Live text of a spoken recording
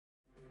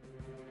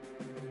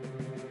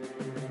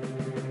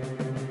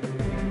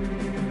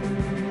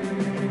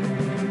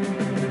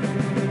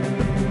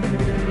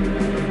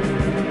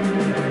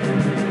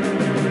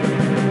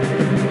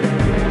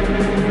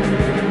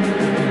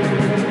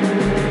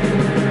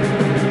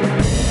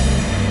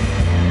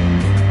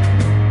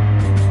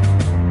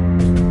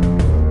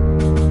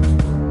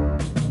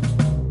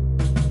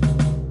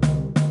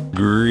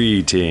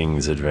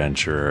Greetings,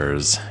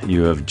 adventurers.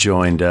 You have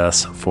joined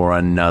us for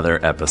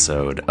another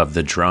episode of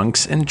the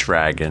Drunks and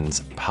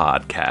Dragons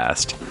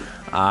podcast.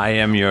 I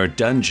am your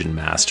dungeon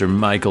master,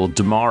 Michael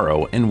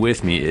Demaro, and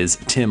with me is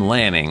Tim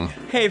Lanning.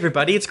 Hey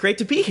everybody, it's great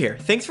to be here.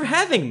 Thanks for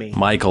having me.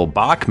 Michael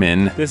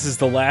Bachman. This is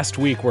the last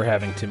week we're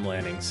having Tim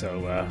Lanning, so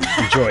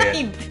enjoy it.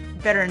 You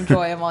better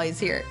enjoy him while he's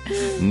here.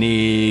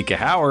 Nika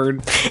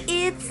Howard.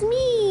 It's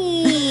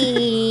me.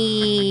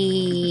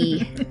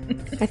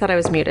 I thought I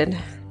was muted.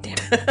 Damn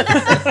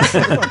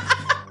it.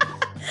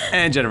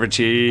 And Jennifer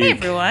Cheek. Hey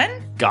everyone.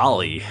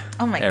 Golly.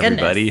 Oh my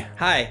everybody. goodness.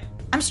 Hi.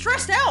 I'm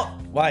stressed out.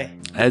 Why?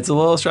 It's a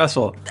little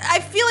stressful. I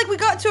feel like we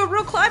got to a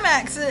real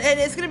climax and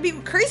it's going to be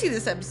crazy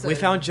this episode. We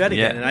found Jet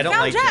again, and I don't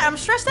like Jet. Jet. I'm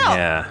stressed out.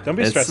 Yeah. Don't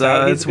be stressed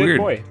out. He's It's a good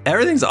weird. boy.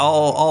 Everything's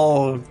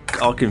all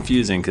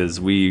confusing because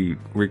we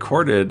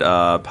recorded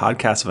a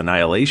podcast of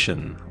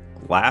Annihilation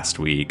last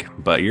week,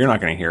 but you're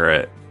not going to hear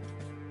it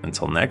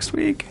until next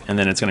week, and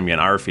then it's going to be on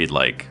our feed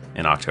like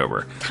in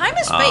October. Time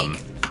is fake.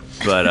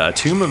 But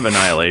Tomb of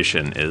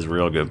Annihilation is a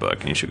real good book,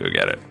 and you should go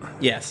get it.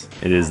 Yes.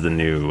 It is the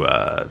new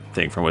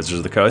thing from Wizards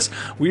of the Coast.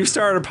 We've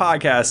started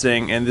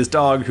podcasting, and this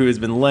dog who has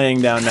been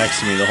laying down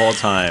next to me the whole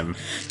time,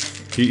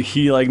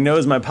 he like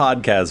knows my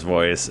podcast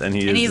voice, and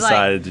he has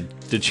decided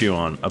to chew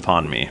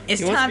upon me. It's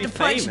He wants time to to be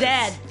punch famous.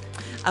 Dad.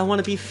 I want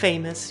to be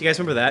famous. You guys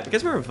remember that? You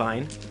guys remember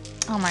Vine?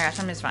 Oh my gosh,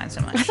 I miss Vine so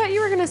I much. thought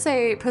you were going to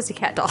say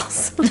Pussycat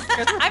Dolls.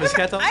 I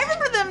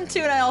remember them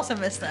too, and I also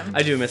miss them.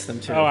 I do miss them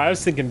too. Oh, I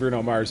was thinking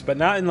Bruno Mars, but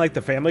not in like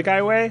the Family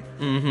Guy way.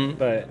 Mm-hmm.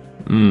 But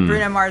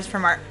Bruno Mars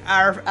from our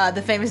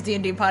the famous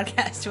D&D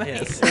podcast.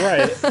 Yes.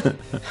 right.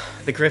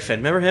 The Griffin.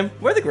 Remember him?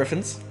 We're the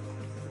Griffins.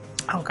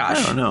 Oh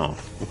gosh. I don't know.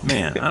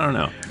 Man, I don't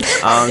know.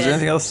 Is there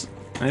anything else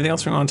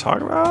we want to talk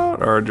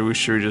about? Or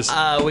should we just...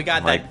 We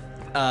got like-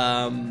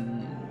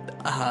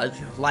 that.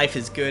 Life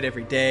is good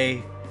every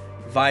day.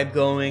 Vibe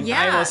going.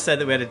 Yeah. I almost said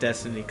that we had a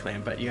Destiny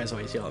claim, but you guys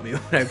always yell at me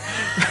when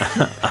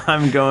I...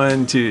 I'm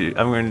going to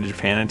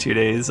Japan in 2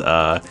 days.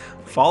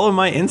 Follow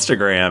my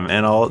Instagram,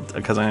 and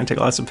because I'm going to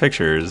take lots of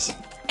pictures.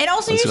 And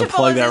also, I'm you just should gonna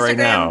follow plug his that right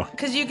now. Instagram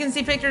because you can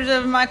see pictures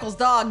of Michael's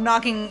dog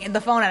knocking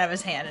the phone out of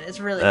his hand, and it's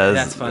really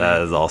That's funny.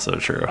 That is also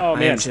true. Oh I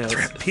man, am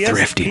jealous.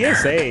 Thrifty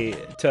PSA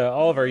to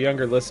all of our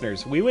younger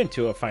listeners. We went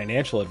to a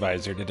financial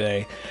advisor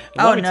today.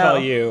 And Oh, let me no. tell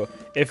you,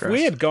 if Gross.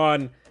 we had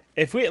gone,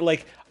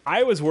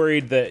 I was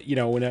worried that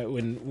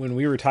when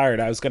we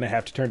retired, I was going to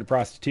have to turn to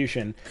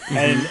prostitution,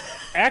 and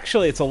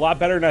actually, it's a lot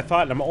better than I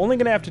thought. And I'm only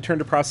going to have to turn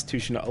to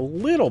prostitution a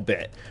little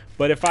bit.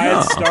 But if I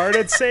had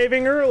started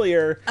saving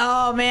earlier,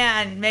 Oh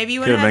man, maybe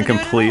you Could wouldn't have been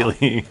have to do it at all.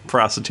 completely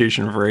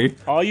prostitution free.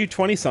 all you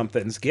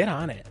 20-somethings, get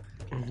on it.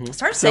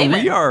 Start So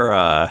saving. we are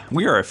a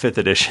 5th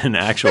edition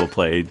actual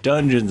play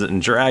Dungeons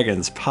and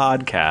Dragons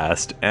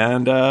podcast,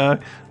 and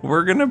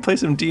we're gonna play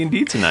some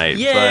D&D tonight.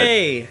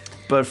 Yay!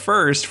 But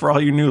first, for all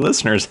you new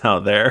listeners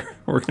out there,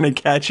 we're gonna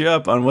catch you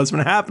up on what's been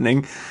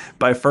happening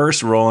by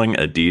first rolling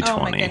a D20. Oh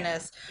my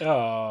goodness.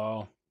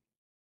 Oh.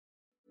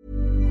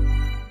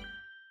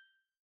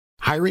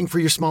 Hiring for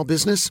your small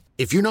business?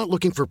 If you're not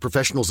looking for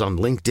professionals on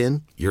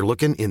LinkedIn, you're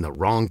looking in the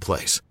wrong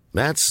place.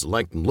 That's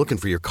like looking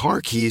for your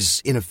car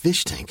keys in a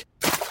fish tank.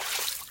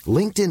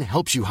 LinkedIn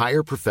helps you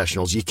hire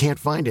professionals you can't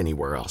find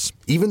anywhere else,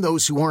 even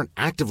those who aren't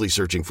actively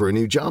searching for a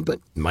new job but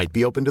might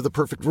be open to the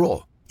perfect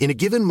role. In a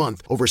given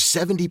month, over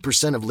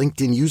 70% of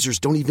LinkedIn users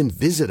don't even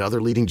visit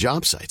other leading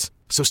job sites.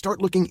 So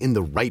start looking in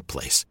the right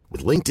place.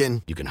 With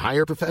LinkedIn, you can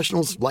hire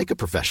professionals like a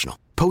professional.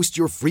 Post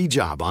your free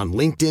job on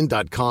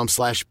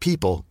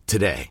linkedin.com/people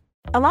today.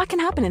 A lot can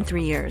happen in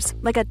 3 years,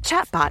 like a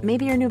chatbot may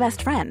be your new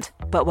best friend.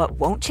 But what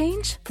won't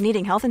change?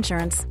 Needing health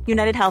insurance.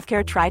 United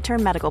Healthcare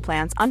Tri-Term Medical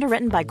Plans,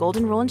 underwritten by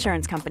Golden Rule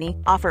Insurance Company,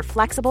 offer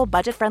flexible,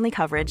 budget-friendly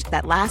coverage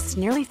that lasts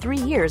nearly 3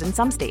 years in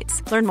some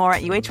states. Learn more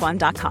at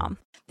uh1.com.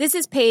 This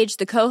is Paige,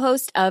 the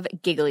co-host of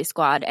Giggly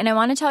Squad, and I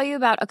want to tell you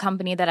about a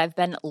company that I've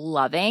been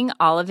loving,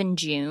 Olive &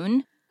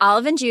 June.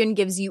 Olive & June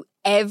gives you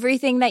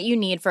everything that you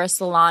need for a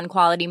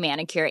salon-quality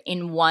manicure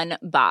in one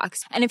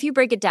box. And if you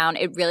break it down,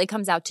 it really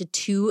comes out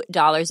to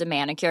 $2 a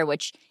manicure,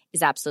 which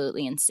is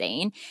absolutely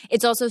insane.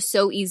 It's also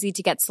so easy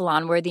to get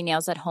salon-worthy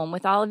nails at home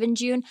with Olive &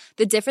 June.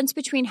 The difference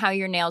between how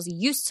your nails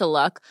used to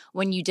look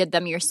when you did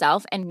them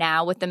yourself and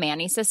now with the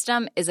Mani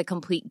system is a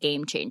complete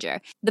game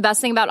changer. The best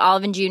thing about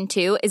Olive & June,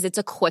 too, is it's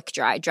a quick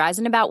dry. Dries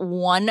in about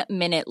 1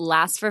 minute,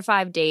 lasts for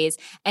 5 days,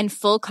 and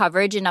full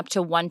coverage in up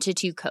to 1 to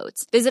 2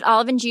 coats. Visit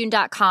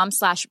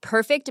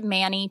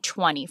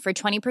oliveandjune.com/perfectmani20 for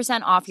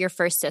 20% off your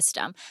first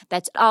system.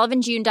 That's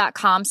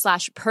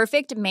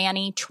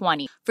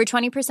oliveandjune.com/perfectmani20 for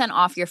 20%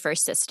 off your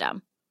first system.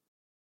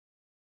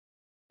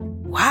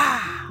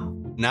 Wow.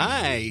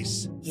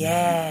 Nice.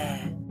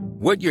 Yeah.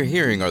 What you're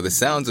hearing are the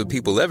sounds of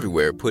people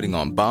everywhere putting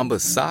on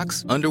Bombas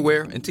socks,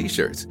 underwear, and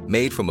T-shirts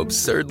made from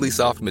absurdly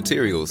soft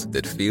materials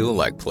that feel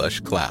like plush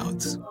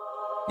clouds.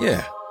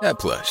 Yeah, that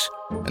plush.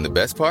 And the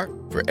best part?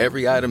 For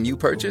every item you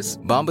purchase,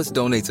 Bombas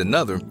donates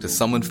another to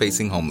someone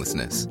facing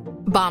homelessness.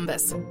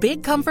 Bombas.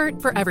 Big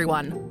comfort for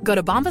everyone. Go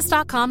to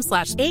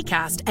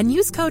bombas.com/ACAST and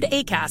use code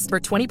ACAST for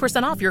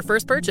 20% off your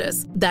first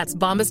purchase. That's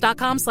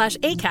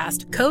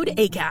bombas.com/ACAST, code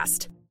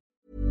ACAST.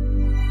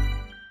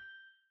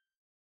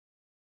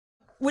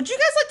 would you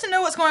guys like to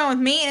know what's going on with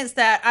me? And it's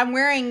that I'm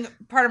wearing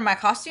part of my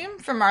costume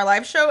from our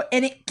live show,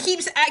 and it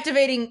keeps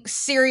activating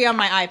Siri on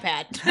my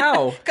iPad.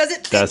 How? Because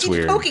it That's keeps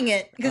weird. poking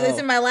it because it's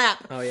in my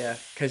lap. Oh yeah,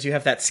 because you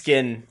have that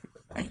skin.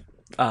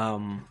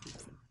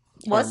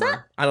 What's that?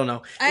 armor. I don't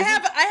know. I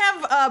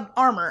have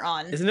armor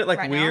on. Isn't it like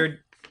right now. weird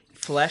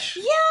flesh?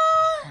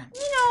 Yeah,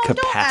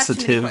 don't ask too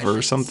many Capacitive or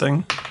questions.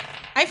 something?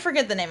 I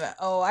forget the name of it.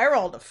 Oh, I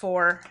rolled a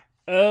 4.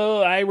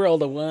 Oh, I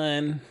rolled a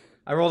 1.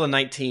 I rolled a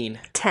 19.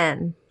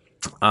 10.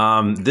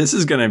 This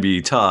is going to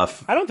be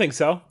tough I don't think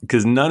so.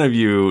 because none of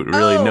you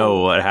really Oh. know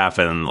what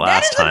happened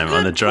last is a time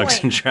on the good Drunks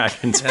point. and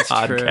Dragons That's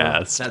podcast.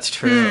 true. That's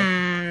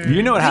true.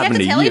 You know what Do we have happened to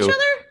to tell you. each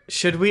other?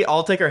 Should we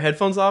all take our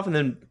headphones off and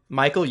then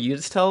Michael, you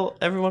just tell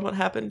everyone what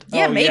happened?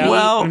 Yeah, Oh, maybe. yeah.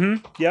 Well,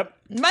 Yep.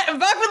 Bachman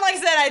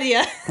likes that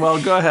idea.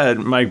 well, go ahead,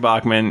 Mike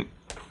Bachman.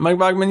 Mike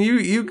Bachman,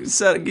 you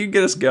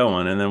get us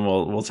going, and then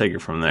we'll take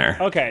it from there.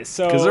 Okay,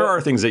 so Because there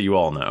are things that you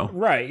all know.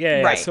 right,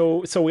 yeah. Right.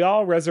 So we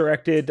all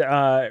resurrected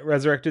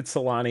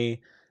Solani,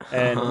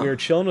 and we were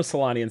chilling with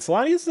Solani, and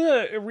Solani is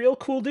a real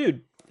cool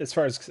dude as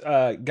far as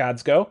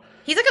gods go.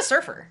 He's like a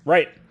surfer.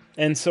 Right.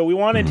 And so we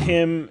wanted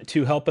him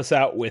to help us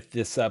out with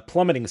this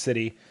plummeting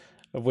city,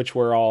 of which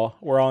we're all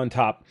on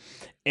top.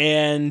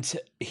 And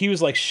he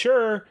was like,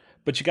 "Sure,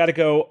 but you got to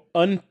go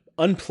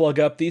unplug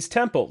up these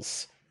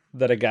temples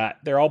that I got.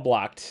 They're all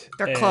blocked.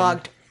 They're And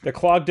clogged. They're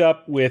clogged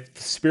up with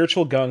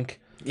spiritual gunk.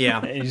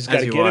 Yeah. And you just as got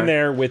to you get are. in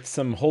there with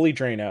some holy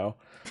Drano."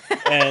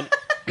 And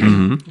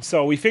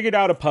so we figured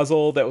out a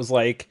puzzle that was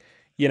like,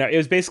 it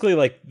was basically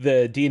like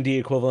the D&D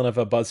equivalent of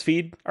a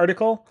BuzzFeed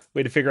article. We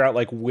had to figure out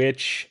like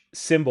which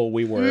symbol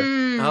we were.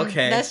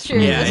 Okay. That's true,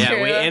 Yeah, that's yeah.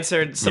 true. We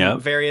answered some Yep.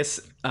 various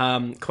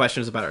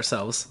questions about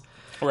ourselves.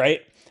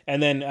 Right.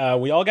 And then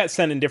we all got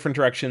sent in different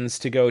directions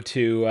to go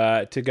to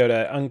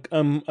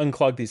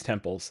unclog these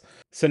temples.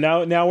 So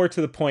now we're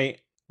to the point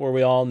where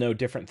we all know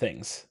different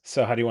things.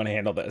 So how do you want to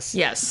handle this?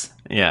 Yes.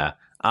 Yeah.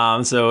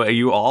 So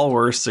you all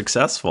were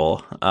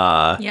successful.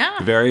 Yeah.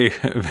 Very,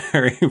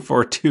 very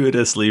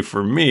fortuitously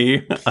for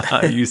me,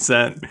 you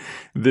sent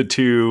the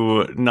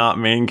two not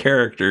main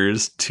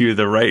characters to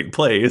the right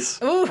place.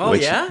 Ooh. Oh,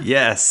 yeah?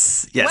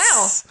 Yes.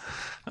 Yes.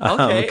 Wow.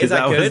 Okay, Because is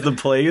that was good? the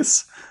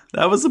place.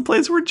 That was the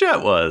place where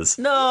Jet was.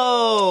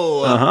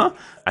 No.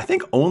 I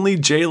think only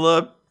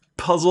Jayla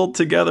puzzled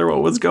together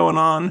what was going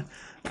on.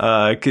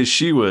 Because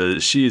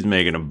she's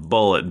making a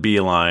bullet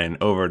beeline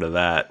over to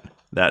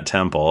that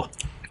temple.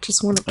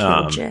 Just want to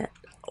kill Jet.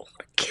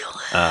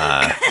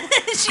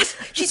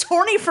 She's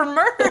horny for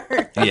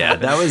murder. Yeah,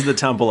 that was the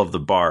Temple of the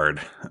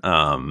Bard.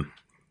 So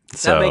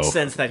That makes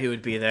sense that he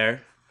would be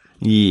there.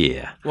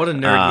 Yeah, What a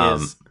nerd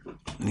he is.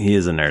 he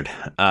is a nerd.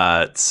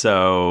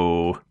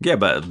 So yeah,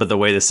 but the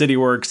way the city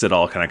works, it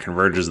all kind of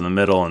converges in the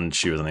middle, and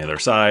she was on the other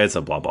side. So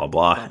blah blah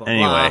blah. Blah, blah,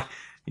 Anyway, blah.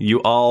 you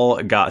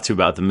all got to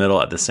about the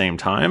middle at the same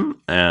time,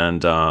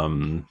 and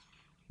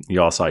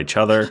you all saw each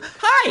other.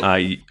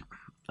 Hi.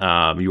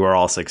 You are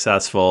all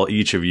successful.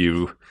 Each of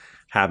you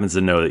happens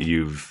to know that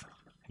you've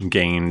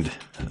gained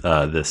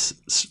this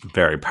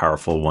very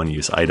powerful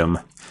one-use item.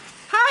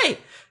 Hi.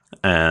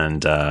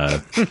 And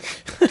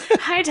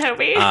Hi,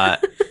 Toby.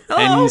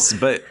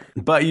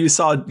 but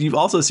you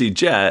also see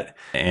Jet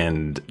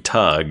and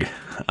Tug.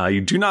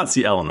 You do not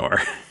see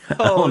Eleanor.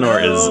 Eleanor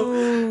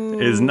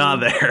is not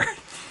there.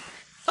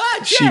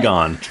 She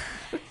gone.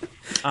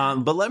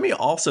 But let me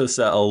also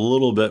set a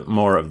little bit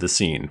more of the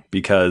scene,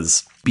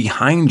 because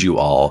behind you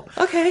all,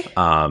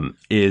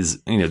 is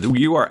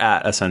you are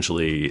at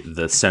essentially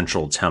the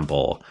central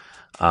temple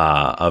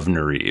of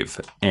Nariv,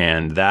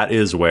 and that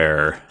is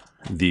where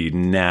the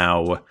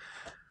now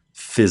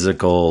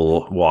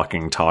physical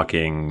walking,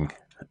 talking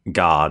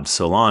god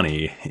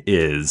Solani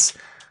is.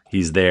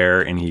 He's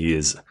there, and he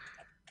is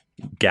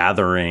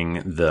gathering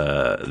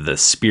the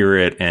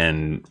spirit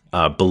and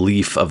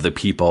belief of the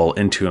people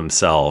into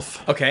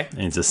himself. Okay.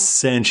 And it's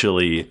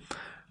essentially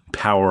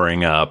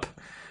powering up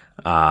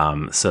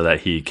so that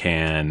he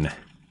can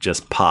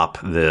just pop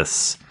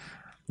this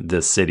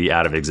city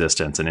out of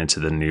existence and into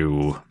the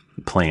new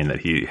plane that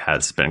he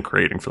has been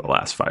creating for the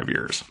last 5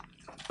 years.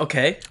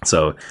 Okay.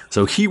 So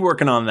he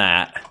working on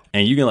that,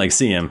 and you can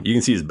see him. You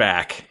can see his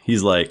back.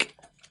 He's like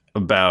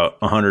about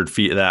 100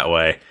 feet that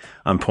way.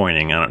 I'm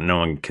pointing. No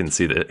one can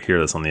hear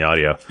this on the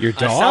audio. Your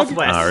dog?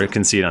 Southwest. Or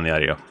can see it on the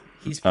audio.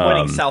 He's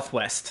pointing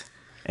southwest.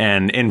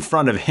 And in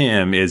front of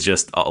him is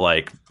just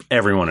like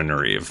everyone in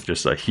Nariv,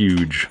 just a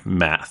huge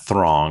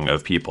throng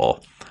of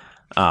people.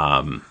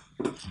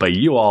 But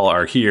you all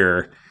are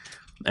here,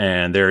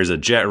 and there is a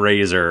jet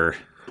razor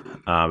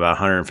about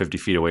 150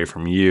 feet away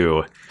from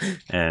you,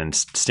 and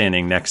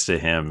standing next to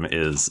him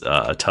is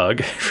a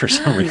Tug for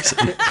some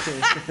reason.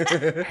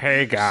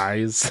 Hey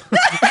guys.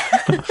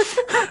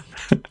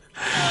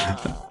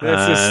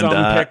 This is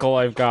some pickle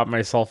I've got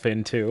myself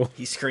into.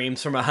 He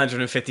screams from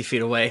 150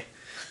 feet away.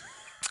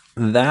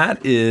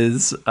 That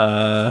is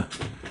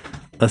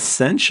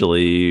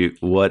essentially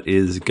what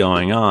is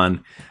going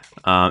on,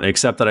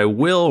 except that I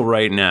will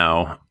right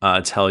now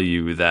tell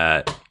you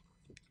that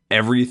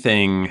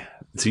everything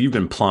So you've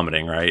been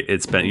plummeting, right?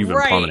 You've been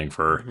plummeting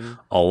for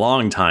a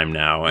long time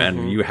now,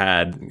 and you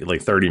had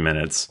like 30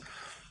 minutes,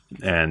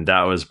 and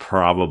that was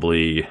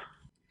probably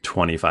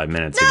 25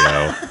 minutes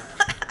ago.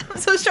 I'm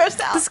so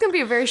stressed out. This is going to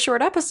be a very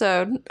short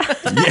episode.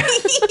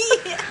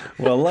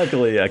 Well,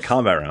 luckily, a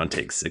combat round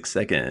takes 6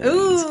 seconds.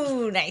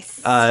 Ooh,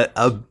 nice.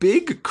 A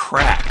big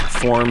crack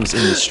forms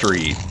in the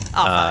street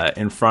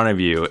in front of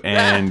you,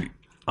 and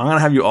I'm going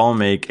to have you all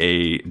make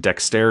a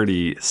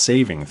dexterity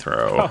saving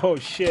throw. Oh,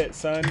 shit,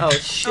 son. Oh,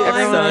 shit,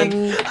 Everyone,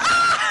 son.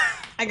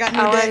 I got new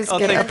always deck.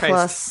 get a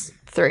Christ.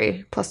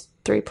 +3.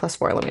 +3,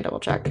 +4. Let me double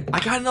check. I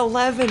got an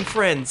 11,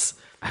 friends.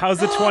 How's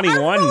the 21?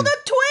 I rolled a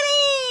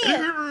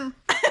 20!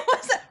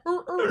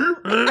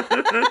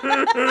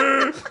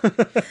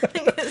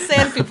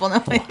 Sand people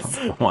noise.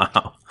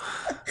 Wow.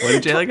 What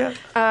did Jayla get?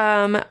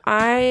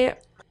 I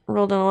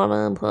rolled an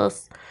 11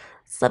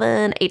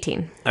 +7,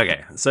 18.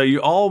 Okay, so you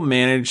all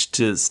managed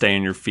to stay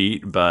on your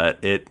feet,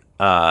 but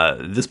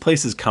this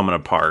place is coming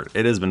apart.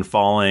 It has been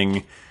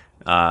falling.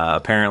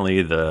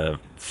 Apparently, the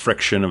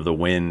friction of the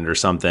wind or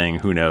something.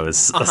 Who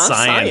knows? A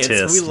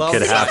scientist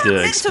could have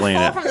to explain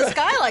to it. fall from the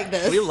sky like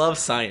this. We love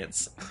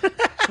science.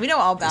 We know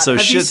all about So it.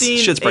 Have you shit's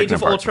seen breaking Age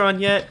of apart. Ultron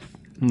yet?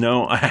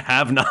 No, I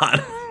have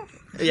not.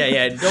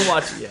 Yeah, don't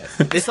watch it yet.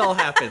 This all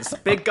happens.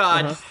 Big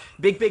God,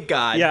 big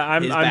God. Yeah,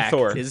 I'm back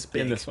Thor is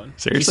big. in this one.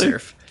 Seriously? You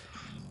surf.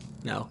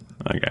 No.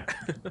 Okay.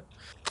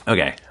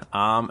 Okay.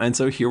 And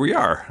so here we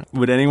are.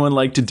 Would anyone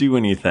like to do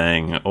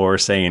anything or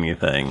say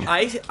anything?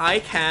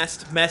 I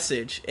cast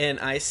message and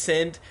I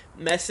send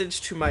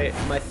message to my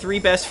 3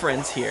 best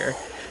friends here.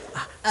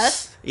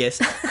 Us?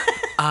 Yes.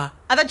 I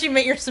thought you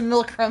meant your some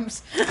milk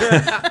crumbs.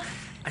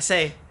 I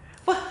say,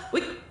 well,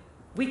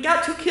 we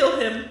got to kill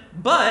him,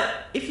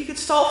 but if you could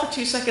stall for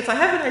 2 seconds, I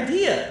have an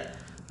idea.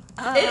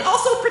 And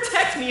also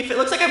protect me if it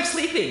looks like I'm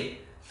sleeping.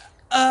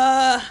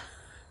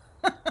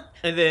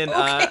 And then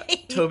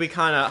Toby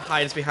kind of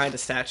hides behind a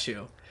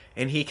statue,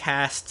 and he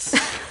casts.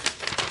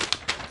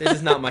 This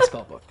is not my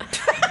spellbook.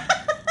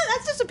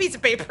 That's just a piece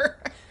of paper.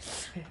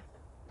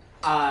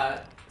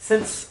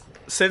 Since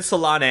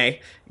Solane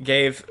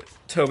gave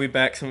Toby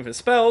back some of his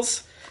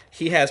spells,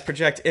 he has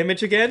Project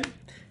Image again,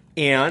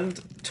 and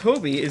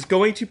Toby is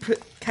going to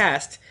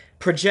cast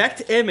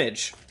Project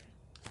Image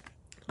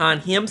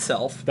on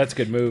himself. That's a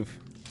good move.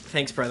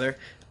 Thanks, brother.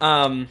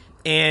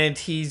 And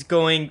he's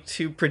going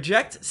to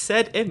project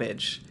said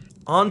image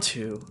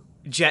onto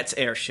Jet's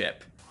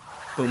airship.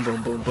 Boom,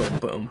 boom, boom, boom,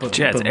 boom, boom.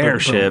 Jet's boom, boom,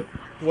 airship.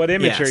 boom. What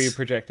image Yes. are you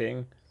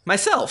projecting?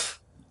 Myself.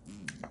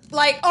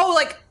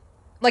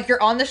 Like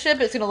you're on the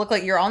ship? It's gonna look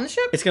like you're on the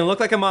ship? It's going to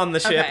look like I'm on the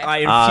ship. Okay.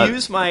 I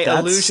infuse my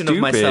That's illusion stupid,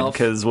 of myself.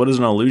 because what is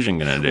an illusion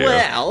going to do?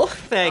 Well,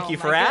 thank you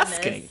Oh for my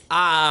asking.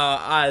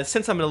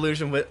 Since I'm an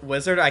illusion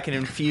wizard, I can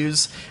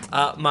infuse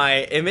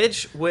my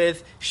image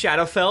with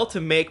Shadowfell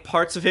to make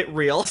parts of it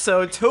real.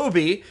 So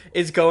Toby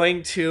is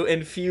going to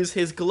infuse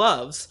his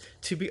gloves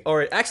to be,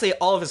 or actually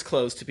all of his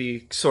clothes to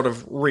be sort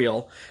of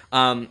real.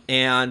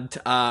 That's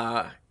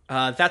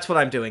what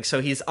I'm doing.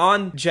 So he's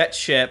on Jet's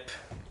ship,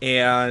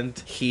 and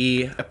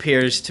he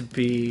appears to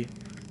be...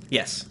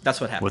 Yes, that's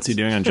what happens. What's he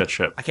doing on Jet's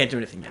ship? I can't do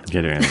anything yet.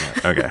 Can't do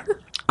anything yet. Okay.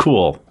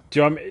 Cool. Do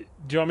you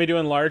want me to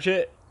enlarge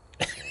it?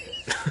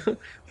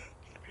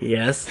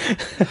 Yes.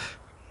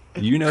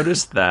 You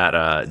notice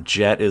that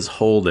Jet is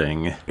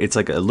holding, it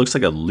looks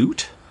like a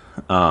lute,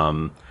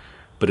 but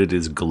it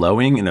is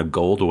glowing in a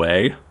gold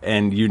way.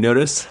 And you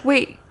notice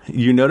Wait,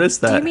 that...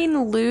 do you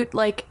mean loot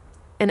like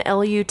an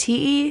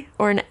LUTE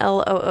or an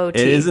LOOT?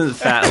 It isn't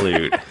fat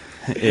loot.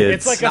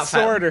 It's like a not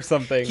fat. sword or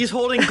something. He's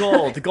holding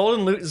gold. The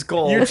golden loot is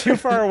gold. You're too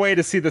far away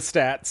to see the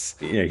stats.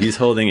 Yeah, he's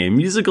holding a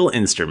musical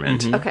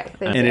instrument. Okay,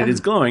 thank And you. it is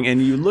glowing,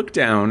 and you look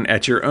down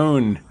at your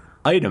own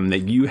item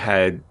that you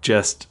had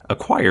just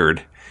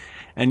acquired,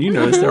 and you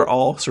notice they're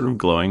all sort of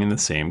glowing in the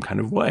same kind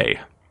of way.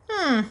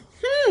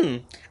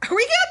 Are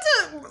we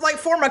going to like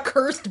form a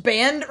cursed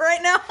band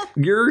right now?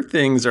 Your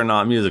things are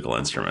not musical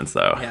instruments,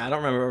 though. Yeah, I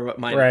don't remember what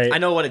mine. Right. I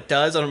know what it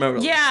does. I don't remember.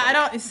 What Yeah, I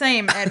don't.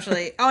 Same,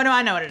 actually. Oh, no,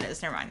 I know what it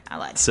is. Never mind. I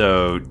lied.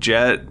 So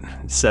Jet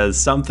says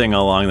something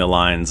along the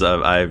lines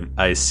of,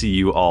 I see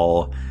you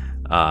all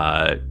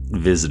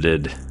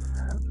visited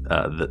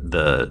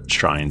the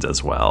shrines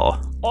as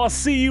well. I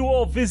see you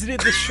all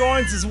visited the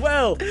shrines as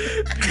well.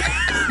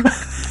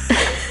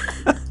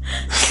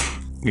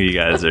 You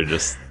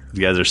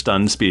guys are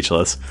stunned,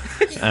 speechless.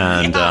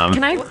 And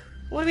Can I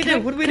What do we do?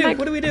 What do we do?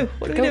 What do we do?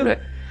 What do we go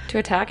do? to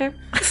attack him?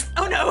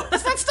 Oh, no.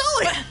 That's not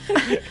stalling. How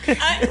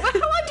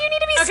long do you need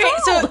to be Okay,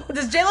 stalled? so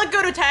does Jayla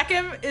go to attack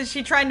him? Is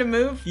she trying to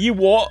move? You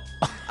what?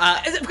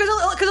 Because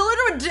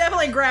Eludra would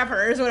definitely grab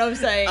her, is what I'm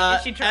saying.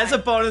 Is she trying? As a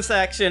bonus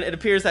action, it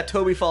appears that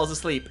Toby falls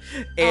asleep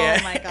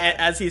and, my God.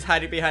 as he's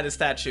hiding behind a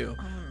statue.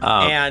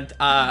 And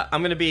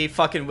I'm gonna be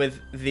fucking with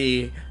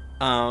the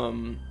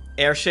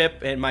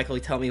airship. And Michael,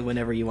 you tell me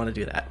whenever you want to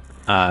do that.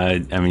 I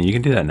mean, you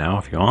can do that now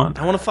if you want.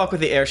 I want to fuck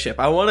with the airship.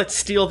 I want to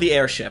steal the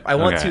airship. I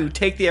want Okay. to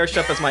take the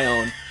airship as my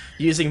own,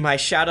 using my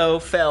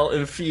Shadowfell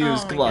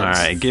infused gloves.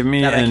 All right, give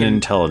me that I an can-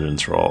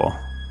 intelligence roll.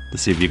 to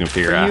see if you can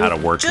figure out how to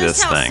work Just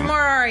this how thing.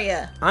 smart are you?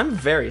 I'm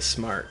very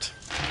smart.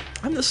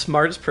 I'm the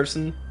smartest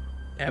person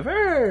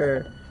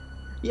ever.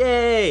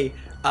 Yay!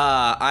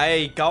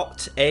 I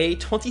got a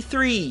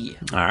 23.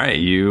 All right,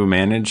 you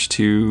managed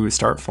to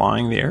start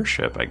flying the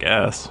airship, I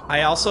guess.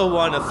 I also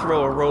want to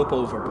throw a rope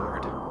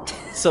overboard.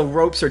 So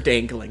ropes are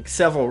dangling.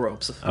 Several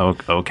ropes. Oh,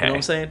 okay. You know what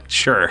I'm saying?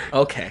 Sure.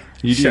 Okay.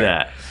 You do sure.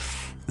 that.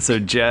 So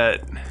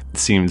Jet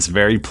seems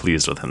very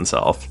pleased with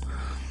himself.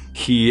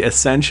 He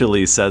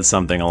essentially says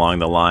something along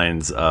the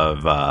lines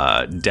of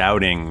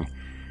doubting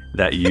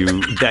that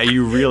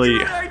you really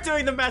You are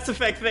doing the Mass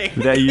Effect thing.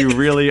 that you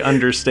really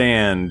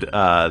understand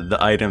the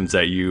items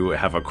that you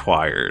have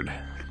acquired,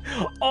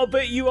 I'll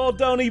bet you all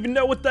don't even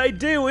know what they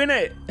do,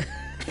 innit?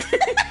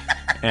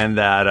 and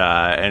that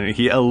and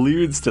he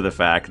alludes to the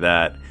fact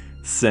that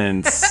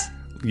since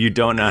you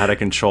don't know how to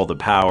control the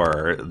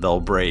power,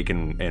 they'll break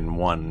in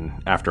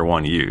one after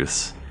one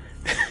use.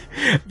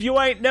 If you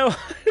ain't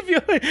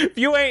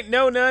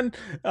know none,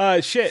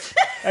 shit.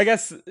 I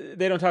guess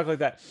they don't talk like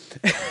that.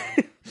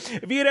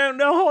 If you don't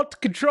know how to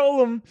control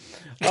them,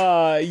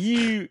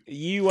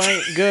 you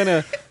ain't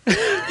gonna.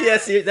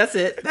 Yes, that's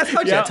it. That's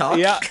how Jet talks.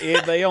 Yeah,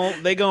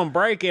 they gonna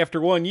break after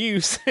one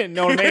use.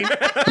 Know what I mean?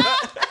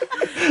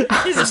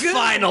 His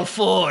final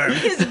form.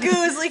 His goo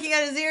is leaking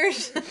out his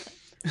ears.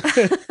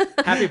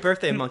 Happy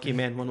birthday, Monkey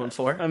Man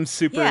 114. I'm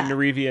super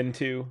Nerevian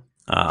too.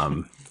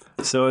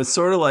 So it's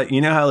sort of like,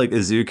 you know how like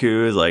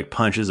Izuku is like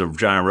punches a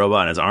giant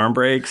robot and his arm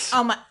breaks?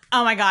 Oh my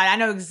god, I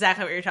know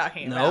exactly what you're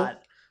talking about.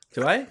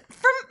 Do I?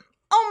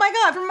 Oh my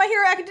god, from My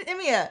Hero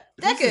Academia.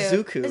 Who's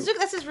Deku. Izuku?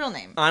 That's his real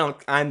name. I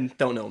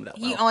don't know him that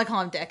well. You only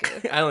call him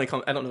Deku. I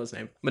don't know his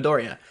name.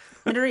 Midoriya.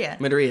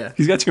 Midoriya.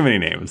 He's got too many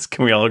names.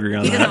 Can we all agree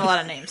on He that? doesn't have a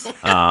lot of names.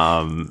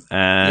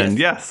 And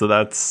yeah, so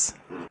that's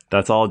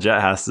all Jet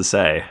has to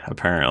say,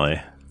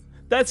 apparently.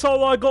 That's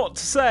all I got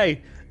to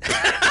say.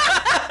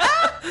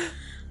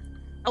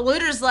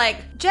 Eluder's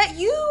like, Jet,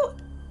 you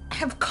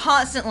have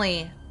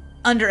constantly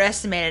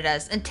underestimated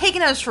us and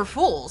taken us for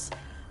fools.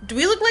 Do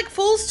we look like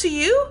fools to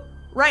you?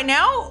 Right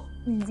now,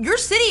 your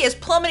city is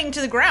plummeting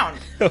to the ground.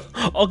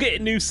 I'll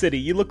get a new city.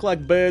 You look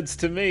like birds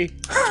to me.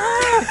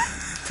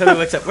 Toby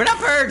wakes up. We're not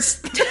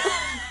birds.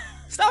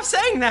 Stop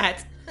saying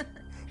that.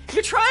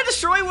 You're trying to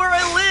destroy where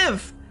I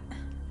live.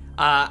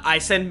 I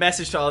send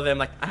message to all of them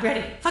like, I'm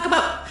ready. Fuck them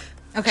up.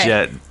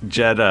 Okay.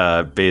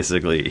 Jet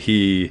basically,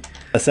 he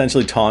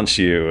essentially taunts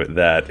you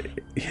that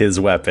his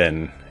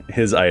weapon,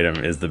 his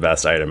item is the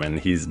best item, and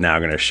he's now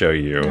going to show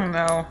you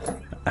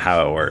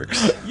how it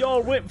works.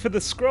 Y'all went for the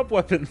scrub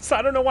weapons.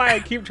 I don't know why I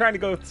keep trying to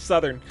go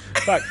southern.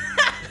 Fuck.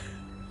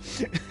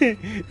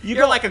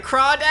 You're like a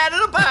crawdad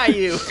in a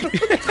bayou.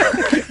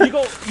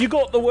 You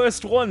got the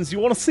worst ones. You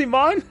want to see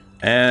mine?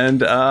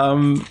 And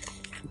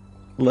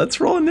let's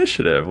roll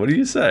initiative. What do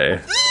you say?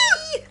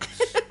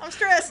 I'm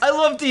stressed. I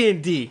love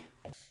D&D.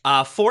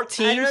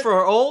 14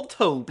 for old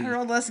Toby. I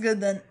rolled less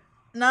good than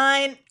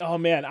 9. Oh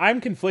man,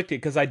 I'm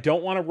conflicted because I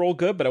don't want to roll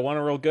good, but I want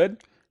to roll good.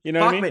 You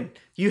know what I mean?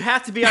 You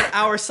have to be on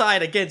our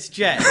side against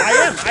Jet.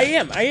 I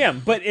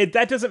am. But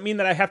that doesn't mean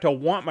that I have to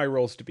want my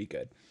rolls to be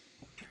good.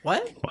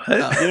 What? What? You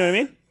know what I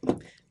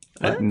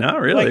mean? Not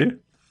really. Like,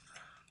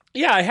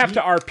 yeah, I have to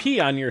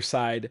RP on your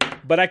side,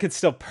 but I could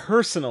still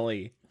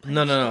personally.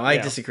 No. I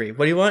disagree.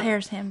 What do you want?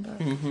 Hair's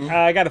handbook.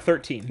 I got a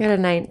 13. You got a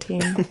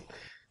 19.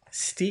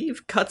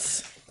 Steve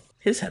cuts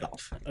his head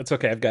off. That's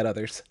okay. I've got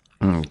others.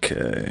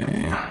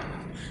 Okay.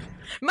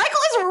 Michael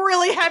is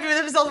really happy with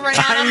himself right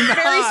now. I'm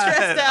very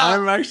stressed out.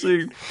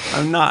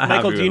 I'm not happy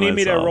Michael, do you with need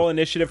me to myself. roll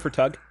initiative for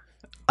Tug?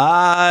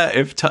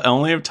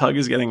 Only if Tug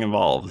is getting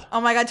involved.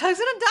 Oh my god, Tug's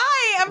gonna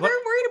die. I'm very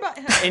worried about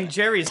him. And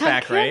Jerry's Tug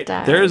back, can't right?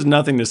 die. There is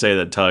nothing to say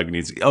that Tug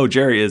needs. Oh,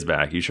 Jerry is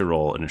back. You should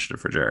roll initiative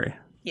for Jerry.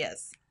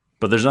 Yes.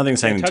 But there's nothing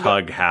saying Yeah,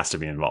 Tug has to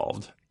be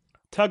involved.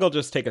 Tug will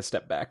just take a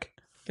step back.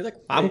 He's like,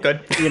 I'm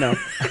good. You know,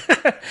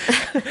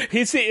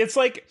 it's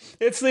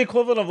the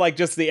equivalent of like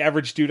just the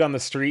average dude on the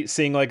street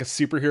seeing like a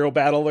superhero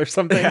battle or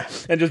something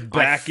and just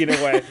backing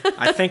away.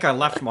 I think I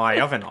left my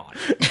oven on.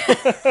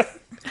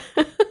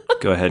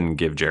 Go ahead and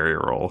give Jerry a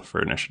roll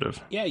for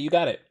initiative. Yeah, you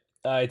got it.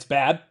 It's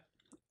bad.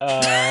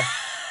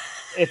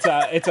 It's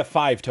a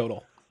 5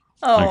 total.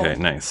 Oh. Okay,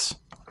 nice.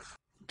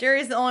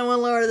 Jerry's the only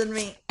one lower than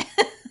me.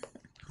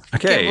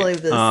 Okay. Can't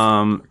believe this.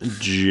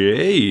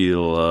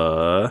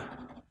 Jayla,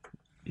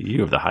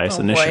 you have the highest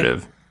Oh, boy.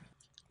 initiative.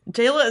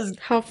 Jayla is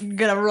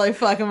gonna really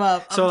fuck him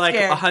up. So I'm like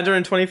scared.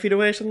 120 feet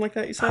away, something like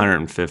that, you said?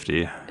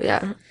 150.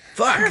 Yeah.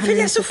 Fuck,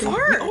 that's so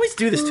far. You always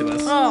do this to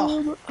us.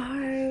 Oh.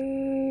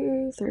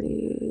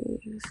 30.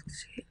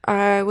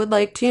 I would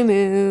like to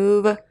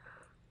move.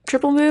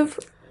 Triple move,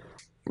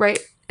 right?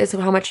 Is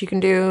how much you can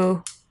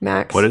do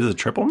max. What is a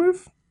triple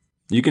move?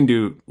 You can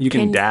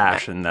Can-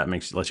 dash, and that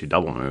lets you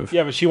double move.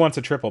 Yeah, but she wants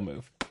a triple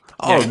move.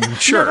 Oh,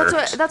 sure.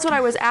 No, that's what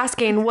I was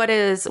asking. What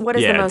is the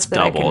yeah, most it's that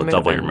I can move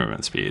double in? your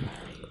movement speed.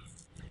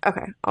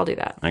 Okay, I'll do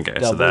that. Okay, so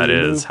Double that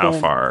your is how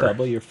movement, far?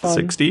 double your fun.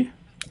 60?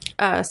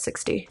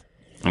 60.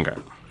 Okay.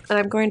 And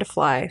I'm going to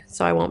fly,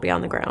 so I won't be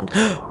on the ground.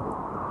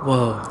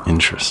 Whoa.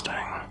 Interesting.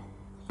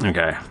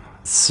 Okay.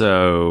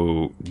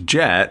 So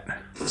Jet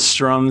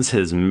strums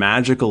his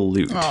magical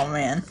lute Oh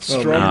man.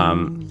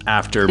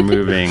 after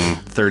moving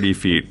 30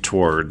 feet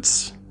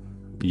towards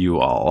you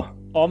all.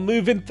 I'm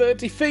moving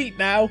 30 feet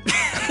now.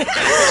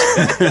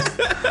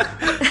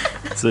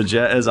 So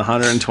Jet is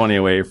 120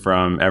 away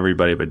from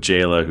everybody but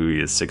Jayla, who he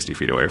is 60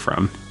 feet away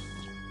from.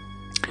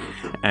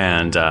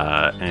 And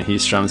he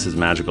strums his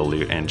magical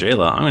lute. And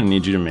Jayla, I'm going to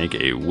need you to make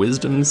a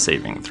wisdom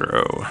saving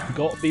throw.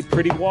 Got to be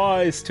pretty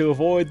wise to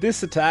avoid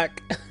this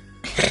attack.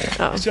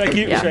 Should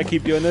I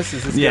keep doing this?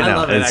 Is this Yeah, good? no, I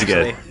love it, it's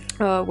actually.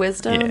 good.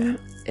 Wisdom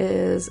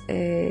is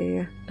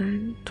a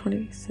 9,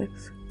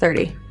 26,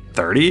 30.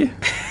 30?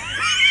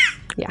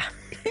 Yeah.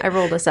 I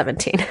rolled a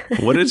 17.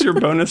 What is your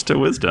bonus to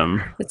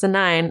wisdom? It's a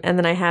 9, and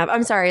then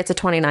I'm sorry, it's a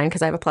 29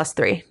 because I have a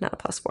 +3, not a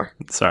 +4.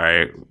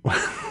 Sorry.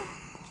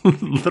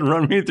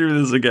 Run me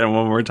through this again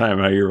one more time,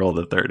 how you rolled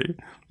a 30.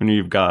 When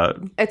you've got...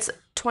 It's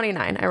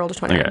 29. I rolled a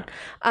 29. Okay.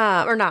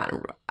 Or not.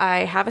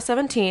 I have a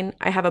 17.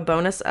 I have a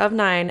bonus of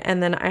 9,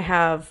 and then I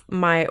have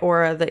my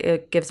aura that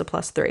it gives a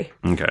 +3.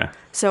 Okay.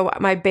 So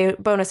my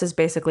bonus is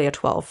basically a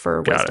 12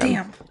 for Got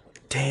wisdom. it.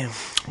 Damn.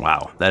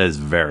 Wow, that is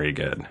very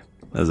good.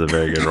 That is a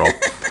very good roll.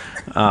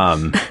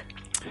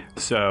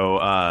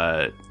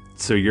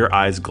 So your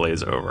eyes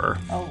glaze over,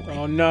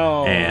 Oh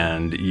no.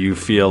 and you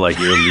feel like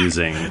you're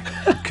losing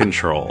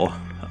control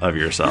of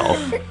yourself.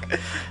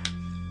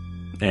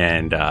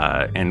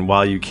 And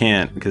while you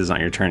can't, because it's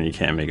not your turn, you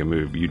can't make a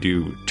move, you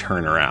do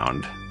turn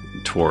around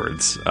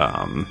towards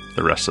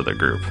the rest of the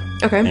group.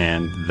 Okay.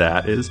 And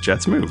that is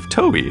Jet's move.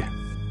 Toby.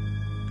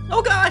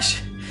 Oh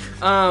gosh.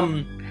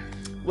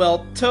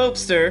 Well,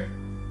 Topster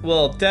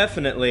will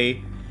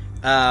definitely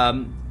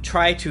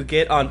try to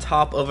get on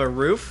top of a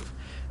roof.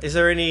 Is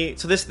there any?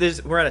 So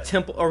this we're at a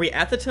temple. Are we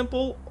at the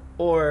temple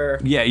or?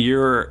 Yeah,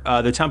 you're.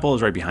 The temple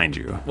is right behind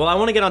you. Well, I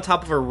want to get on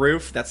top of a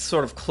roof that's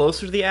sort of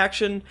closer to the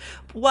action,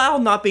 while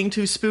not being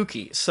too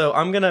spooky. So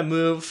I'm gonna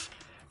move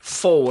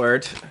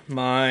forward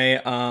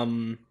my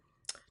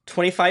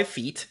 25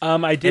 feet.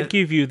 I did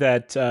give you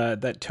that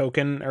that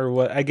token, or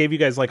what? I gave you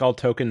guys like all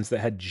tokens that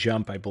had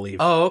jump, I believe.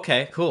 Oh,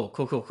 okay,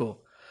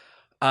 cool.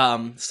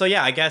 So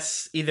yeah, I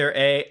guess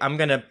either I'm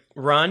gonna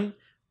run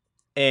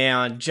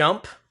and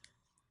jump.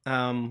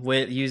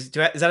 Is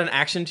that an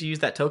action to use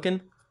that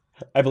token?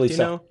 I believe Do you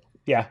so. know?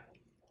 Yeah,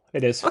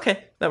 it is.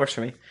 Okay, that works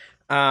for me.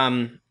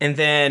 And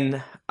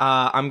then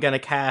I'm gonna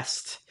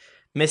cast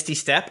Misty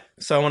Step.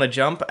 So I want to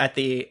jump at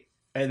the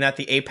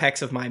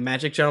apex of my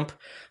magic jump.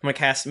 I'm gonna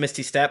cast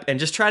Misty Step and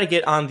just try to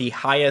get on the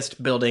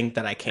highest building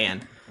that I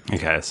can.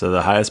 Okay, so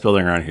the highest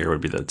building around here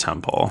would be the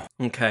temple.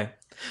 Okay.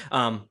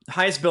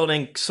 Highest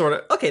building, sort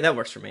of. Okay, that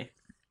works for me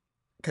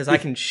because I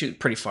can shoot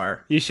pretty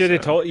far. You should have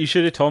told. You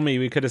should have told me.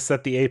 We could have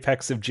set the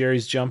apex of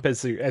Jerry's jump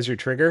as your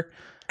trigger.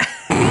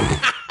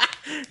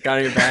 Got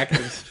on your back,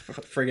 and just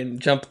friggin'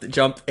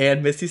 jump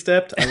and Misty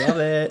Stepped. I love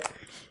it.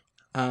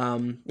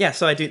 Yeah,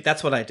 so I do.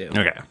 That's what I do.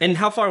 Okay. And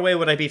how far away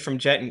would I be from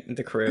Jet and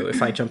the crew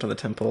if I jumped on the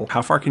temple?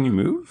 How far can you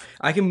move?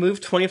 I can move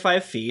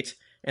 25 feet,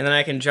 and then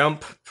I can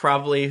jump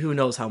probably who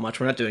knows how much.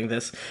 We're not doing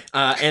this.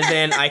 And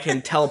then I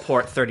can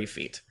teleport 30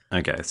 feet.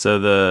 Okay, so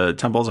the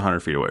temple's 100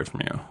 feet away from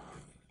you.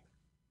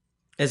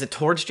 Is it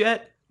towards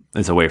Jet?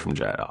 It's away from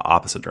Jet,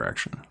 opposite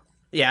direction.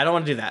 Yeah, I don't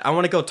want to do that. I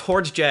want to go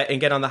towards Jet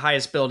and get on the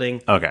highest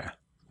building. Okay,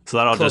 so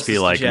that'll just be Closest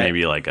to like Jet.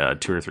 maybe like a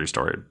 2 or 3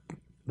 story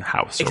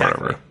house or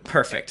Exactly. whatever.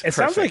 Perfect. It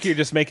sounds like you're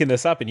just making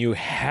this up, and you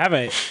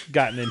haven't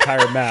got an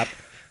entire map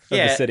of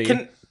the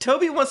city.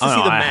 Toby wants to Oh, see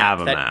no, the I map.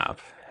 have a map.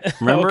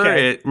 Remember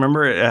Okay.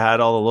 Remember it had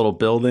all the little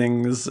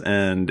buildings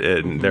and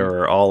there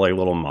were all like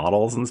little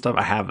models and stuff.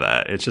 I have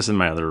that. It's just in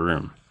my other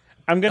room.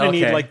 I'm gonna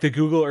need Okay. like the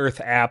Google Earth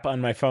app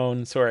on my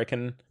phone so I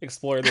can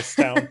explore this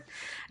town.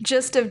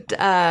 Just of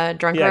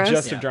Drunk Yeah, Rose?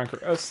 just of Drunk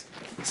Rose.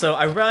 So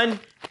I run,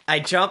 I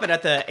jump, and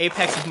at the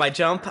apex of my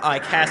jump, I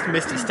cast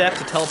Misty Step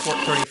to teleport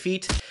 30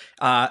 feet.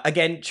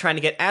 Again, trying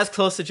to get as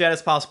close to Jet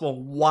as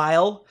possible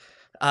while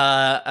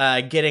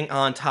getting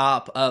on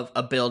top of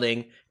a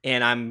building.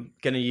 And I'm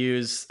going to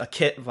use a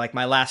kit, like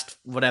my last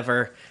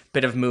whatever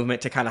bit of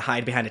movement to kind of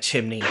hide behind a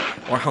chimney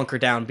or hunker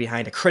down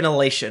behind a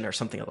crenellation or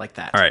something like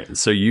that. All right,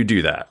 so you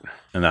do that,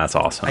 and that's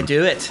awesome. I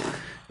do it.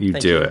 You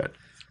Thank do you. it.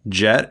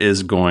 Jet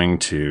is going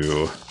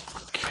to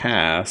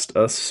cast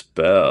a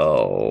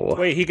spell.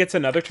 Wait, he gets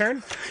another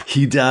turn?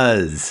 He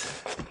does.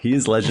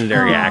 He's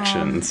legendary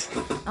actions.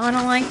 Oh, I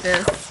don't like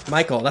this.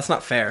 Michael, that's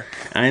not fair.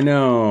 I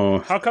know.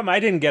 How come I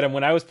didn't get him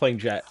when I was playing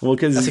Jet? Well,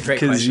 That's a great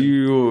question.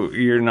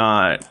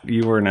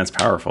 you weren't as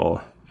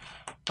powerful.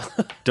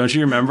 Don't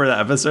you remember that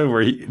episode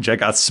where Jet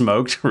got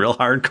smoked real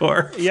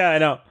hardcore? Yeah, I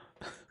know.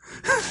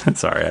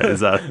 Sorry, I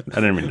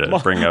didn't mean to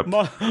bring up.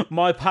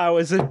 My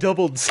powers have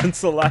doubled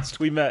since the last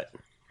we met.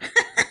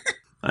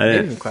 I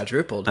Even didn't,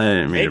 quadrupled. I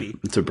didn't mean Maybe.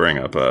 to bring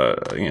up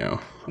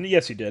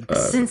Yes, you did.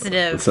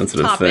 Sensitive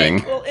sensitive topic.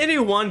 thing. Well, any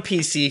one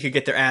PC could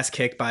get their ass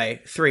kicked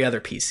by 3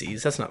 other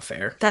PCs. That's not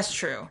fair. That's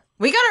true.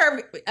 We got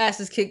our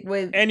asses kicked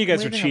with. And you guys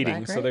way were behind cheating,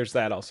 back, so right? there's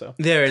that also.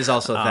 There is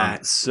also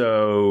that.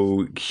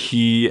 So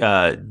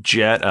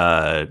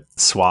Jet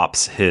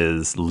swaps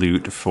his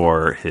loot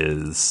for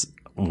his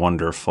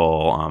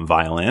wonderful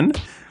violin,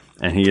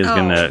 and he is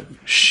going to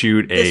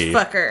shoot This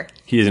fucker.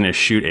 He is going to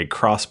shoot a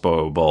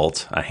crossbow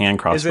bolt, a hand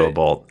crossbow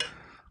bolt.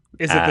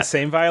 Is it the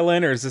same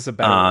violin, or is this a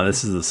better one?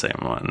 This is the same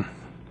one.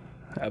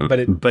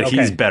 But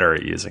he's better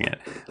at using it.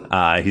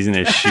 He's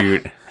going to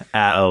shoot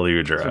at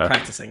Aludra. I'm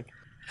practicing.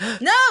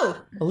 No!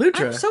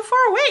 Aludra. I'm so far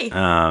away.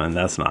 And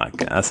that's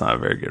not a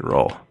very good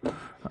roll.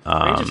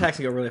 Range attacks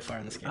can go really far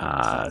in this game.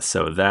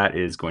 So that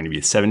is going to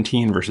be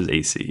 17 versus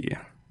AC.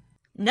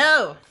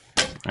 No.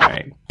 All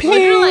right.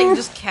 Aludra, like,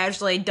 just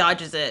casually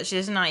dodges it. She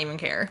does not even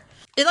care.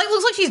 It, like,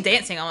 looks like she's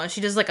dancing almost.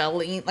 She does, like, a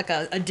lean, like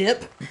a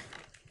dip.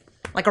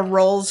 Like a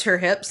rolls her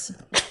hips.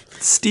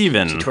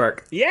 Steven.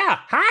 Twerk. Yeah.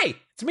 Hi.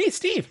 It's me,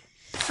 Steve.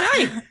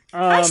 Hi.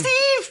 Hi,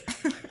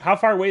 Steve. How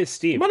far away is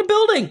Steve? I'm on a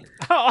building.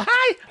 Oh,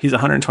 hi. He's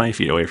 120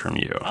 feet away from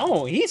you.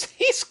 Oh, he's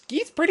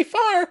pretty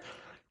far.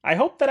 I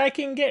hope that I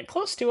can get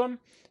close to him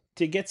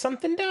to get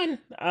something done.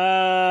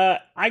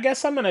 I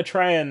guess I'm gonna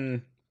try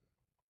and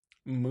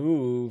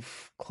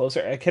move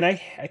closer. I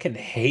can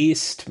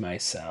haste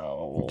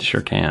myself.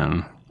 Sure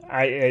can.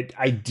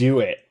 I do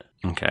it.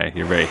 Okay,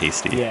 you're very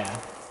hasty.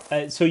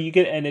 Yeah. So you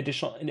get an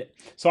additional.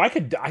 So I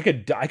could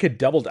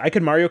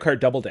Mario Kart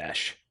double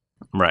dash.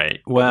 Right.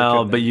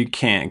 Well, but you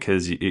can't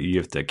because you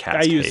have to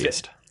cast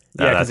haste.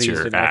 That's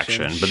your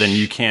action. But then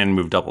you can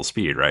move double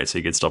speed, right? So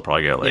you could still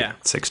probably get like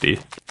 60. Is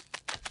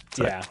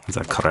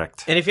that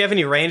correct? And if you have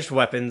any ranged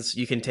weapons,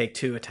 you can take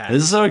 2 attacks.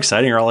 This is so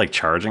exciting. You're all like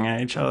charging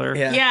at each other.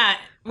 Yeah.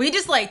 We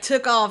just like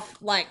took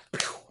off like.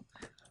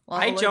 Well,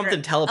 I jumped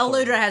and teleported.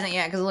 Aludra hasn't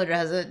yet because Aludra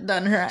hasn't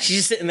done her. She's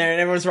just sitting there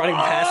and everyone's running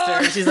past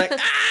her. And she's like,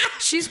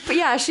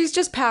 She's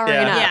just powering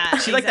up. Yeah,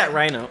 she's like that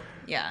rhino.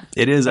 Yeah.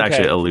 It is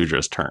actually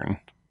Aludra's turn.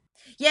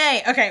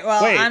 Yay. Okay.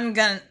 Well, Wait. I'm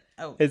gonna.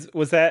 Oh.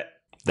 Was that?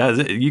 That is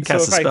it. You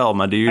cast a spell,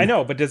 my dude. I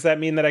know, but does that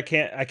mean that I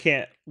can't?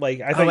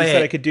 Like I thought you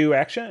said I could do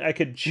action. I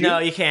could shoot. No,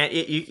 you can't.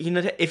 You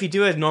know, if you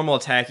do a normal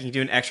attack, you can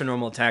do an extra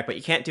normal attack, but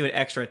you can't do an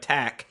extra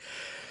attack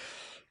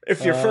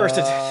if your first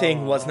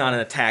thing was not an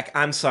attack.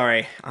 I'm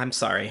sorry.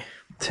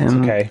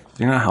 Tim, okay.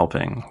 You're not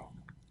helping.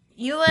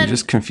 You're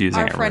just confusing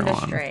our friend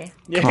everyone. astray.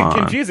 Yeah,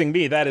 confusing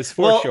me. That is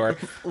for sure.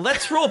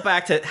 Let's roll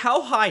back to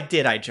how high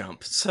did I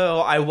jump?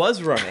 So I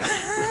was running.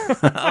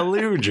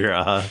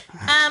 Aludra.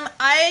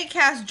 I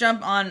cast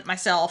jump on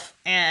myself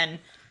and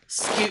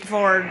scoot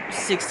forward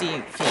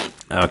 60 feet.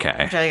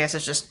 Okay. Which I guess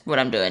is just what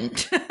I'm doing.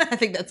 I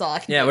think that's all I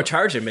can do. Yeah, we're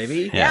charging,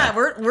 maybe. Yeah,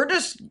 we're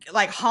just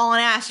like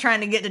hauling ass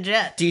trying to get to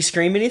Jet. Do you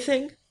scream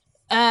anything?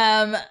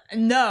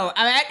 No.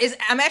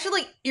 I'm actually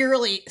like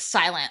eerily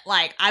silent.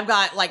 Like I've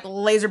got like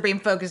laser beam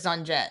focused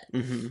on Jet.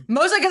 Mm-hmm.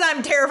 Mostly because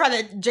I'm terrified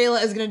that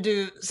Jayla is gonna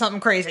do something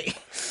crazy.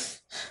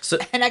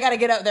 And I gotta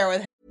get up there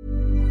with her.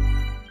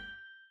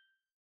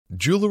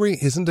 Jewelry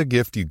isn't a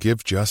gift you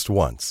give just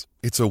once.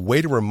 It's a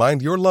way to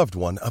remind your loved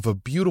one of a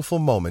beautiful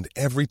moment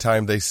every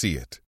time they see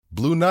it.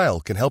 Blue Nile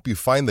can help you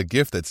find the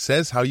gift that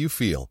says how you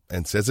feel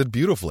and says it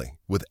beautifully,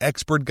 with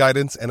expert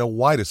guidance and a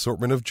wide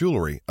assortment of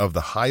jewelry of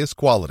the highest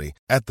quality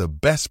at the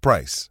best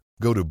price.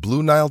 Go to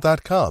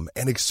BlueNile.com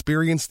and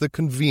experience the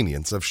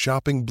convenience of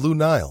shopping Blue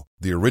Nile,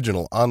 the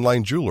original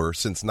online jeweler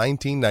since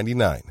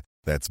 1999.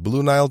 That's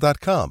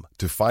BlueNile.com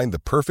to find the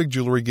perfect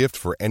jewelry gift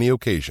for any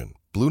occasion.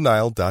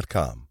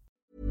 BlueNile.com.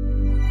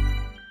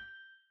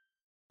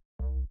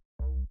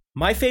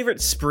 My favorite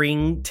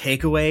spring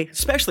takeaway,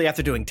 especially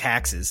after doing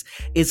taxes,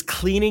 is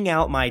cleaning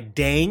out my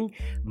dang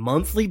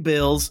monthly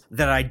bills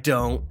that I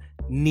don't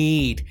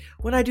need.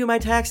 When I do my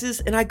taxes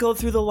and I go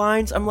through the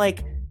lines, I'm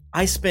like,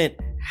 I spent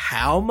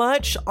how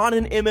much on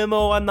an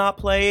MMO I'm not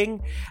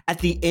playing? At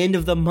the end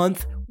of the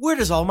month, where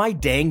does all my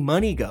dang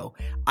money go?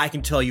 I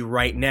can tell you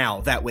right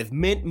now that with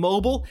Mint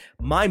Mobile,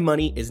 my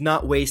money is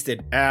not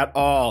wasted at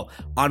all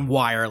on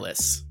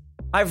wireless.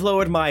 I've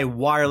lowered my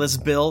wireless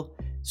bill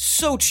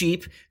so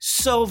cheap,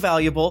 so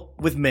valuable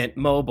with Mint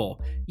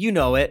Mobile. You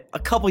know it. A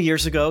couple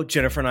years ago,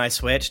 Jennifer and I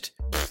switched.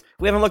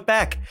 We haven't looked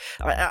back.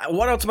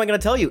 What else am I going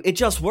to tell you? It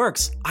just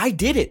works. I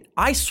did it.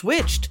 I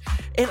switched.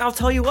 And I'll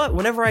tell you what,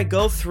 whenever I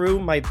go through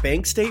my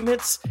bank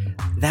statements,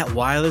 that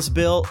wireless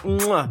bill,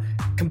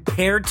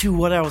 compared to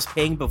what I was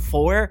paying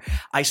before,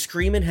 I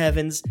scream in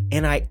heavens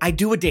and I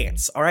do a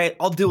dance, all right?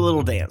 I'll do a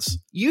little dance.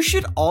 You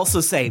should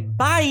also say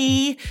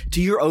bye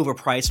to your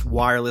overpriced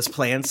wireless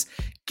plans.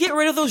 Get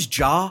rid of those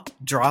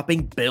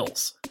jaw-dropping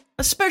bills,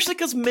 especially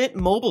because Mint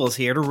Mobile is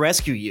here to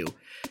rescue you.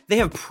 They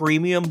have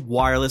premium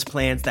wireless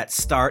plans that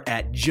start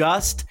at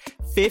just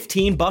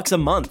 $15 a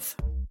month.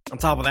 On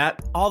top of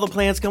that, all the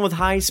plans come with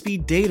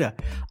high-speed data,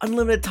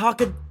 unlimited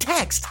talk and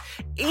text,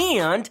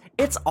 and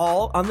it's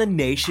all on the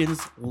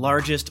nation's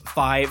largest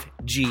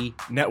 5G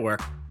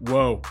network.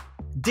 Whoa.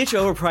 Ditch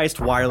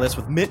overpriced wireless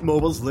with Mint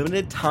Mobile's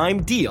limited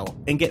time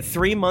deal and get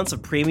 3 months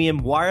of premium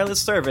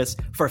wireless service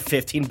for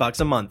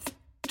 $15 a month.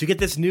 To get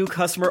this new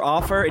customer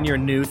offer and your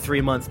new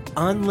 3-month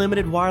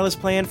unlimited wireless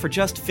plan for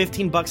just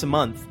 $15 a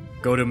month,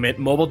 go to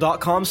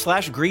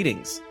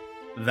mintmobile.com/greetings.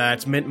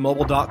 That's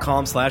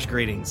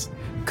mintmobile.com/greetings.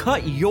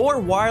 Cut your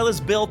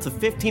wireless bill to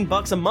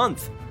 $15 a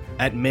month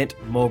at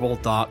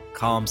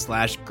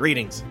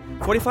mintmobile.com/greetings.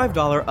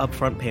 $45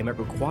 upfront payment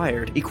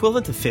required,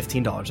 equivalent to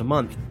 $15 a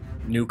month.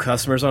 New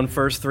customers on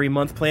first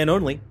 3-month plan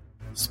only.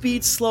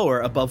 Speed slower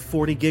above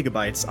 40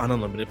 gigabytes on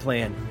unlimited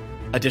plan.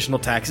 Additional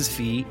taxes,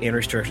 fee, and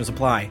restrictions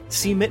apply.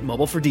 See Mint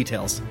Mobile for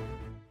details.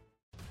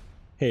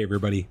 Hey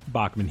everybody,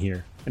 Bachman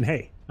here. And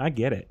hey, I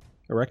get it.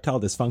 Erectile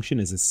dysfunction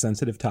is a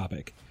sensitive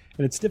topic,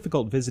 and it's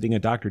difficult visiting a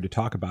doctor to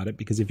talk about it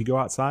because if you go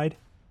outside,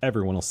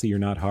 everyone will see you're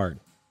not hard.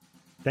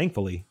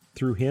 Thankfully,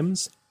 through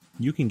HIMS,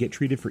 you can get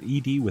treated for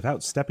ED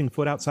without stepping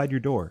foot outside your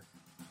door.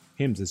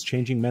 HIMS is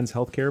changing men's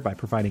healthcare by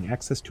providing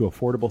access to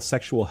affordable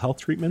sexual health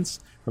treatments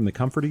from the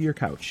comfort of your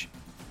couch.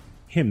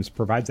 HIMS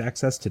provides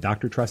access to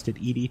doctor-trusted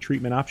ED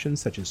treatment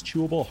options such as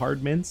chewable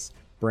hard mints,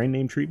 brand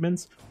name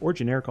treatments, or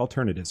generic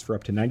alternatives for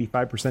up to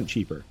 95%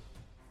 cheaper.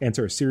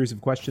 Answer a series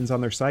of questions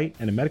on their site,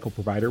 and a medical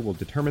provider will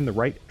determine the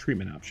right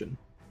treatment option.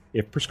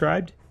 If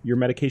prescribed, your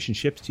medication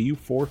ships to you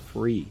for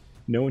free,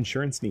 no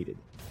insurance needed.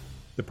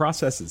 The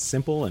process is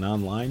simple and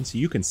online, so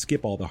you can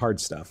skip all the hard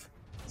stuff.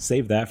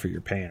 Save that for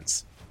your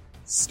pants.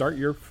 Start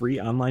your free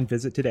online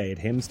visit today at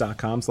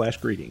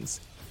hims.com/greetings.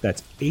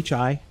 That's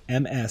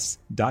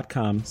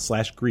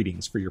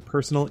HIMS.com/greetings for your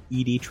personal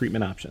ED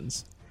treatment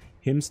options.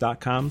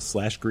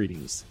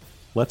 hims.com/greetings.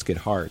 Let's get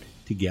hard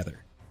together.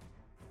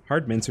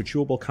 Hard mints are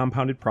chewable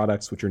compounded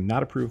products which are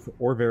not approved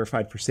or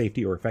verified for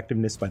safety or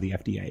effectiveness by the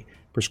FDA.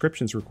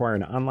 Prescriptions require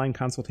an online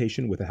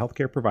consultation with a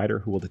healthcare provider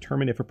who will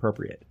determine if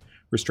appropriate.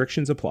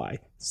 Restrictions apply.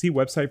 See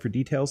website for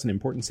details and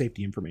important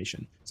safety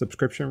information.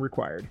 Subscription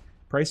required.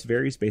 Price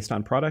varies based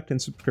on product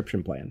and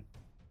subscription plan.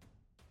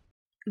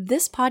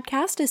 This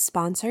podcast is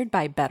sponsored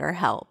by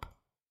BetterHelp.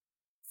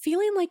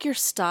 Feeling like you're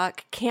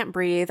stuck, can't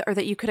breathe, or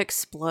that you could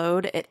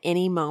explode at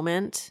any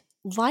moment?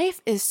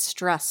 Life is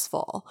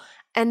stressful,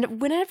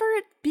 and whenever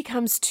it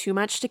becomes too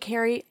much to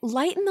carry,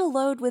 lighten the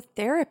load with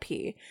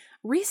therapy.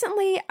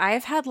 Recently,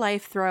 I've had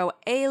life throw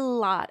a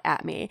lot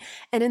at me,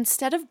 and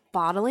instead of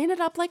bottling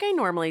it up like I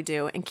normally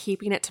do and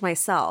keeping it to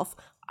myself,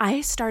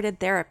 I started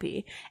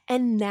therapy,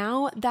 and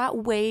now that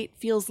weight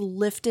feels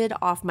lifted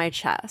off my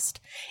chest.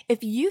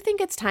 If you think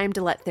it's time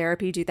to let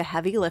therapy do the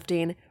heavy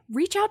lifting,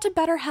 reach out to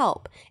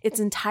BetterHelp. It's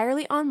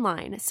entirely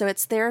online, so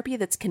it's therapy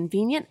that's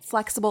convenient,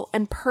 flexible,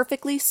 and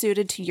perfectly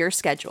suited to your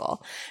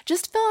schedule.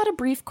 Just fill out a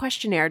brief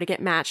questionnaire to get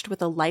matched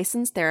with a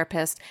licensed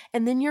therapist,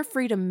 and then you're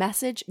free to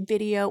message,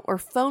 video, or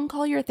phone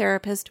call your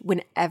therapist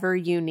whenever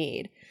you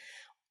need.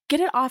 Get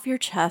it off your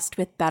chest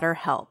with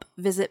BetterHelp.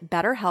 Visit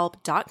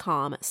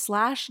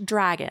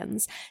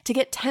betterhelp.com/dragons to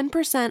get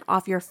 10%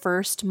 off your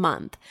first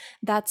month.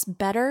 That's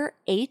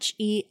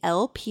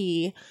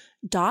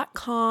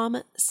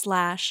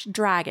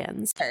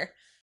betterhelp.com/dragons.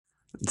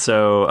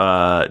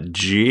 So,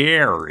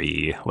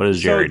 Jerry, what does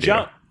Jerry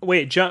do?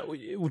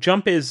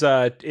 Jump is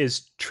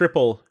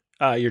triple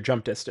your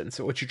jump distance.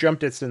 So what's your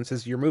jump distance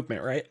is your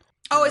movement, right?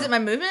 Oh, is it my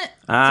movement?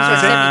 No,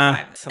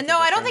 I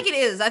don't think it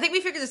is. I think we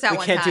figured this out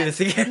one time. We can't do this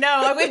again.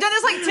 No, we've done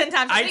this like 10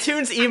 times.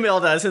 iTunes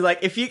emailed us and like,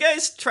 if you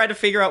guys try to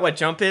figure out what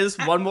jump is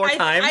one more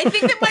time. I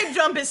think that my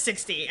jump is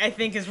 60, I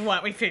think is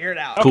what we figured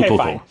out. Okay,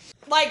 fine.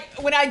 Like,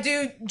 when I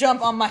do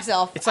jump on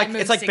myself, it's like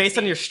 60. Based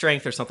on your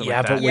strength or something like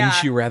that. Yeah, but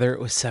wouldn't you rather it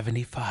was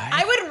 75?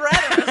 I would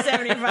rather it was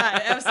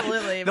 75,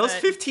 absolutely. Those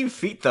 15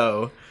 feet,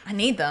 though. I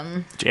need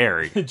them.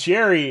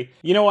 Jerry,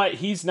 you know what?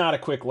 He's not a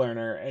quick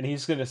learner, and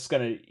he's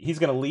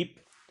gonna leap.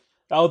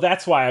 Oh,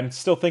 that's why I'm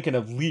still thinking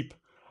of leap.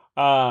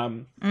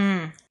 90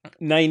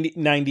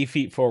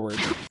 feet forward.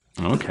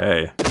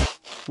 Okay.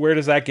 Where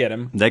does that get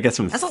him? That gets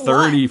him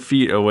 30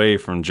 feet away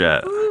from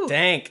Jet. Ooh,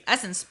 dang.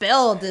 That's in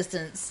spell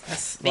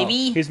distance,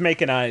 baby. He's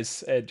making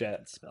eyes at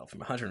Jet. Spell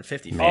from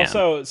 150 feet.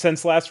 Also,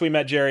 since last we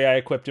met Jerry, I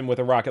equipped him with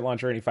a rocket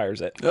launcher, and he fires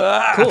it.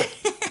 Cool.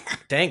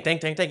 Dang.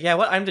 Yeah,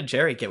 what item did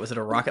Jerry get? Was it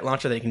a rocket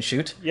launcher that he can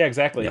shoot? Yeah,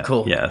 exactly. Yeah,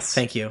 cool. Yes.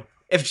 Thank you.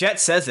 If Jet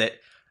says it,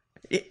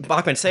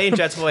 Bachman, say in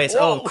Jet's voice,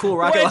 "Oh, cool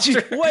rocket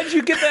launcher." Where'd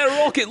you get that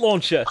rocket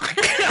launcher?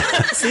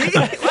 See?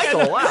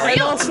 Michael, wow.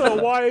 And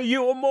also, why are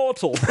you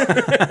immortal?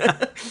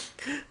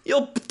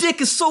 Your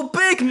dick is so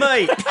big,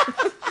 mate.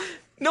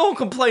 No one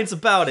complains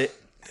about it.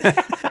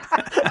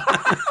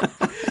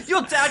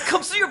 Your dad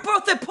comes to your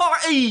birthday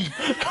party.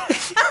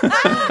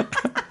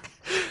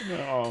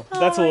 Oh,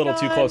 that's a little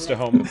too close to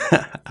home.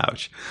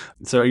 Ouch.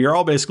 So you're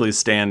all basically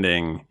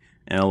standing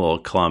in a little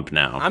clump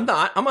now. I'm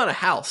not. I'm on a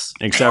house.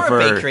 Except or for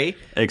a bakery.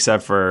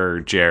 Except for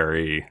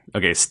Jerry.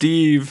 Okay,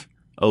 Steve,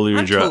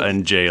 Aludra,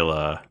 and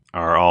Jayla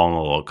are all in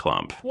a little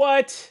clump.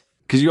 What?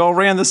 Because you all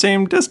ran the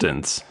same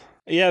distance.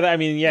 Yeah, I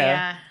mean,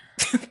 yeah.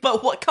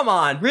 But what? Come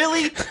on,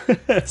 really?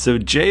 So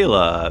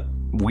Jayla,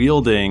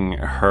 wielding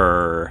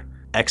her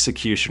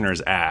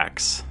executioner's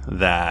axe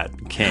that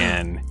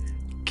can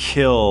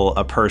kill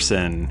a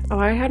person. Oh,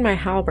 I had my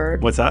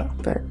halberd. What's that?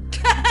 But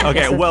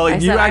okay, well,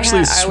 you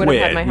actually switch.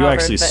 You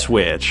actually but...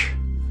 switch,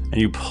 and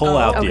you pull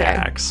out the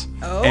axe,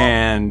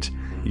 and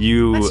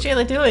you What's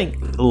Jayla doing?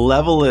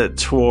 Level it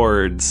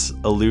towards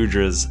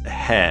Aludra's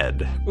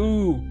head.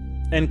 Ooh,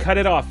 and cut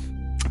it off.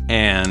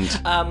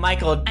 And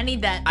Michael, I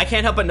need that. I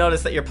can't help but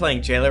notice that you're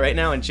playing Jayla right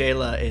now, and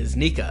Jayla is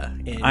Nika,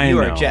 and I you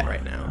know. are Jet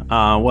right now.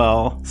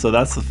 Well, so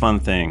that's the fun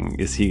thing,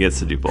 is he gets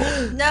to do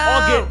both. No.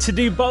 I'll get to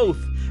do both.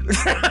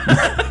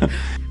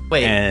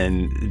 Wait.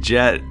 And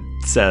Jet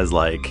says,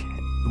 like,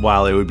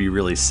 while it would be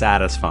really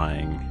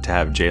satisfying to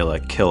have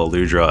Jayla kill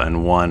Aludra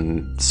in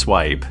one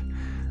swipe,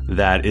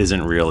 that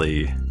isn't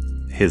really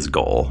his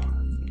goal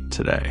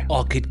today.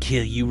 I could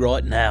kill you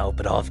right now,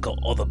 but I've got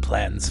other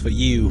plans for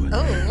you.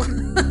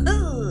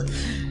 Oh.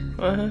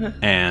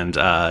 And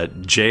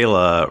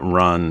Jayla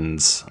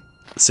runs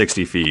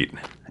 60 feet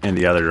in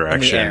the other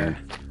direction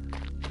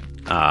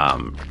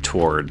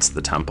towards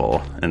the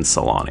temple in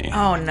Solani.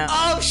 Oh no.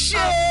 Oh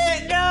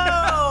shit!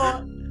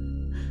 No!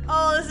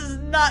 Oh, this is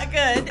not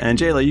good. And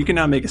Jayla, you can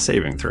now make a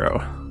saving throw.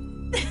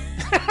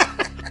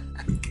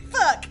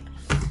 Fuck.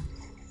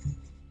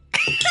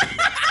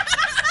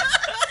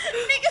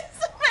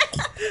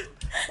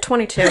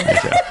 22.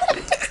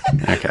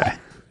 Okay.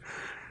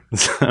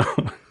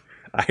 So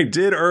I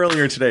did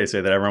earlier today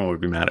say that everyone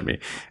would be mad at me.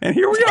 And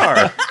here we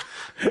are.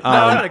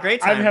 I'm having a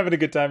great time. I'm having a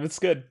good time. It's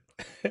good.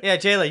 Yeah,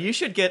 Jayla, you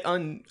should get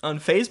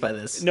unfazed by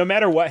this. No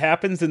matter what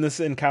happens in this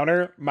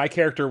encounter, my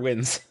character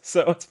wins.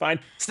 So it's fine.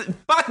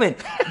 Bachman,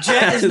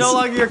 Jet is no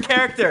longer your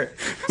character.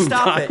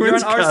 Stop it. You're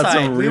on our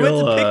side. We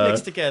went to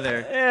picnics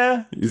together.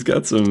 Yeah. He's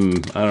got some,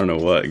 I don't know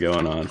what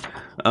going on.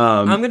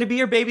 I'm going to be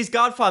your baby's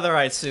godfather,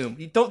 I assume.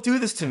 You don't do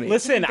this to me.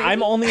 Listen,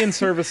 I'm only in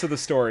service of the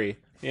story.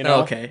 You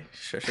know? Okay.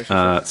 Sure.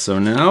 So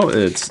now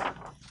it's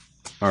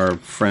our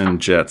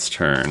friend Jet's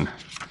turn.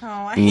 Oh,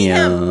 I hate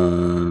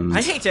him.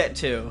 I hate Jet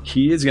too.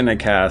 He is going to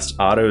cast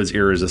Otto's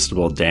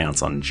Irresistible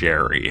Dance on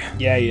Jerry.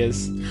 Yeah, he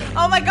is.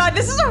 Oh my god,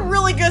 this is a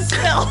really good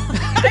spell.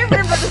 I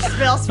remember the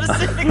spell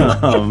specifically.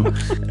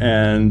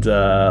 And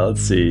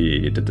let's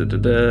see.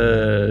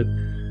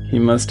 He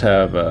must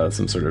have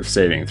some sort of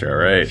saving throw,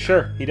 right?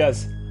 Sure, he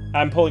does.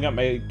 I'm pulling up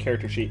my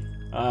character sheet.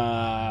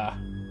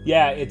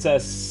 Yeah, it's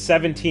a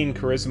 17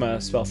 charisma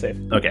spell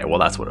save. Okay, well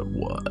that's what it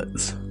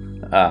was.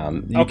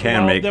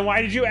 Then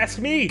why did you ask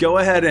me? Go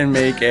ahead and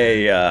make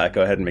that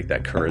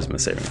charisma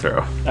saving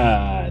throw.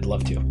 I'd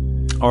love to.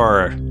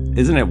 Or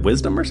isn't it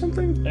wisdom or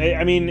something?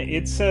 I mean,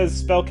 it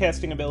says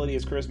spellcasting ability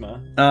is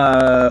charisma.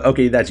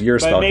 Okay, that's your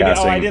spellcasting.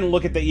 Oh, I didn't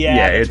look at the.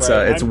 Yeah, it's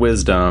right. It's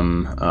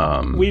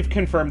wisdom. We've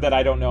confirmed that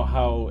I don't know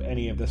how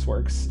any of this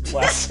works.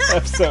 Last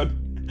episode.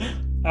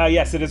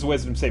 Yes, it is a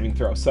wisdom saving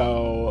throw.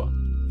 So,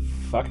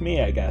 fuck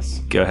me, I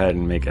guess. Go ahead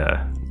and make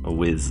a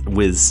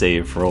whiz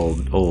save for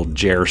old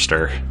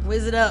Jerster.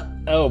 Whiz it up.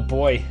 Oh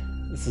boy,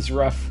 this is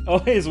rough. Oh,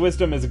 his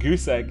wisdom is a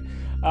goose egg.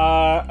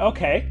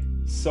 Okay,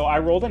 so I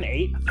rolled an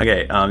 8.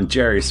 Okay,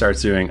 Jerry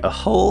starts doing a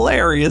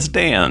hilarious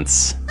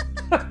dance.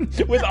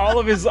 With all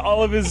of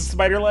his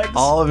spider legs.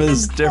 All of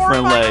his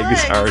different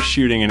legs are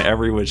shooting in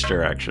every which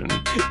direction.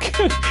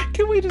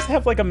 Can we just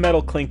have like a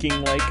metal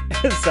clinking like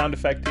sound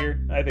effect here?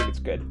 I think it's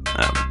good.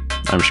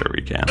 I'm sure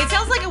we can. It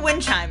sounds like a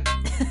wind chime.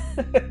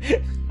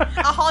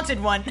 A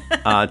haunted one.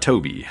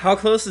 Toby. How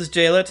close is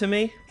Jayla to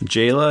me?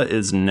 Jayla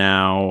is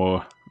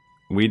now...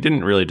 We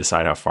didn't really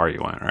decide how far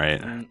you went,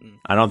 right?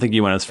 I don't think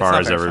you went as far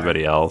as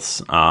everybody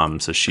else.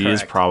 So she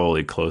is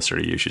probably closer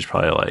to you. She's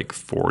probably like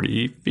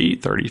 30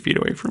 feet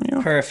away from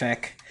you.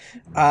 Perfect.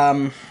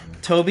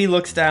 Toby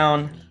looks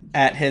down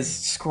at his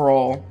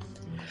scroll.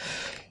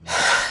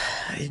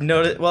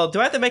 Well, do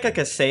I have to make like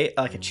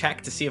a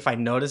check to see if I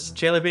notice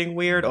Jayla being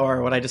weird,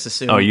 or would I just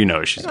assume? Oh, you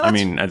know she's. I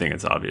mean, I think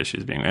it's obvious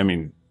she's being. I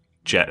mean,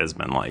 Jet has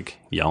been like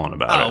yelling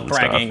about it. Oh,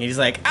 bragging! Stuff. He's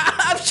like,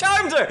 I've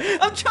charmed her.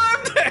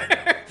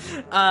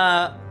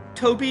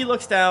 Toby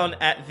looks down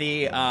at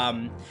the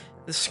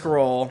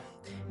scroll.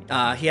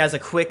 He has a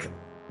quick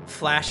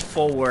flash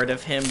forward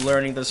of him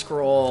learning the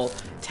scroll,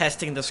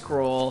 testing the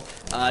scroll,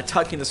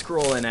 tucking the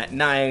scroll in at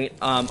night,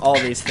 all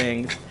these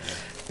things.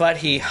 But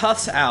he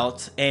huffs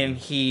out and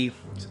he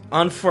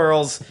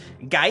unfurls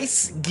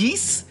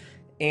geese,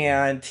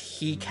 and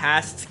he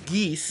casts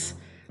geese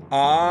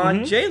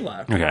on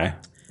Jayla. Okay.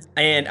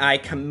 And I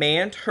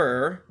command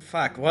her.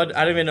 Fuck, what?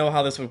 I don't even know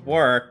how this would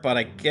work, but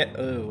I get.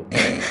 Oh.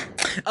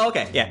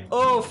 Okay, yeah.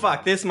 Oh,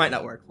 fuck, this might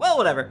not work. Well,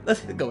 whatever.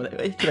 Let's go with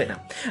it. Too late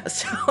now.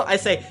 So I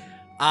say,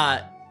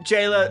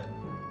 Jayla,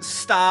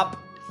 stop,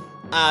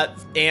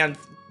 and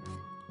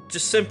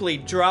just simply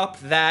drop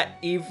that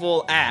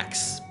evil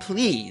axe,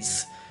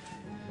 please.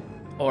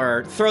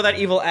 Or throw that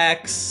evil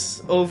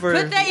axe over.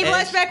 Put that evil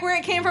axe back where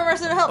it came from, or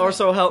so help me. Or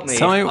so help me.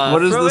 Tell me, what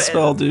does the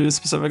spell do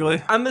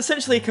specifically? I'm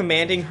essentially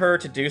commanding her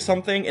to do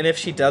something, and if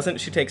she doesn't,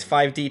 she takes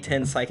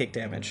 5d10 psychic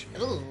damage.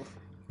 Ooh.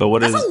 But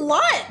what That's is? a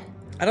lot.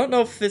 I don't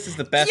know if this is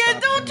the best. Yeah,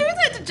 don't do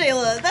that to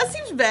Jayla. That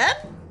seems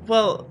bad.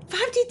 Well,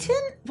 5d10.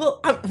 Well,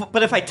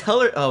 but if I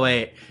tell her, oh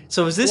wait,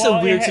 so is this a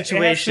weird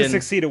situation?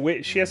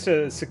 She has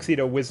to succeed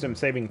a wisdom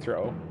saving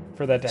throw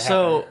for that to happen.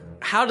 So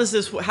how does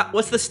this?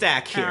 What's the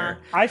stack here?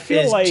 I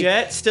feel is like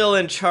Jet still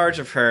in charge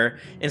of her,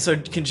 and so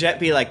can Jet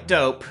be like,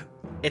 dope?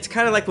 It's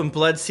kind of like when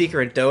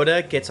Bloodseeker in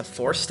Dota gets a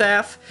force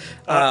staff.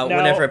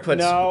 Whenever it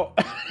puts. No.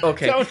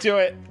 Okay. Don't do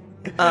it.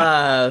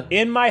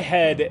 In my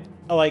head,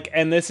 like,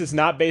 and this is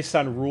not based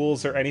on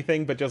rules or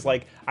anything, but just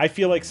like I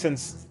feel like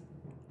since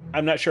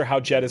I'm not sure how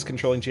Jet is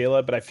controlling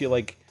Jayla, but I feel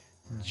like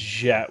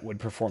Jet would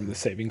perform the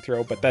saving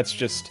throw, but that's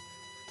just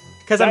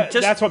because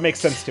that's what makes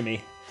sense to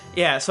me.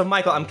 Yeah. So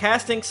Michael, I'm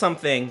casting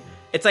something.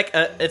 It's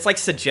like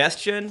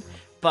suggestion,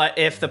 but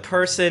if the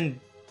person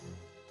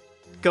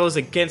goes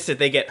against it,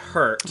 they get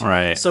hurt.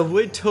 Right. So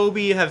would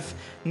Toby have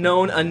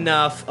known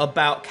enough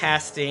about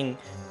casting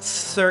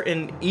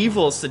certain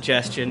evil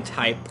suggestion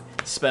type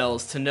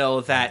spells to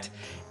know that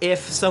if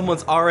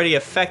someone's already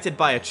affected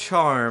by a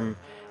charm,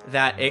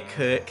 that it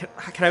could...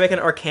 Can I make an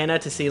Arcana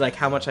to see like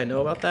how much I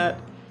know about that?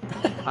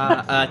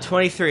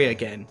 23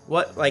 again.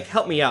 What? Like,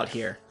 help me out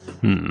here.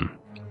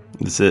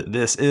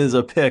 This is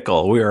a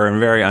pickle. We are in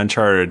very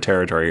uncharted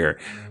territory here,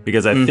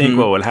 because I think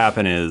what would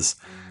happen is,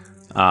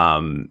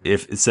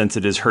 since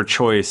it is her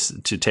choice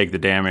to take the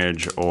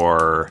damage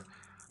or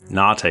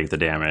not take the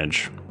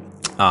damage,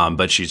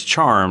 but she's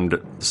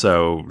charmed,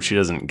 so she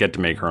doesn't get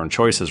to make her own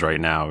choices right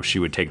now. She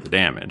would take the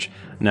damage.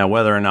 Now,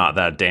 whether or not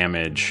that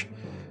damage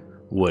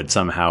would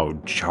somehow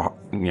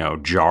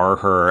jar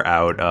her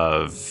out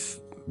of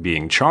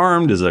being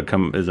charmed is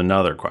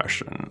another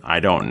question.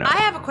 I don't know. I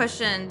have a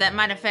question that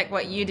might affect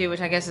what you do,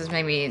 which I guess is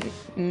maybe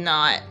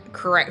not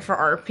correct for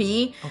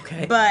RP.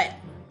 Okay. But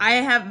I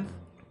have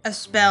a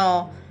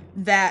spell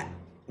that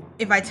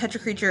if I touch a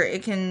creature,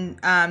 it can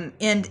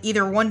end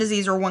either one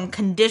disease or one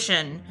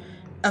condition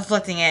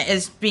afflicting it.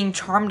 Is being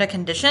charmed a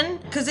condition?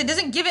 Because it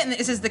doesn't give it,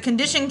 it says the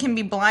condition can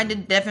be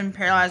blinded, deafened,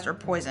 paralyzed, or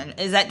poisoned.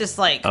 Is that just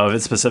like... Oh, if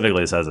it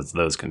specifically says it's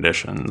those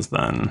conditions,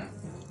 then...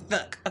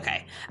 Fuck,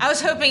 okay. I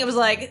was hoping it was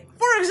like,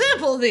 for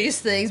example,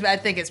 these things, but I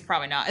think it's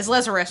probably not. It's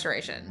lesser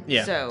restoration.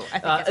 Yeah. So I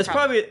think it's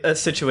probably a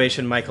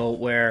situation, Michael,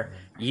 where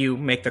you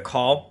make the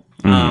call,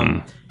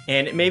 and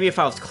maybe if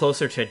I was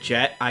closer to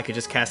Jet, I could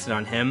just cast it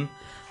on him,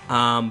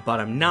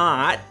 but I'm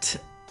not,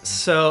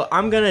 so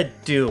I'm gonna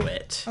do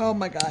it. Oh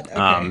my god,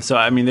 okay. So,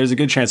 I mean, there's a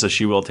good chance that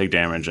she will take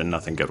damage and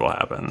nothing good will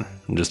happen.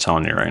 I'm just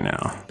telling you right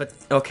now. But,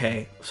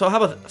 okay, so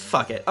how about,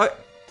 fuck it.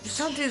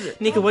 Don't do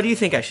this. Nika, what do you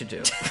think I should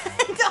do?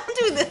 Don't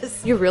do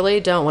this. You really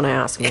don't want to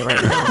ask me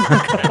right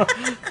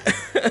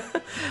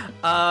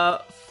now.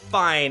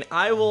 Fine.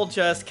 I will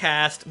just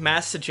cast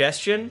Mass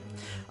Suggestion,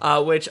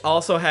 which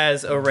also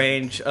has a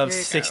range of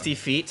 60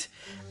 feet.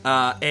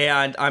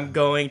 And I'm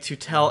going to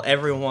tell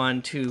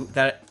everyone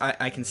that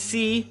I can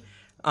see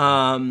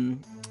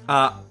 12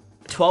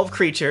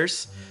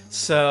 creatures.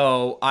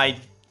 So I'm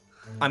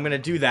going to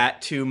do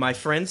that to my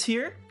friends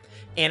here.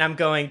 And I'm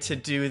going to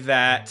do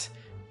that...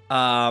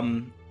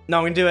 I'm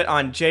going to do it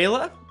on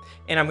Jayla,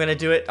 and I'm going to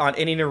do it on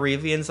any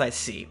Nerevians I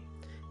see.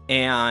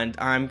 And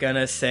I'm going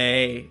to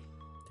say,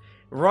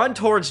 run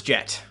towards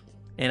Jet.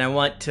 And I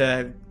want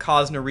to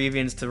cause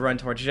Nerevians to run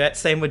towards Jet.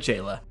 Same with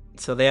Jayla.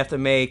 So they have to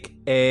make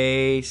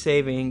a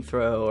saving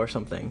throw or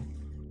something.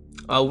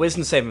 A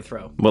wisdom saving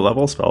throw. What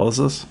level spell is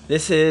this?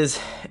 This is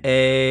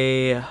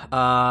a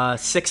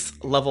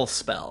 6th level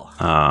spell.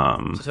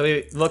 So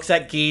he looks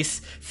at Geese,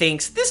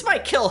 thinks, this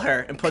might kill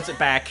her, and puts it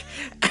back.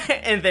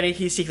 And then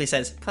he secretly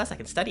says, plus I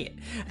can study it.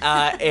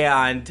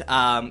 And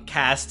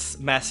casts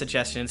Mass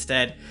Suggestion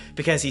instead,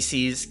 because he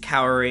sees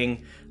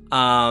cowering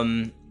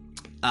friggin'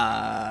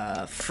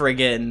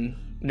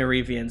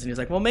 Nerevians. And he's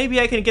like, well,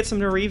 maybe I can get some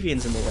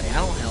Nerevians in the way. I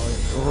don't know.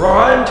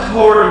 Run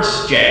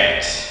towards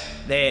Jet.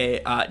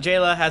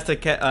 Jayla has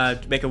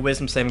to make a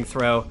wisdom saving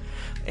throw,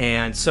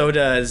 and so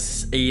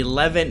does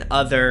 11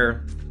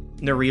 other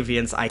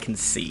Nerevians I can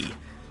see.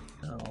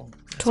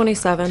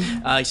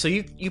 27. So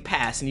you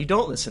pass, and you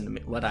don't listen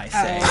to what I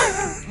say.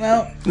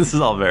 Well, this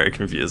is all very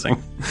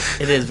confusing.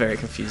 It is very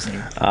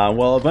confusing.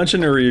 Well, a bunch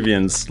of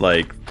Nerevians,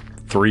 like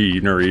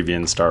 3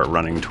 Nerevians, start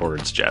running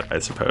towards Jet, I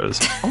suppose.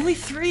 Only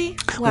 3?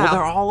 Wow. Well,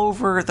 they're all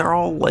over. They're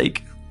all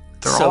like...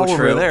 They're so all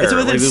true. over there. It's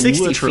within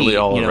 60 literally feet.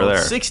 all over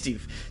there. 60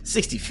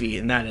 feet,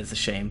 and that is a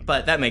shame.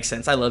 But that makes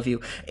sense. I love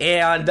you.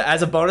 And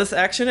as a bonus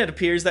action, it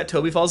appears that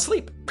Toby falls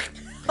asleep.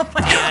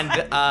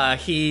 And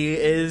he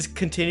is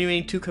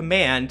continuing to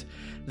command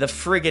the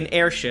friggin'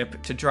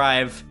 airship to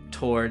drive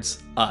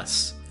towards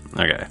us.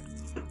 Okay.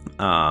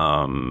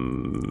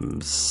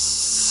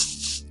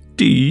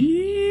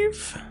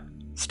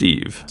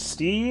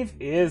 Steve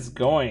is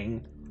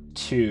going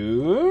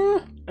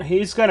to...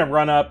 He's going to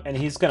run up, and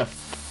he's going to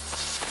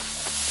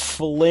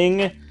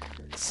fling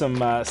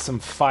some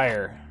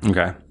fire.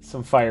 Okay.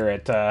 Some fire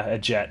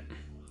at Jet.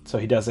 So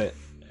he does it.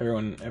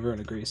 Everyone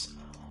agrees.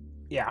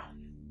 Yeah.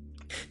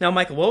 Now,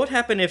 Michael, what would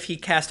happen if he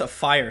cast a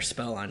fire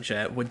spell on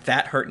Jet? Would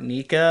that hurt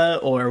Nika,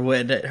 or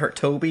would it hurt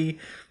Toby?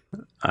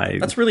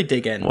 Let's really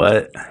dig in.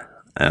 What?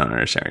 I don't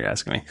understand what you're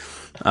asking me.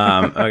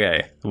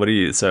 Okay. What are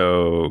you?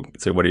 So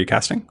what are you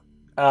casting?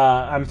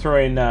 I'm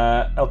throwing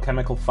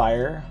alchemical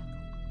fire,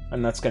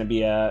 and that's going to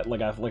be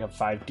like a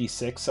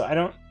 5d6. So I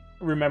don't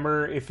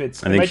remember if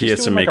it's. I think he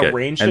has to make a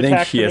ranged attack. I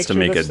think he has to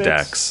make a sticks?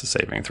 dex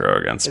saving throw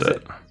against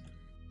it.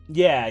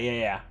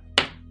 Yeah.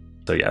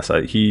 So yeah,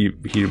 so he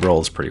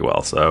rolls pretty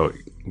well. So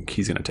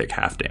he's going to take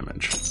half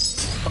damage.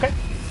 Okay.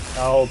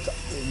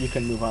 You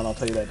can move on. I'll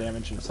tell you that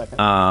damage in a second.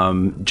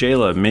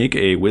 Jayla, make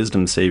a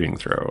wisdom saving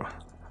throw.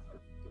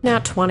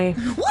 Nat 20.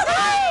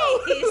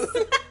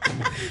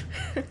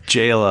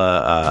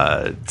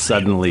 Jayla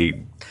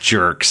suddenly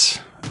jerks,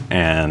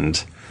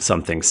 and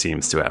something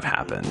seems to have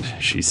happened.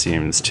 She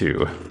seems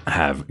to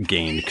have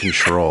gained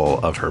control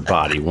of her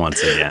body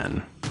once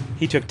again.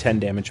 He took 10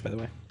 damage, by the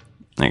way.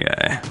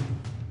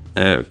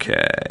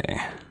 Okay.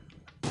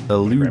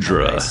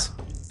 Aludra.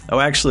 Oh,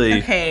 actually,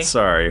 Okay.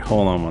 sorry.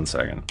 Hold on one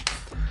second.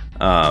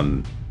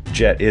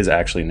 Jet is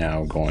actually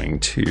now going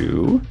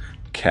to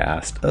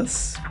cast a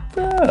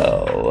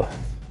spell.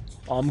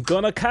 I'm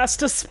gonna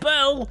cast a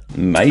spell.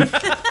 Mike.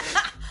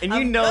 And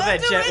you know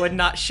that Jet would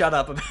not shut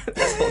up about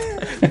this whole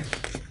time.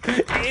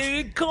 Here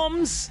it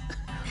comes.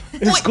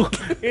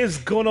 It's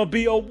gonna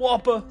be a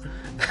whopper.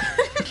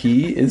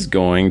 He is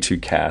going to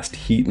cast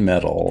Heat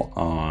Metal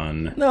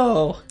on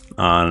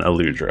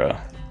Aludra.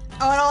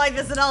 Oh, I don't like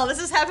this at all. This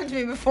has happened to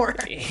me before.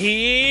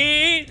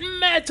 Heat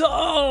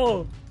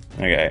metal.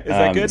 Okay. Is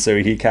that good? So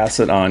he casts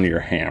it on your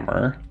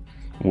hammer,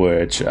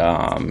 which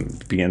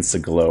begins to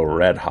glow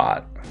red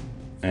hot.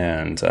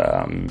 And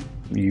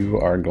you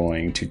are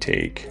going to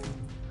take...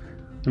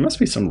 There must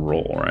be some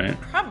roll, right?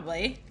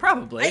 Probably.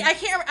 Probably. I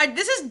can't.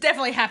 This has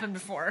definitely happened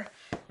before,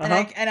 and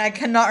I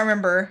cannot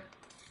remember.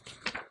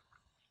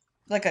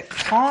 Like a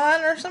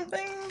con or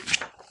something.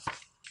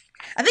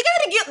 I think I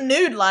had to get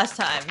nude last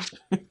time.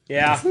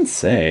 Yeah. It doesn't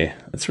say.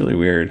 That's really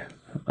weird.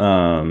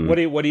 What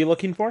are you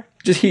looking for?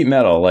 Just Heat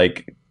Metal.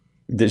 Like,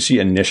 did she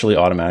initially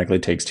automatically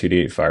takes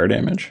 2d8 fire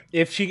damage?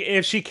 If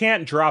she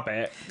can't drop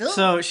it.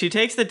 So she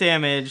takes the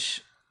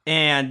damage,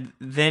 and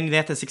then they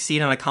have to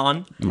succeed on a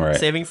con Right.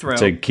 saving throw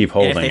To keep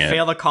holding and if they it.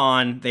 fail the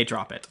con, they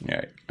drop it.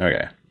 Right.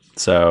 Okay.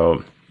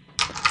 So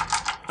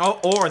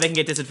Or they can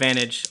get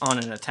disadvantage on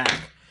an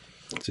attack.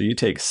 you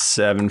take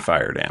 7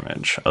 fire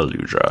damage,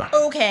 Aludra.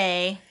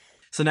 Okay.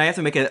 So now you have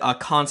to make a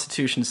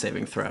Constitution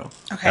saving throw.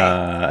 Okay.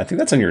 I think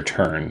that's on your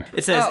turn.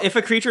 It says, if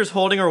a creature is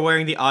holding or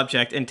wearing the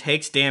object and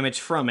takes damage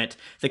from it,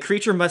 the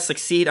creature must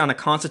succeed on a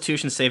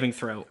Constitution saving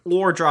throw,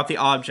 or drop the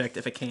object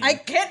if it can. I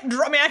can't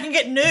drop. I mean, I can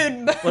get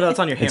nude. But... Well, no, it's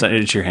on your hammer.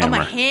 It's your hammer. Oh,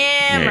 my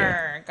hammer.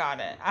 Yeah. Got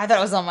it. I thought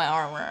it was on my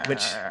armor.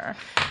 Which...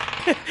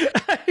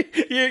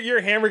 your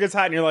hammer gets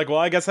hot and you're like, well,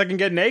 I guess I can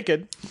get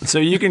naked. So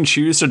you can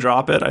choose to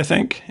drop it, I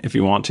think, if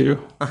you want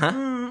to.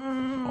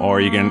 Or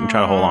you can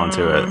try to hold on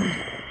to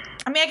it.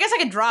 I mean, I guess I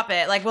could drop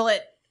it. Like, will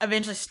it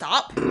eventually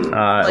stop? It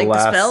the spell?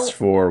 lasts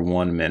for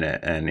 1 minute,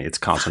 and it's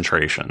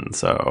concentration.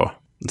 So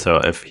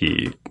if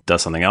he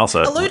does something else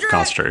at Aludra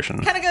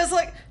concentration. kind of goes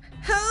like,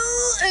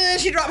 and then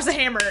she drops the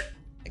hammer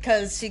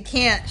because she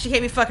can't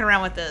be fucking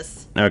around with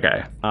this.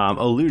 Okay.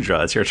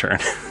 Aludra, it's your turn.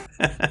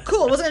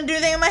 Cool. Wasn't gonna do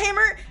anything with my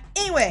hammer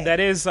anyway. That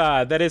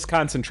is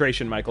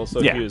concentration, Michael. So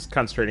Yeah. if he was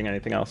concentrating on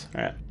anything else.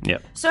 All right.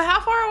 Yep. So how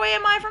far away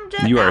am I from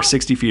Jet? You now? are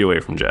 60 feet away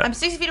from Jet. I'm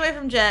 60 feet away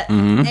from Jet,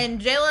 Mhm. and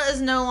Jayla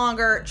is no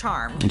longer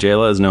charmed.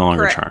 Jayla is no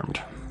longer Correct.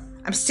 charmed.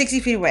 I'm 60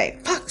 feet away.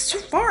 Fuck, so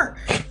far.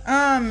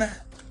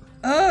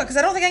 Because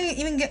I don't think I can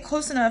even get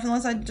close enough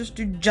unless I just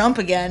do jump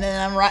again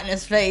and I'm right in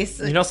his face.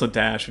 You can also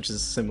dash, which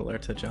is similar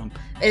to jump.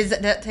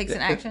 That takes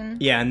an action?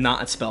 Yeah,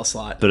 not a spell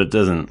slot. But it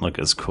doesn't look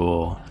as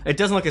cool. It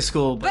doesn't look as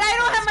cool, But I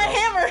don't have my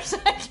hammer, so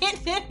I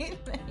can't do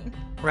anything.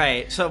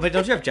 Right. So, but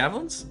don't you have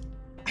javelins?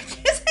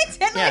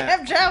 I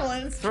have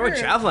javelins. Throw a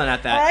true. javelin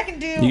at that. Or I can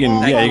do. You can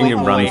well, you hold can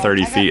on, run hold on.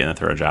 30 I got- feet and then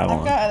throw a I've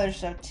javelin. got other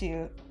stuff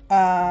too.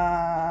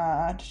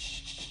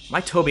 My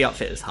Toby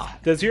outfit is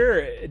hot. Does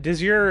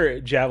your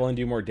javelin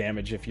do more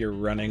damage if you're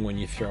running when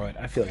you throw it?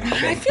 I feel like it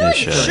should. I feel like it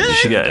should. You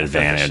should get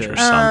advantage or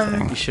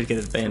something. You should get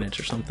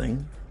advantage or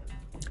something.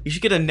 You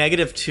should get a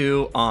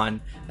 -2 on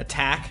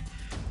attack,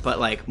 but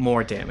like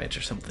more damage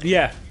or something.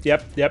 Yeah.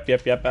 Yep.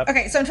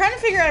 Okay, so I'm trying to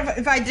figure out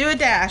if I do a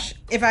dash,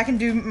 if I can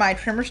do my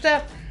trimmer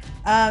step.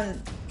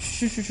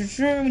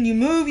 When you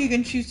move, you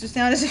can choose to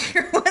sound as if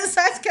you're one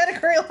size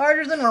category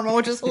larger than normal,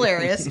 which is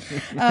hilarious.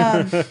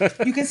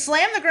 You can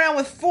slam the ground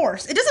with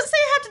force. It doesn't say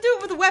I have to do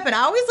it with a weapon.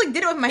 I always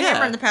did it with my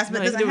hammer in the past, but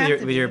No, it you doesn't can do have it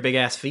to. with your big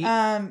ass feet.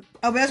 But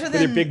that's within.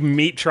 With your big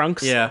meat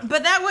trunks. Yeah.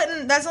 But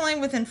that's only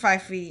within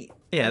 5 feet.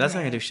 Yeah, that's not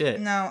gonna do shit.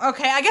 No.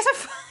 Okay, I guess I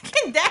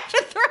fucking dash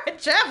and throw a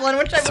javelin,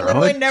 which I've Throw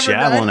literally a never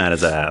javelin done. at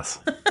his ass.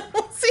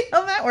 We'll see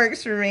how that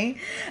works for me.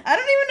 I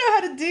don't even know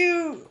how to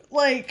do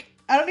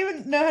I don't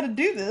even know how to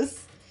do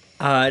this.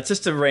 It's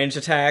just a range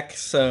attack,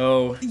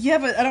 so Yeah,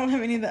 but I don't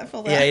have any of that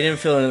filled out. yeah, you didn't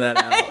fill into that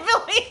out. I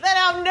believe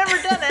that I've never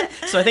done it.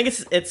 So I think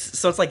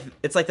it's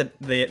like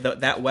the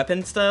that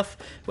weapon stuff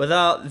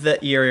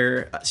without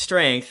your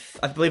strength.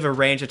 I believe a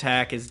range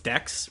attack is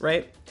Dex,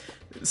 right?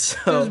 So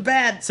It was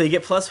bad. So you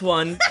get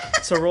 +1.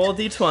 So roll a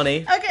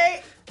d20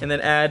 Okay. and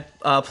then add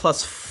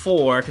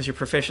 +4 because you're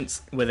proficient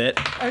with it.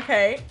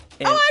 Okay.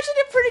 And I actually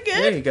did pretty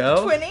good. there you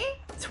go. 20.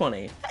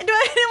 20. Do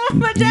I hit him with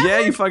my javelin? Yeah,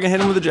 you fucking hit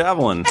him with a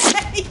javelin.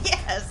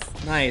 Yes.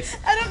 Nice.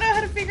 I don't know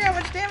how to figure out how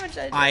much damage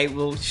I do. I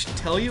will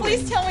tell you.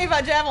 Please tell me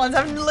about javelins.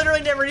 I've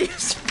literally never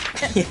used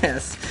them.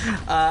 Yes.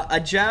 A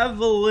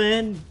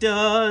javelin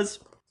does.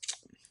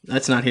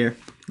 That's not here.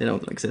 They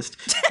don't exist.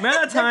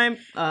 Amount of time.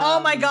 Oh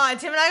my god,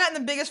 Tim and I got in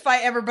the biggest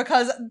fight ever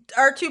because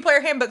our 2-player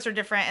handbooks are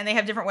different and they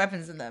have different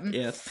weapons in them.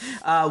 Yes.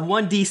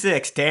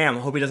 1d6. Damn.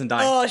 Hope he doesn't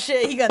die. Oh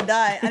shit, he gonna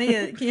die. I need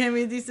to. Can you hand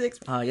me a d6?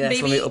 Yes.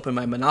 baby? Let me open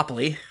my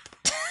Monopoly.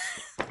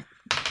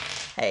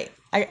 Hey,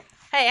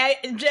 Hey,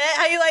 Jet,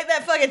 how you like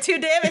that fucking 2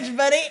 damage,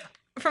 buddy?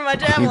 From my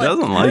javelin. He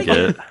doesn't like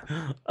it.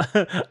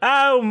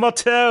 Ow, my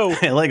toe.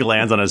 It like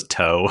lands on his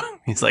toe.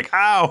 He's like,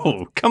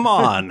 ow, come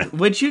on.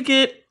 Would you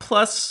get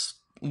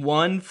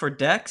 +1 for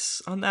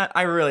Dex on that?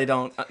 I really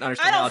don't understand.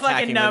 I how don't fucking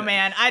attacking know, would-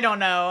 man. I don't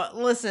know.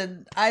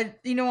 Listen,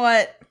 you know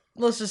what?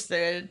 Let's just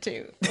say it's a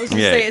 2. Let's just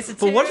Yeah. say it's a 2.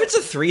 But what if it's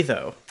a 3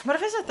 though? What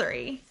if it's a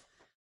 3?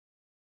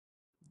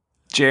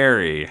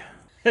 Jerry.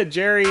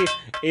 Jerry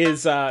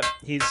is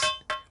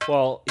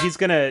he's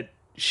gonna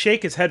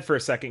shake his head for a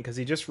second because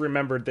he just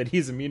remembered that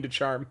he's immune to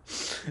charm.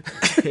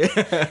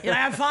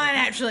 Yeah, I'm fine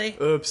actually.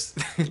 Oops.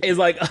 He's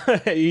like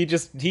he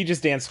just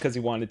danced because he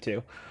wanted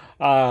to.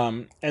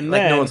 And Like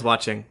then no one's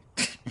watching.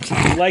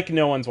 like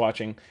no one's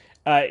watching.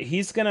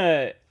 He's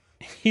gonna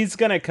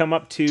come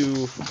up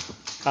to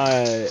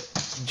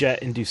Jet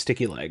and do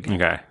sticky leg.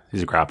 Okay,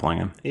 he's grappling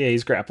him. Yeah,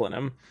 he's grappling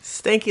him.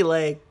 Stanky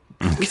leg.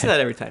 We say that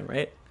every time,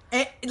 right?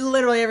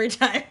 Literally every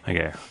time.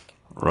 Okay, I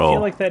roll.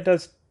 feel like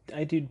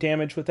I do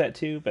damage with that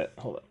too, but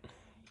hold on.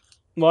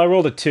 Well, I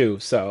rolled a 2,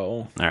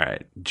 so... All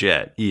right,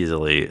 Jet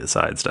easily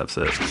sidesteps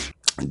it.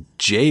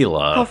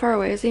 Jayla. How far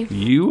away is he?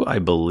 You, I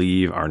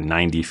believe, are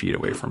 90 feet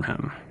away from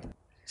him.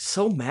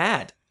 So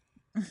mad.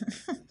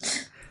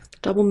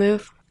 Double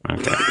move.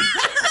 Okay.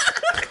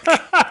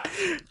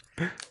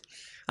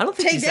 I don't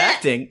think Take he's that.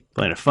 acting.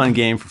 Playing a fun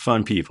game for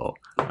fun people.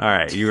 All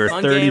right, you are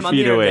Fun 30 game on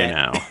feet the away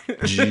internet. now.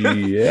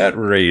 Jet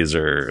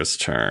Razor's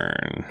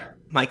turn.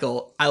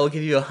 Michael, I will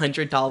give you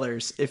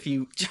 $100 if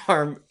you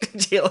charm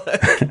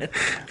Jayla.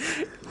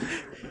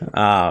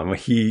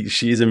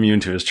 She's immune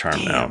to his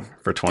charm now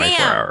for 24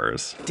 Damn.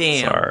 hours.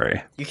 Damn.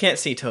 Sorry. You can't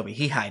see Toby.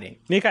 He hiding.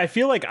 Nick, I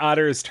feel like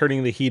Otter is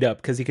turning the heat up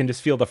because he can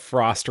just feel the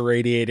frost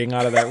radiating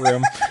out of that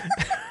room.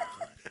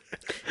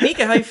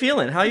 Mika, how you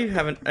feeling? Are you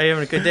having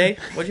a good day?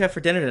 What'd you have for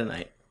dinner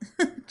tonight?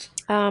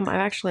 I've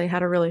actually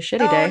had a really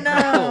shitty day.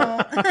 No.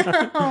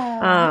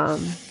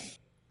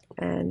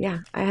 And yeah,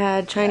 I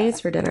had Chinese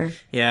for dinner.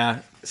 Yeah,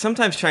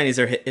 sometimes Chinese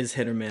is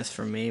hit or miss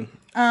for me.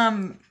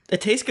 It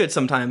tastes good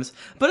sometimes,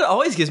 but it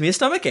always gives me a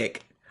stomach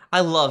ache.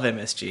 I love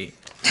MSG.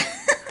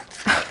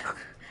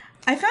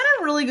 I found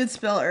a really good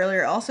spell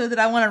earlier also that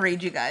I want to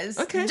read you guys.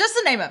 Okay. Just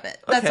the name of it.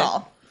 That's Okay.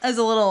 all. As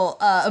a little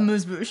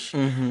amuse-bouche.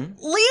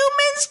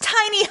 Leoman's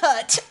Tiny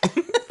Hut.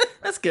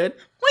 That's good.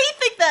 What do you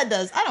think that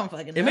does? I don't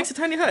fucking know. It makes a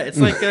tiny hut. It's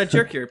like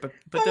Jerkier, but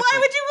But different. why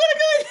would you want to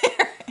go in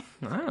there?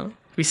 I don't know.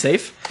 Be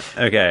safe.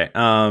 Okay.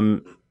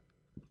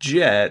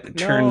 Jet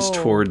turns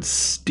No. towards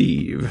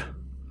Steve.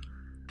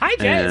 Hi,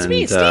 Jet. It's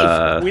me, And,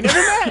 Steve. We never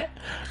met.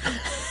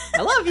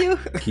 I love you.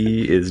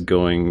 He is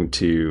going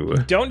to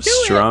Don't do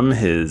strum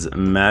his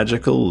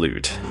magical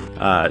lute.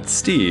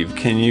 Steve,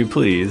 can you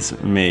please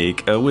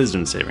make a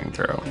wisdom saving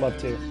throw? Love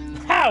to.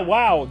 Ah,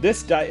 wow.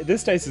 This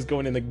dice is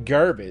going in the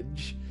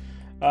garbage.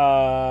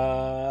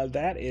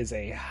 That is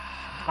a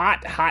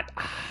hot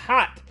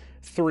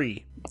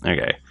 3.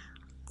 Okay.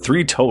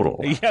 3 total.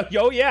 Yeah.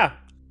 Oh, yeah.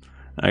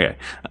 Okay.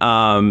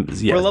 Yeah,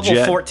 We're level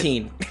Jet,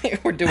 14.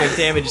 We're doing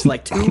damage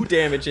like 2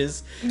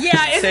 damages. Yeah,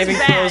 it's Saving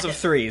bad. throws of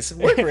 3s.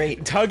 We're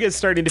great. Tug is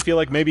starting to feel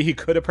like maybe he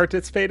could have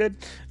participated.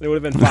 It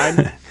would have been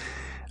fine.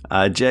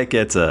 Jet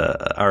gets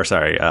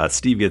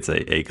Steve gets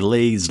a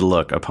glazed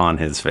look upon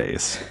his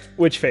face.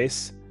 Which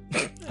face?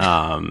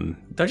 Don't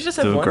you just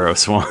have The one?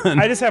 gross one.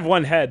 I just have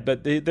one head,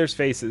 but there's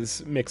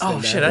faces mixed in Oh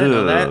there. shit! I didn't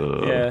know that.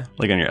 Ugh. Yeah.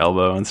 Like on your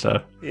elbow and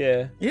stuff.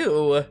 Yeah.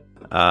 Ew.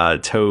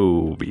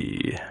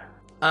 Toby.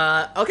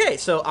 Okay,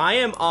 so I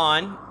am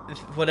on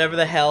whatever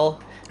the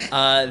hell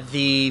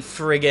the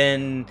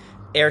friggin'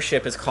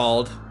 airship is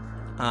called.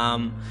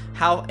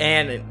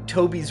 And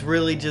Toby's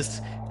really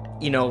just,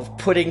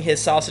 putting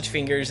his sausage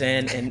fingers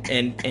in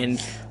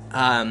and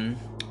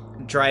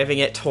driving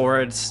it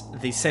towards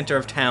the center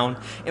of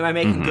town. Am I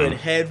making good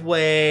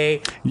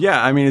headway? Yeah,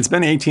 I mean it's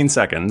been 18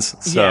 seconds,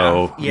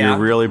 so Yeah.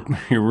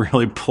 you're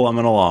really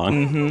plumbing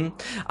along.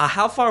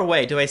 How far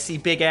away? Do I see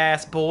big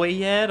ass boy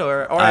yet,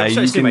 or I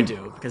you assume I can-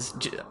 do because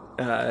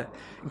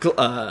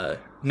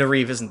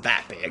Nariv isn't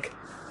that big.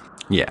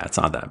 Yeah, it's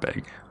not that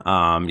big.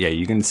 Yeah,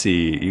 you can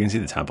see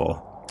the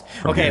temple.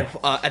 from Okay, here.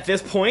 at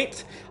this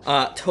point,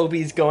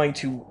 Toby's going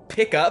to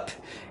pick up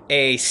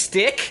a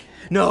stick.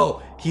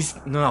 He's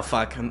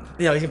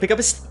gonna pick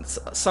up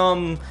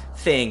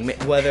something,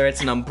 whether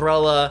it's an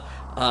umbrella,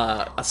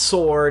 a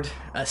sword,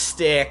 a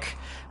stick,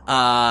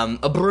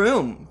 a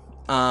broom,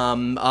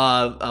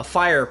 a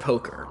fire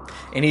poker,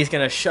 and he's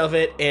gonna shove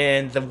it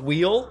in the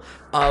wheel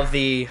of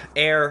the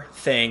air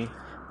thing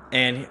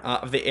and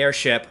of the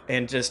airship,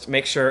 and just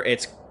make sure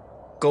it's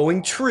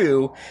going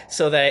true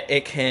so that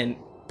it can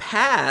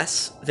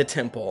pass the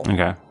temple.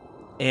 Okay.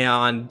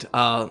 And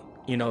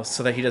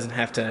so that he doesn't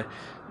have to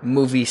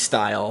movie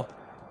style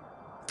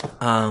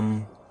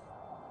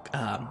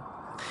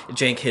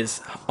jank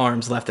his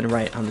arms left and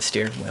right on the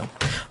steering wheel.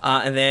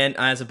 And then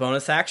as a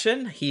bonus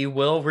action, he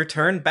will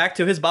return back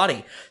to his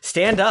body,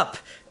 stand up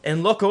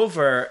and look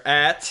over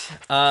at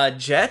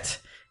Jet,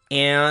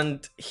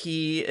 and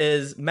he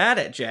is mad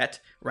at Jet,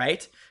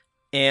 right?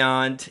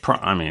 And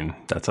I mean,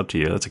 that's up to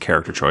you. That's a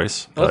character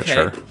choice. But okay.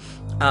 Sure.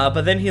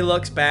 But then he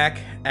looks back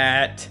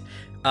at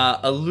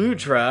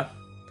Aludra,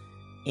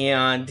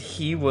 and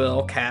he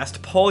will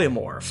cast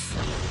Polymorph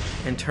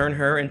and turn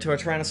her into a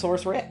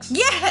Tyrannosaurus Rex.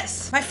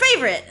 Yes, my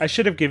favorite. I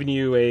should have given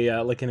you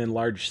a like an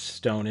enlarged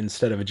stone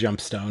instead of a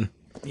jump stone.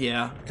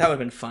 Yeah, that would have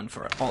been fun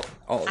for all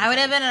of I would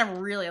have been a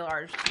really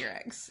large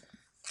T-Rex.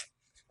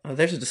 Oh,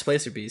 there's a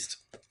Displacer Beast.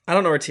 I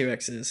don't know where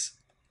T-Rex is.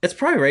 It's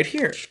probably right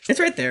here. It's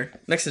right there,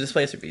 next to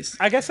Displacer Beast.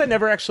 I guess I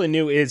never actually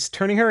knew, is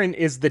turning her in,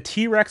 is the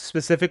T-Rex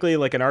specifically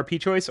like an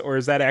RP choice, or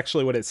is that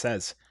actually what it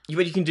says?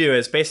 What you can do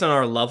is, based on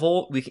our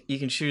level, you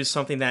can choose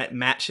something that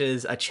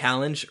matches a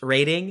challenge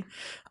rating.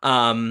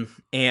 And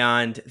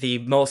the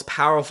most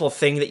powerful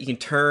thing that you can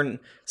turn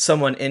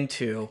someone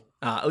into,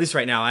 at least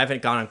right now, I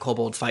haven't gone on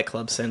Kobold Fight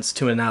Club since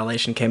Tomb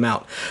Annihilation came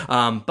out.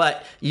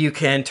 But you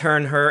can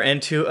turn her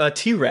into a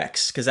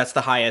T-Rex, because that's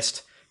the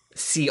highest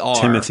CR.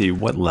 Timothy,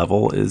 what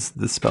level is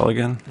this spell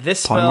again?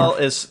 This spell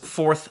is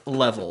 4th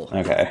level.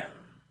 Okay.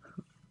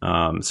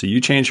 So you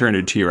change her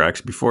into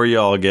T-Rex before you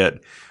all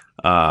get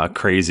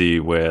crazy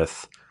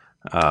with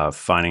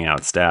finding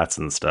out stats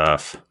and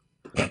stuff.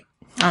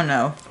 Oh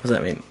no. What does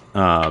that mean?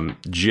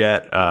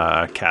 Jet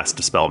casts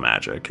Dispel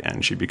Magic,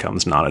 and she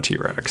becomes not a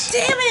T-Rex.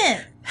 Damn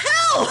it!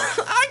 Hell!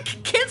 I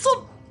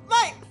canceled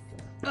my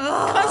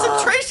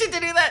concentration to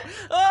do that.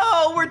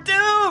 Oh, we're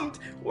doomed.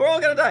 We're all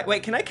gonna die.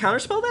 Wait, can I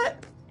counterspell that?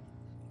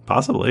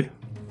 Possibly.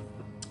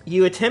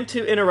 You attempt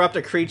to interrupt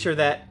a creature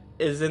that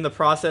is in the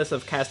process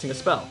of casting a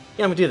spell.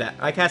 Yeah, I'm gonna do that.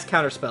 I cast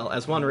Counterspell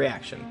as one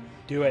reaction.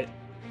 Do it.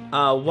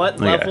 What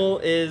level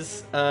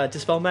is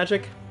Dispel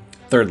Magic?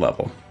 3rd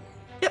level.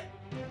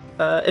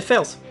 It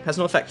fails. Has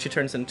no effect. She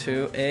turns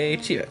into a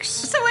T-Rex.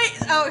 So wait.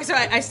 Oh, so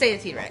I stay a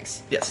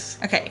T-Rex. Yes.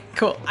 Okay,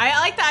 cool. I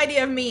like the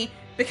idea of me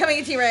becoming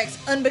a T-Rex,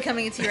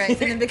 unbecoming a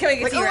T-Rex, and then becoming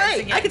a Like, T-Rex oh,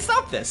 wait, again. I can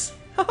stop this.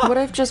 What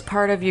if just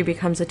part of you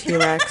becomes a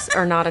T-Rex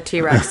or not a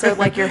T-Rex? So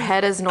like your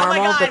head is normal,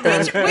 God, but then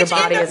which your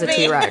body end is a of me?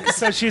 T-Rex.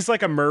 So she's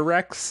like a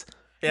Murrex?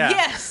 Yeah.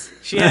 Yes.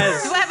 She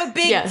has. Do I have a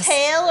big Yes.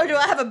 tail or do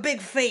I have a big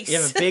face?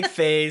 You have a big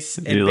face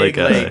and You're big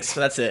like a- legs.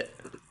 So that's it.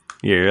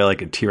 Yeah, you're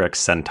like a T-Rex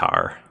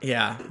centaur.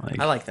 Yeah,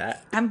 I like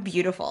that. I'm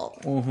beautiful.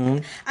 Mm-hmm.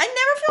 I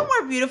never feel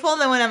more beautiful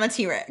than when I'm a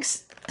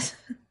T-Rex.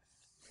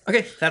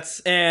 Okay,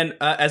 and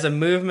as a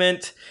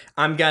movement,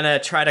 I'm gonna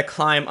try to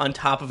climb on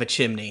top of a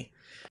chimney.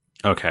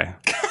 Okay.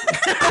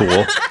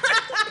 Cool.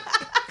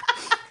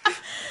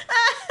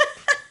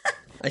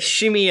 I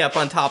shimmy up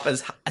on top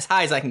as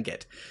high as I can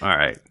get. All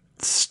right.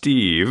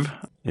 Steve,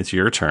 it's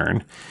your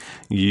turn.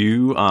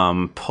 You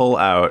pull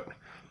out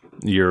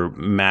your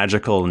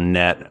magical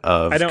net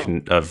of... I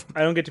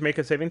don't get to make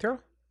a saving throw?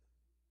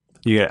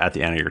 You get it at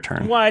the end of your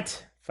turn.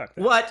 What? Fuck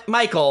that. What?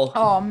 Michael.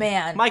 Oh,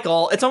 man.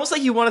 Michael, it's almost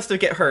like you want us to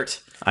get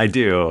hurt. I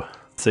do.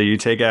 So you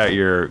take out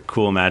your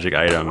cool magic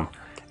item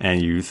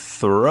and you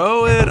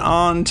throw it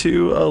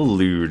onto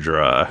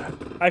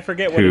Aludra. I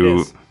forget what it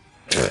is.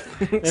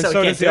 And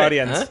so does the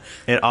audience. Huh?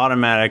 It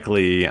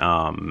automatically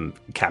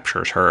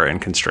captures her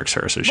and constricts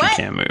her so she What?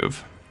 can't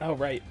move Oh,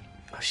 right.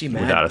 Oh, she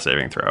mad. without a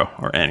saving throw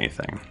or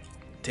anything.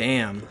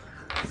 Damn.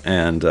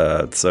 And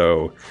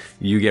so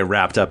you get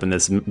wrapped up in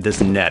this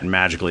net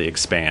magically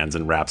expands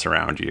and wraps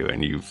around you,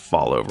 and you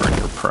fall over and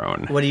you're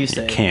prone. What do you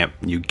say?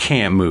 You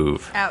can't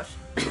move. Ouch.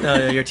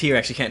 No, your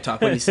T-Rex, you can't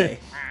talk. What do you say?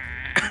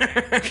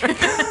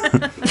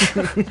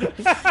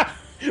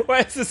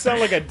 Why does this sound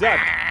like a duck?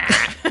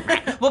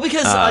 Well,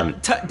 because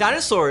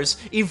dinosaurs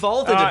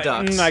evolved into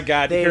ducks. My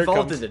God, they here it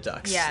evolved comes. into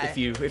ducks. Yeah. If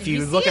you see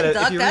look at a it,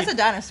 duck, if you that's read, a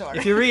dinosaur.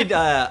 if you read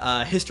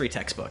history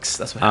textbooks,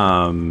 that's what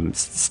happens.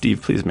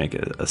 Steve, please make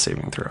a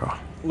saving throw.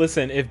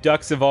 Listen, if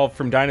ducks evolved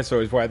from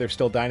dinosaurs, why are there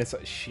still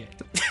dinosaurs? Shit.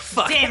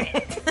 Damn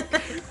it.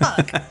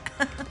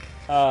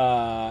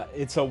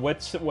 It's a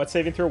what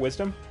saving throw?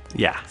 Wisdom?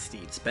 Yeah.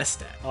 Steve's best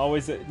stat.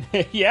 Always.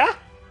 Yeah.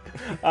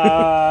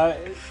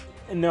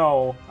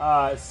 No.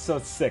 So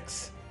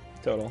 6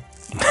 total.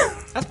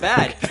 That's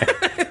bad.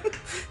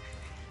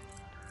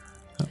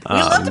 We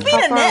love to be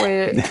in a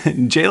net.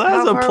 Jayla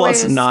has How a far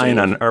plus away is 9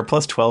 Steve? or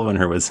plus 12 on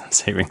her wisdom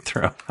saving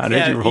throw. How did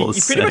Yeah, you roll a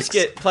you pretty much 6?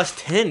 get plus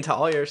 10 to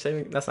all your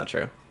saving. That's not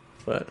true.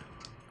 But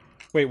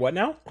Wait, what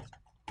now?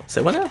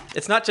 say what now?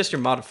 It's not just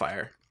your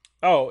modifier.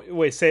 Oh,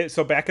 wait. Say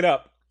so. Back it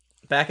up.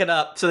 Back it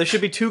up. So there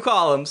should be 2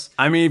 columns.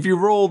 I mean, if you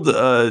rolled 6,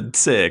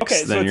 Okay,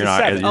 so then it's you're a not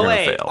 7. you're Oh gonna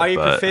wait, fail. are you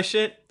but-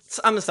 proficient?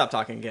 I'm gonna stop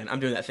talking again. I'm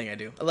doing that thing I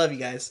do. I love you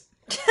guys.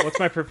 What's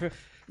my perfect?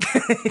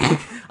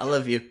 I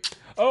love you.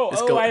 Oh,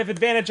 go. I have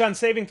advantage on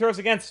saving throws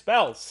against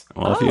spells.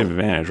 Well, if you have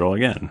advantage, roll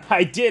again.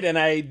 I did, and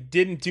I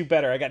didn't do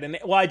better. I got an.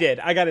 Well, I did.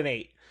 I got an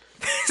 8.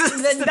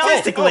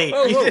 Statistically,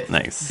 Oh, you did.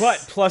 Nice. But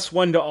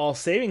 +1 to all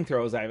saving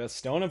throws. I have a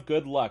stone of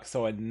good luck,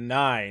 so a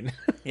 9.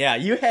 Yeah,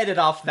 you headed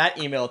off that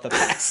email at the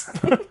pass.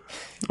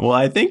 Well,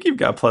 I think you've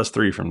got plus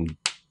 3 from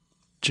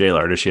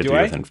Jailar. Does she have Do to be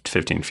I? within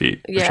 15 feet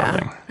or Yeah.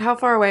 something? How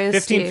far away is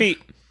 15 Steve? feet.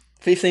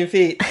 15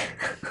 feet.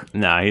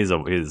 No, he's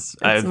more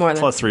than-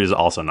 plus 3 is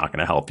also not going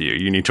to help you.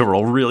 You need to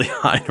roll really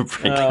high to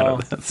break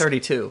out of this.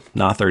 32.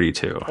 Not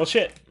 32, Well,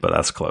 shit. but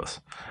that's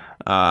close.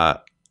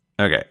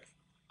 Okay.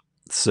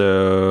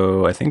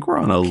 So I think we're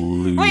on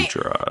Wait,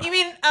 Eludra. you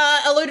mean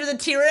Eludra the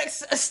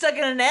T-Rex stuck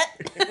in a net?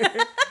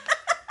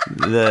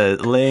 The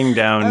laying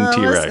down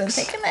T-Rex.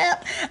 Listen, take a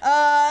nap.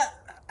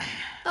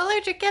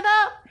 Eludra, get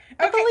up.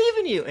 I believe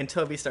in you. And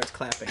Toby starts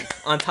clapping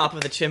on top of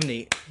the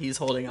chimney he's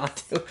holding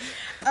onto.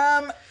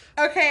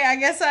 Okay, I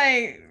guess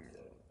I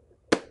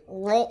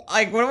roll.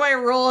 Like, what do I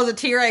roll as a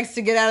T-Rex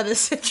to get out of this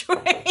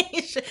situation?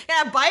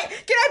 Can I bite?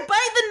 Can I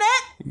bite the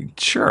net?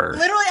 Sure.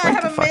 Literally, I Bite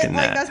have the a fucking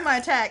mitt. Like, net. that's my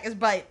attack. Is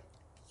bite.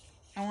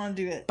 I want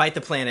to do it. Bite the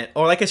planet.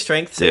 Or like a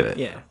strength. Do it.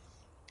 Yeah.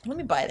 Let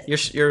me bite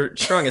it. You're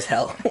strong as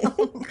hell. Let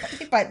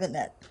me bite the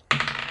net.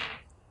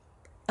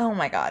 Oh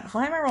my god,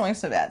 why am I rolling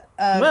so bad?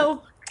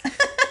 Well,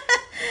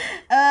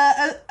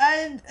 I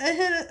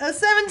hit a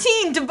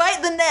 17 to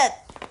bite the net.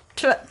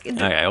 Okay,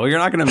 well, you're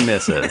not going to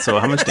miss it. So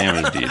how much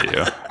damage do you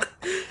do?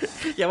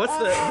 yeah, what's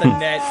the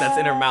net that's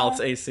in her mouth's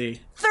AC?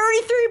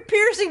 33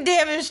 piercing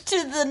damage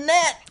to the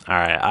net. All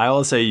right, I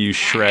will say you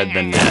shred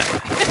the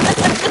net.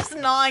 Just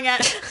gnawing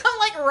at it. I'm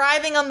like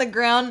writhing on the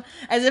ground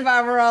as if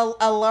I were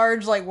a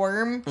large like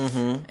worm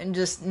and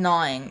just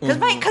gnawing.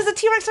 Because the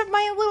T-Rex have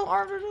my little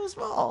arms are so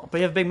small. But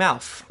you have a big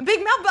mouth. Big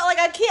mouth, but like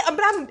I can't.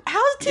 But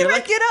how does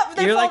T-Rex get up if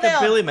they You're fall like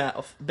down? a Billy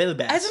mouth. Billy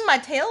bass. As in my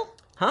tail?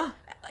 Huh?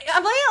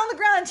 I'm laying on the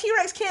ground and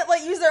T-Rex can't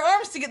like use their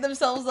arms to get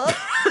themselves up.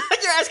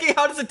 You're asking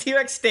how does a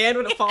T-Rex stand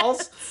when it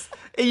falls?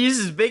 It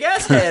uses his big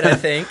ass head, I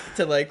think,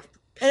 to like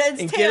and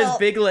get his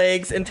big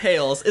legs and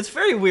tails. It's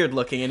very weird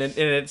looking and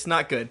it's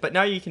not good. But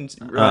now you can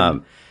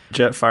run.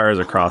 Jet fires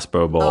a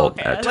crossbow bolt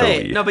at Toby.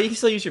 Wait, no, but you can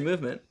still use your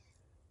movement.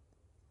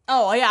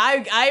 Oh yeah,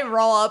 I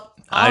roll up.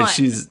 On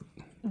She's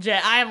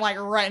Jet. I am like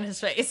right in his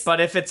face. But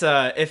if it's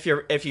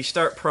if you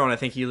start prone, I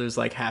think you lose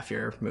like half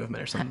your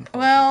movement or something.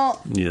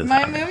 Well, Yeah, my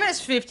that's movement is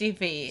 50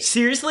 feet.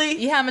 Seriously?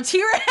 Yeah, I'm a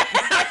T-Rex.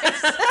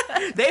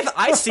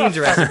 I've seen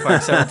Jurassic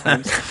Park several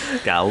times.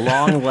 got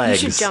long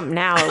legs. You should jump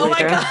now. Oh my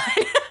Eludra. god.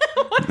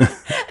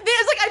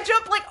 It's like I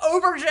jumped like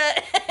over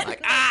Jet.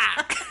 Like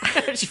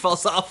she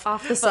falls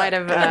off the side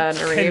of an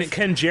array.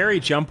 Can Jerry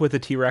jump with a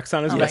T-Rex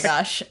on his Oh back? my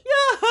gosh.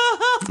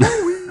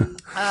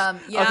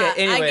 Yeah, Okay, I get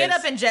anyways.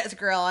 up in Jet's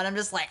grill and I'm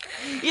just like,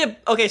 Yeah,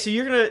 okay, so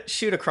you're gonna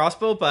shoot a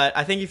crossbow, but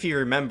I think if you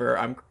remember,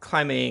 I'm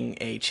climbing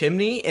a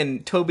chimney,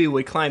 and Toby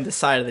would climb the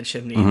side of the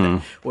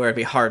chimney where it'd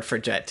be hard for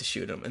Jet to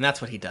shoot him, and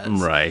that's what he does.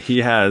 Right.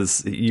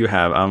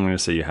 I'm going to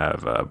say you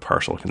have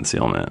partial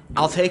concealment.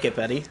 I'll take it,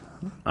 Betty.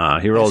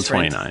 He rolled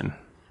Strength. 29.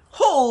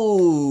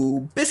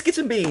 Oh, biscuits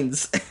and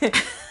beans.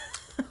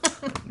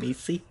 Let me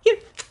see here.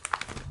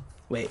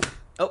 Wait.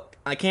 Oh,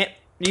 I can't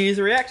use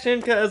a reaction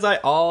because I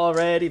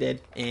already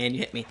did, and you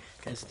hit me.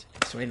 Because it's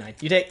 29.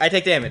 I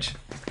take damage.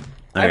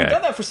 I haven't Okay.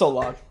 done that for so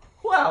long.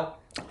 Wow.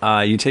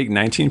 You take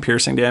 19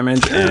 piercing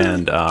damage,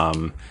 and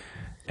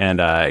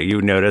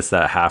you notice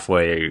that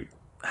halfway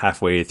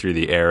through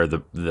the air,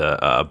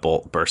 the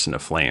bolt bursts into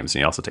flames, and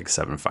you also take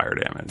 7 fire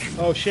damage.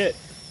 Oh shit!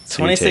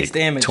 So you 26 take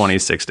damage.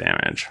 26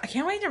 damage. I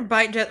can't wait to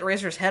bite Jet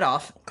Razor's head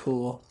off.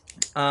 Cool.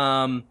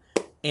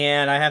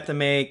 And I have to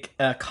make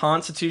a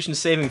Constitution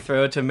saving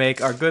throw to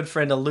make our good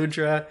friend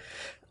Eludra,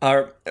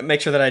 or make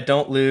sure that I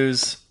don't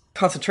lose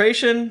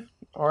concentration.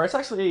 Or it's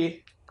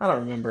actually, I don't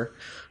remember.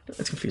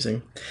 It's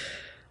confusing.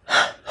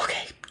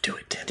 Okay, do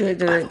it, Tim. Do it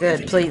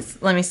good. Please,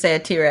 let me say a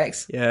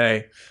T-Rex.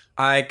 Yay.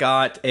 I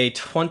got a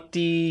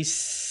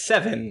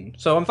 27,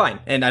 so I'm fine.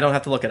 And I don't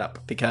have to look it up,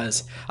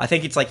 because I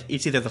think it's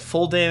either the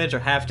full damage or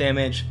half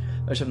damage,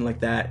 or something like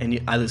that, and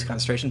I lose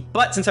concentration.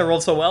 But since I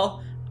rolled so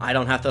well, I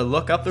don't have to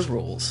look up the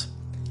rules.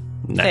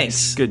 Nice.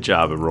 Thanks. Good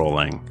job of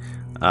rolling.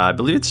 I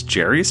believe it's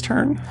Jerry's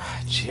turn.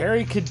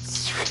 Jerry could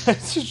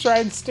just try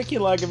and sticky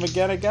leg him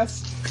again, I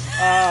guess.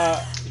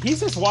 He's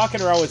just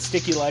walking around with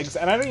sticky legs,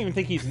 and I don't even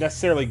think he's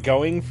necessarily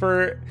going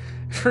for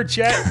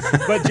Jet,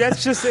 but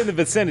Jet's just in the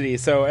vicinity,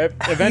 so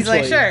eventually,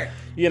 He's like, sure.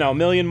 a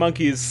million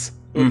monkeys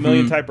with a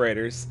million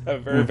typewriters are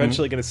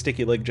eventually going to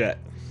sticky leg Jet.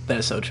 That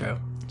is so true.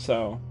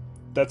 So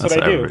that's That's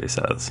what I do. everybody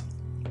says.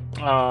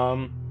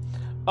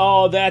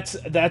 Oh,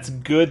 that's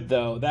good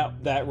though.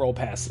 That roll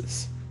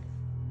passes.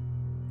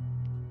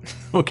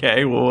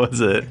 Okay, what was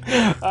it?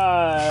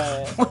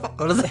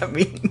 What does that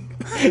mean?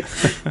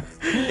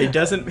 It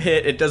doesn't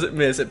hit, it doesn't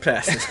miss, it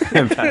passes.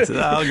 It passes.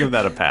 I'll give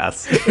that a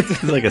pass.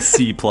 It's like a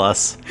C+.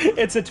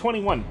 It's a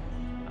 21.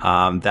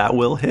 That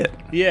will hit.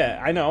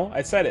 Yeah, I know.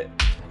 I said it.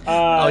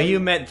 Oh, you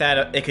meant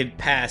that it could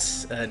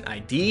pass an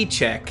ID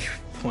check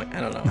point.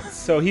 I don't know.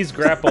 So he's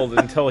grappled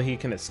until he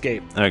can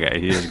escape. Okay,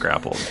 he is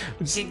grappled.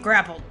 Get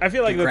grappled. I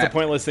feel like Get that's grabbed. a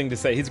pointless thing to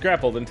say. He's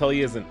grappled until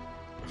he isn't.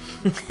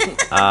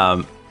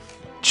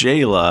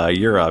 Jayla,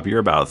 you're up. You're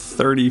about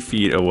 30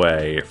 feet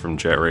away from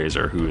Jet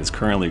Razor, who is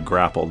currently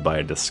grappled by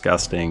a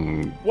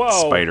disgusting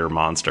spider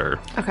monster.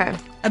 Okay.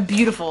 A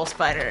beautiful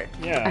spider.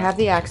 Yeah. I have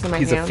the axe in my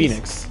He's hands. a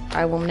phoenix.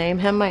 I will name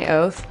him my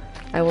oath.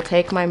 I will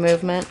take my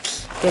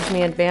movement. Gives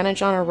me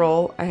advantage on a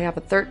roll. I have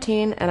a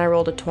 13 and I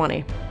rolled a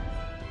 20.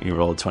 You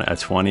rolled 20. A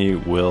 20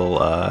 will,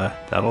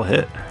 that'll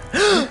hit.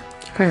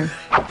 Okay.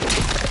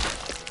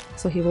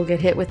 So he will get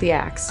hit with the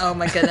axe. Oh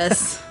my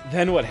goodness.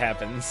 Then what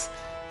happens?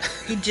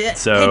 Hey,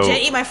 Jet,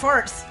 eat my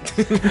farts.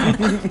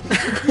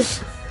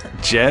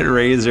 Jet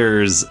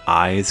Razor's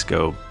eyes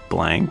go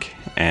blank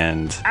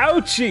and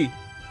ouchie.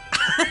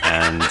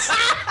 And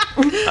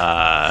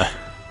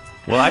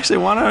well, actually,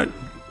 why don't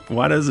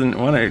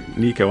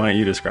Nico? Why don't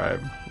you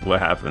describe what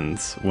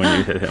happens when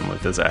you hit him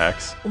with his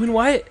axe? When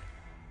what?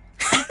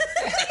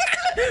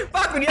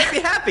 Bachman, you have to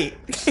be happy.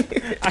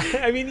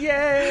 I mean,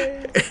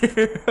 yay!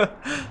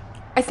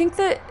 I think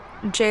that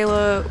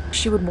Jayla,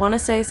 she would want to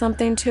say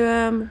something to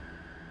him,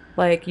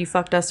 like, you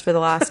fucked us for the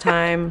last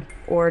time,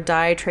 or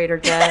die, Trader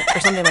Jet, or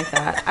something like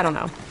that. I don't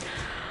know.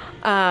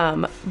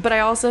 But I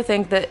also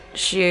think that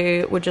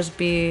she would just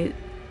be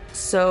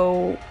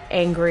so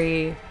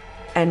angry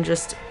and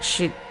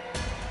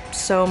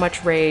so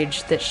much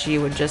rage that she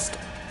would just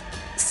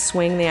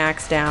swing the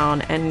axe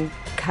down and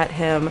cut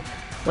him,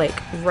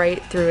 like,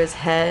 right through his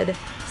head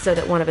so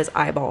that one of his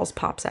eyeballs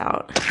pops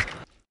out.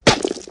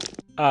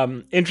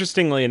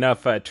 Interestingly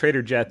enough,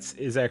 Trader Jet's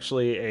is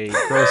actually a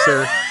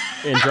grocer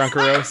in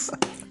Drunkeros.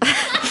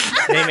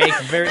 They make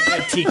very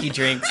good tiki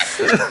drinks.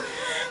 No,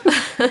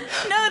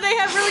 they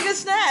have really good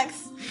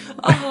snacks.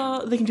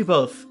 They can do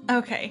both.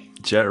 Okay.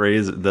 Jet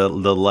Razor, the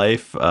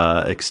life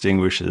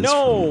extinguishes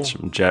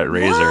from Jet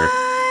Razor.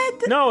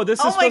 What? No, this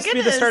is supposed to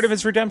be the start of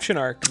his redemption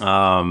arc.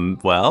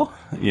 Well,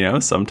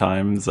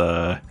 sometimes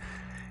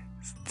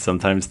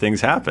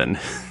things happen,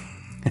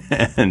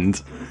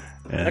 and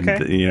okay.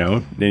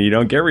 Then you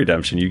don't get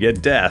redemption; you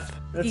get death.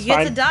 That's you get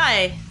fine. to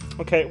die.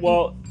 Okay,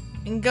 well,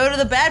 and go to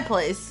the bad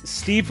place.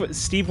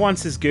 Steve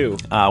wants his goo.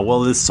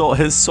 Well, his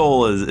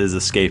soul is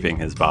escaping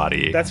his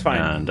body. That's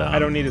fine. And, I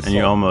don't need his and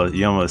soul.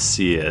 you almost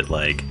see it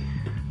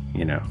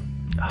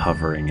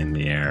hovering in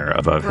the air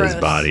above his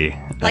body,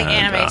 like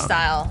anime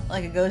style,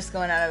 like a ghost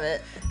going out of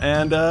it.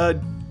 And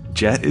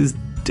Jet is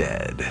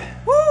dead.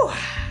 Woo!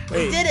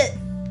 We did it.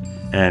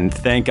 And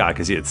thank God,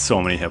 because he had so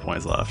many hit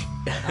points left.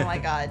 Oh my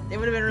God, it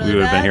would have been really We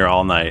would have bad. been here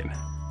all night.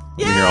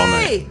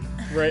 Yay!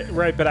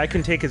 Right, but I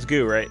can take his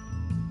goo, right?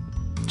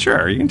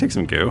 Sure, you can take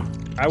some goo.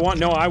 I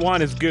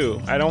want his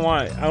goo. I don't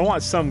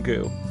want some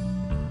goo.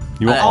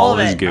 You want all of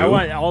his goo? I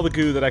want all the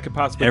goo that I could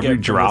possibly get. Every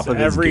drop of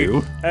his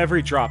goo?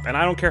 Every drop. And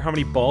I don't care how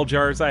many ball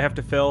jars I have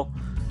to fill.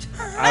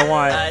 I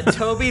want...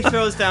 Toby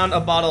throws down a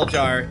bottle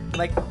jar.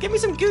 Like, give me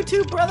some goo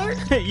too, brother.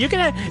 You can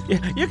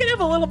have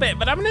a little bit,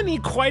 but I'm going to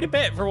need quite a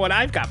bit for what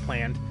I've got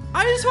planned.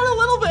 I just want a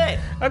little bit.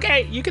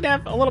 Okay, you can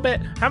have a little bit.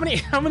 How many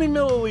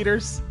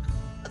milliliters?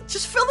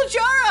 Just fill the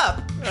jar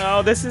up.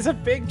 Oh, this is a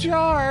big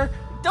jar.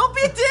 Don't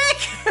be a dick.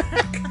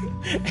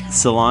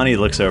 Solani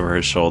looks over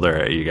his shoulder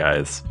at you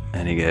guys,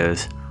 and he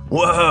goes,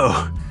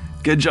 "Whoa,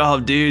 good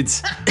job,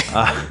 dudes.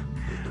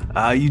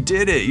 You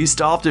did it. You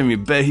stopped him. You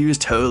bet he was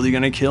totally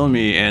gonna kill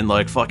me and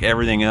like fuck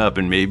everything up,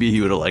 and maybe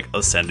he would have like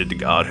ascended to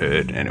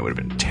godhood, and it would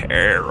have been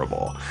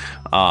terrible.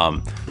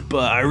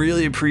 But I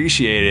really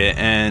appreciate it,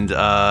 and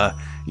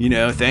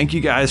thank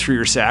you guys for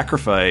your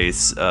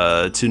sacrifice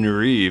to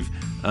Nariv.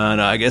 And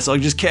I guess I'll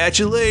just catch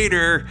you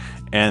later."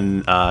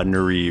 And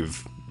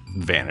Nariv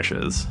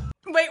vanishes.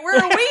 Wait,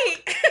 where are we?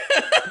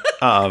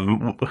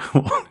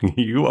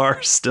 You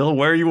are still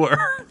where you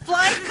were.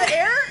 Flying through the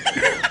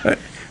air?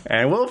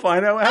 And we'll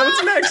find out what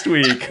happens next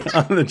week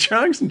on the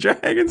Drunks and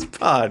Dragons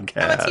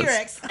podcast. I'm a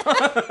T-Rex.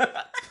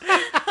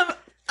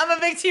 I'm a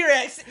big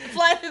T-Rex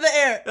flying through the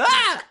air.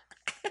 Ah!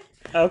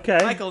 Okay.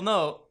 Michael,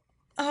 no.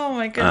 Oh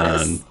my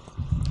goodness.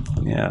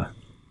 Yeah.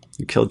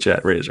 You killed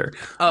Jet Razor.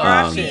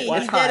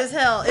 It's dead as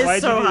hell. It's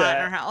Why'd so you do hot that?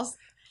 in our house.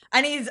 I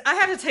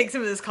have to take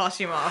some of this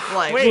costume off.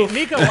 Like, wait,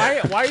 Nika,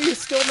 why are you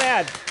still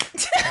mad?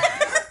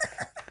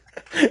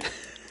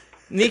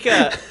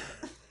 Nika,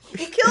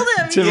 he killed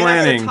him. Tim you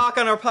have Lanning. to talk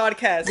on our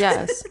podcast.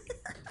 Yes.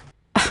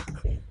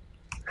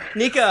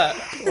 Nika,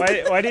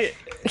 Why do you...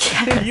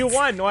 You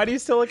won. Why do you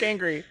still look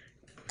angry?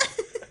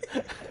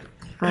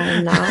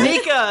 I'm not.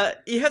 Nika,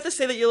 you have to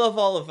say that you love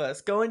all of us.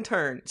 Go in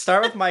turn.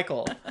 Start with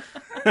Michael.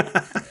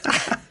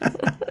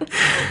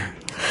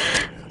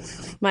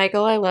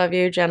 Michael, I love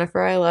you.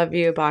 Jennifer, I love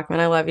you.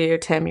 Bachman, I love you.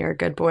 Tim, you're a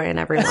good boy, and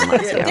everyone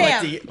loves you.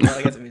 Damn. Well,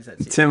 I guess it means that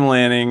to you. Tim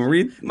Lanning,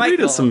 read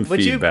us some would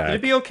feedback. would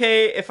it be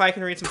okay if I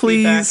can read some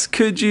feedback? Please,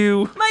 could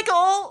you?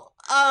 Michael,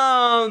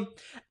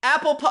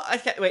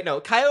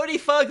 Coyote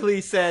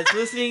Fugly says,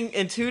 listening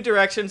in two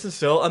directions is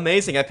so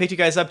amazing. I picked you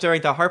guys up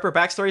during the Harper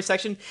backstory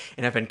section,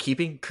 and I've been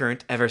keeping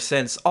current ever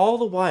since, all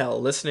the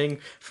while listening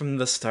from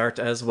the start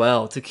as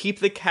well. To keep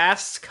the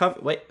casts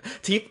what?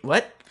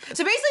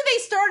 So basically, they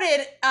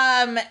started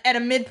at a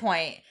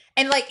midpoint,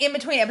 and like in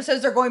between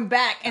episodes, they're going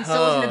back and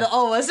still listening to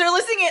all of us. They're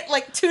listening at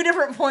like 2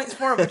 different points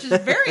forward, which is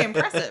very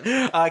impressive.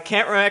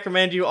 Can't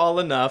recommend you all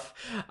enough.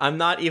 I'm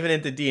not even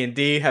into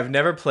D&D, have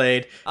never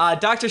played.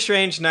 Dr.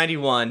 Strange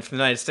 91 from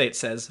the United States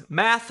says,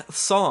 math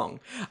song.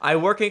 I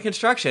work in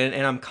construction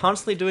and I'm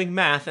constantly doing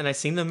math, and I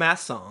sing the math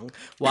song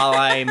while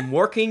I'm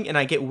working, and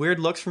I get weird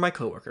looks from my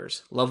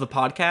coworkers. Love the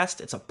podcast.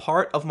 It's a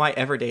part of my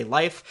everyday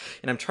life,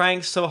 and I'm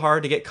trying so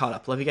hard to get caught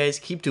up. Love you guys.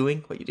 Keep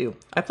doing what you do.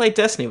 I played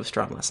Destiny with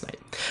Strong last night.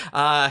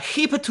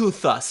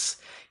 Heapituthus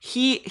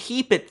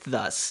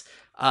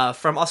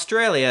from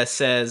Australia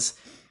says,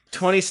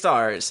 20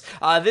 stars.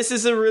 This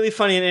is a really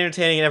funny and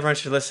entertaining, and everyone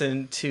should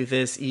listen to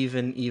this,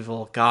 even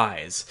evil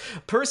guys.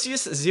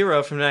 Perseus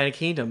Zero from United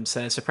Kingdom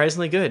says,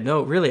 surprisingly good.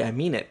 No, really, I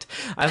mean it.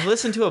 I've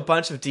listened to a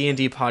bunch of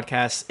D&D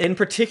podcasts, in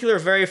particular a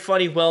very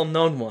funny,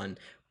 well-known one,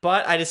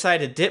 but I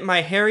decided to dip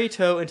my hairy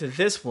toe into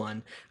this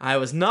one. I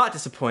was not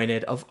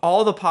disappointed. Of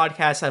all the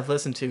podcasts I've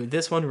listened to,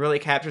 this one really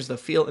captures the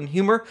feel and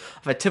humor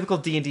of a typical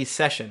D&D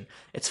session.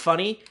 It's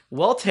funny,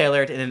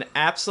 well-tailored, and an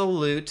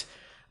absolute...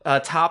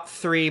 top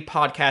 3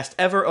 podcast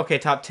ever. Okay,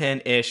 top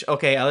 10-ish.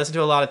 Okay, I listen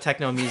to a lot of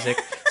techno music,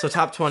 so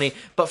top 20.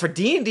 But for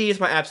D&D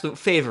is my absolute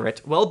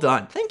favorite. Well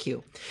done. Thank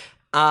you.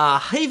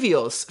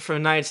 Javios from the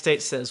United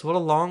States says, what a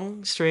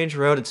long, strange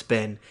road it's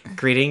been.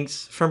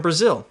 Greetings from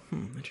Brazil.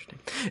 Interesting.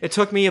 It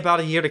took me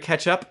about a year to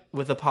catch up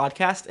with the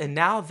podcast, and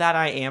now that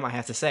I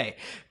have to say,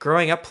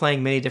 growing up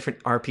playing many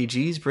different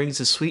RPGs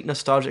brings a sweet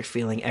nostalgic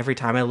feeling every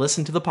time I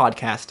listen to the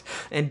podcast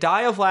and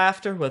die of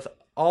laughter with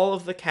all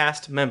of the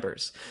cast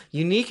members.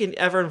 Unique and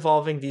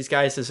ever-evolving, these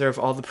guys deserve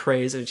all the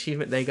praise and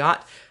achievement they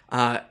get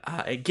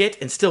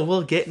and still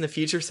will get in the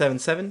future.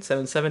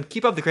 7777.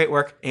 Keep up the great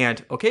work,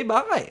 and okay,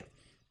 bye.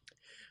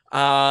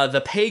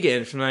 The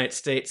Pagan from the United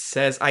States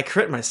says, I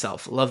crit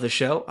myself. Love the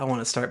show. I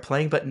want to start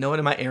playing, but no one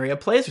in my area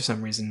plays for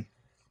some reason.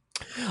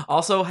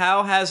 Also,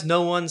 how has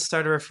no one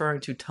started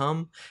referring to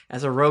Tum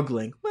as a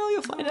rogueling? Well,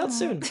 you'll find out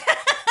soon.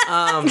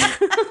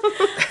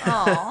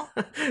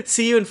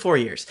 See you in 4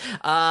 years.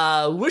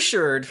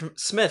 Wishard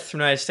Smith from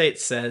the United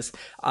States says,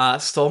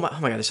 oh my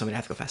god, there's so many, I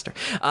have to go faster.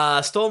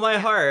 Stole my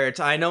heart.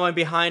 I know I'm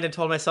behind and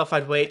told myself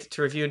I'd wait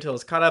to review until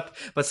it's caught up,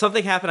 but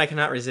something happened I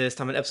cannot resist.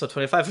 I'm in episode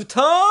 25 of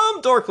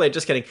Tom Dorkblade.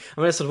 Just kidding.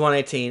 I'm in episode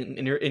 118,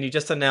 and you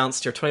just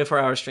announced your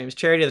 24-hour streams,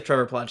 charity of the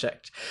Trevor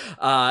Project.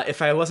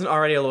 If I wasn't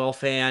already a loyal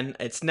fan,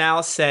 it's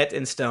now set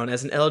in stone.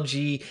 As an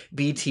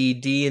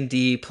LGBT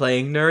D&D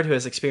playing nerd who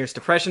has experienced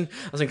depression,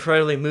 I was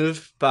incredibly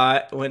moved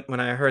by when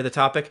I heard the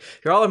topic.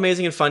 You're all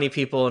amazing and funny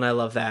people, and I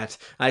love that.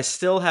 I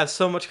still have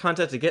so much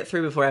content to get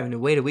through before having to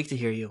wait a week to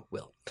hear you,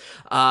 Will.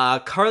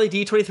 Carly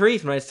D23 from the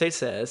United States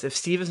says, if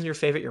Steve isn't your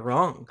favorite, you're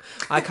wrong.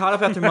 I caught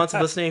up after months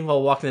of listening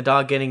while walking the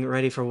dog, getting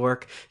ready for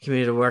work,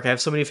 commuting to work. I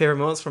have so many favorite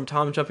moments, from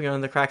Tom jumping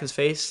on the Kraken's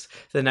face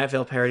to the Night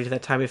Vale parody, to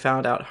that time we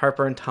found out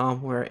Harper and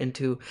Tom were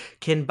into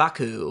Kinbaku.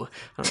 I don't know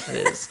what that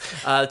is.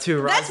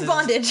 To That's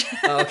bondage.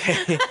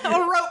 Okay.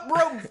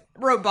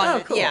 rope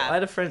bondage. Oh, cool. Yeah. I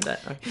had a friend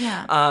that.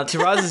 Yeah. To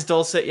Roz's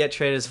dulcet yet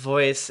traitorous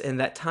voice, and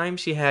that time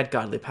she had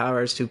godly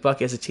powers, to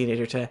Bucky as a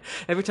teenager, to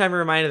every time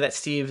reminded that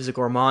Steve is a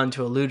gourmand,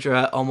 to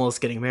Eludra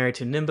almost getting married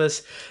to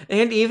Nimbus,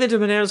 and even to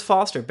Bananas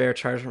Foster, Bear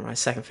Charger, my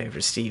second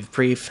favorite Steve,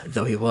 brief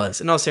though he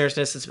was. In all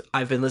seriousness,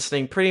 I've been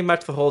listening pretty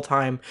much the whole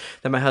time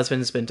that my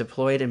husband's been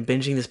deployed, and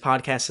binging this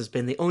podcast has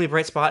been the only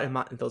bright spot in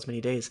those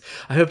many days.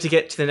 I hope to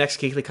get to the next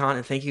GeeklyCon,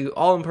 and thank you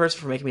all in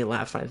person for making me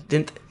laugh. I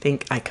didn't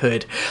think I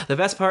could. The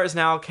best part is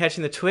now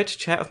catching the Twitch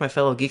chat with my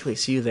fellow Geekly.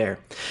 See you there.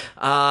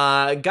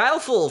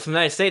 Guileful from the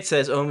United States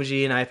says,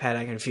 OMG and iPad,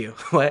 I can view.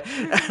 What?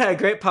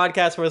 Great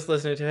podcast, worth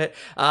listening to it.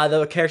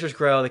 The characters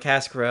grow, the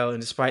cast grow,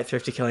 and despite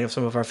thrifty killing of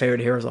some of our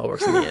favorite heroes, all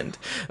works in the end.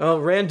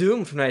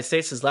 Random from the United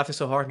States is laughing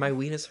so hard my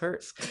weenus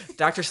hurts.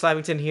 Dr.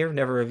 Slavington here,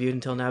 never reviewed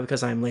until now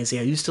because I'm lazy.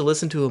 I used to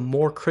listen to a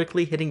more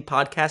critically hitting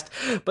podcast,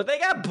 but they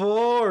got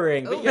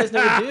boring. But you guys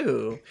never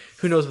do.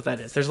 Who knows what that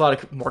is? There's a lot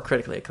of more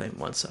critically acclaimed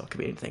ones, so it could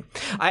be anything.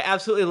 I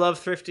absolutely love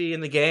Thrifty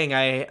and the gang.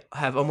 I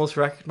have almost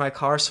wrecked my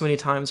car so many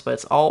times, but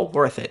it's all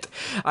worth it.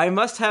 I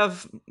must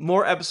have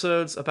more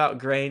episodes about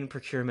grain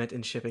procurement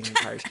and shipping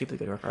empires. Keep the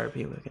good work,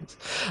 RP Wiggins.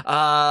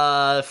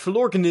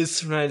 Florganis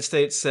from the United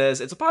States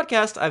says, it's a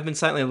podcast. I've been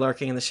silently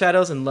lurking in the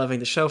shadows and loving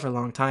the show for a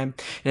long time.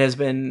 It has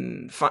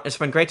been it's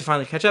been great to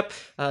finally catch up.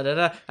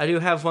 I do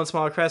have one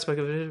small request, but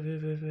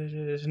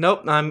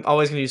nope, I'm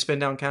always going to use spin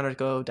down counter to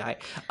go die.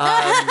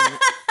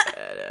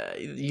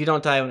 You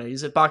don't die when I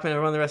use it. Bachman, I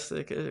run the rest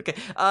of the... Okay.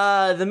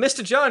 The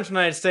Mr. John from the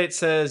United States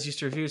says, used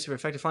to review super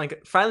effective.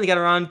 Finally got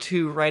around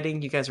to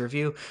writing you guys a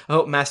review. I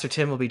hope Master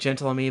Tim will be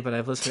gentle on me, but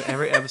I've listened to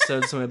every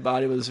episode so my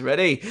body was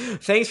ready.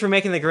 Thanks for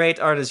making the great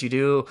art as you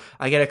do.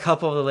 I get a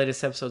couple of the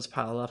latest episodes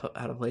pile up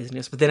out of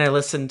laziness, but then I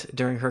listened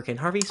during Hurricane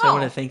Harvey, so I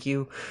want to thank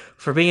you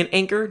for being an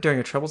anchor during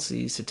a troubled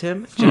seas to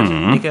Tim, Jennifer,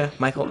 Mika,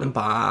 Michael, and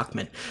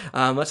Bachman.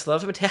 Much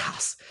love to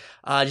Mateus.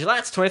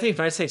 Gillat's 23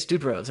 United States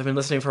Dude Bros. I've been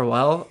listening for a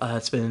while.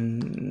 It's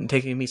been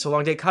taking me so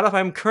long to get caught up.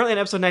 I'm currently on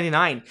episode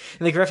 99,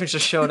 and the Griffins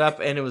just showed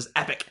up, and it was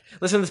epic.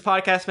 Listening to this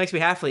podcast makes me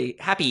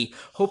happy.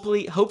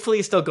 Hopefully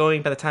it's still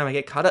going by the time I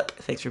get caught up.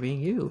 Thanks for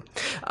being you.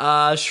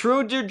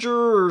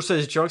 Schroeder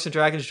says, Drunks and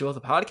Dragons Jewel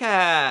the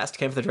podcast.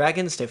 Came for the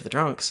dragons, stay for the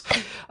drunks.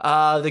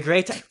 The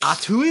Great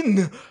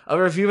Atoon.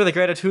 A review of the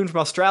Great Atoon from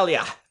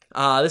Australia.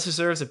 This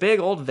deserves a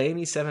big old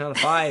veiny 7 out of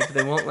 5.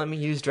 They won't let me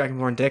use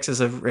Dragonborn Dicks as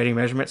a rating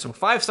measurement, so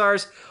 5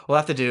 stars will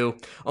have to do.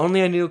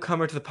 Only a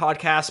newcomer to the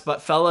podcast,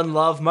 but fell in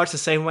love much the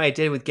same way I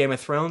did with Game of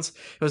Thrones.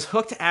 It was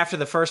hooked after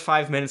the first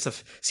 5 minutes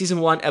of Season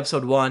 1,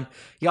 Episode 1.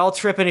 Y'all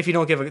tripping if you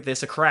don't give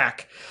this a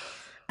crack.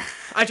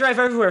 I drive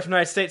everywhere from the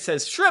United States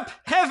says, Trip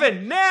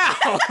Heaven now!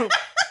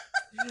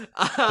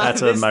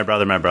 That's a my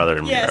brother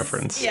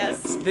reference.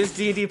 Yes. This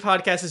D&D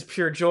podcast is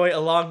pure joy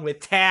along with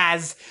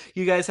Taz.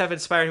 You guys have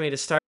inspired me to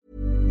start.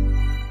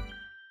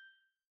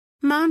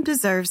 Mom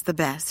deserves the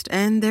best,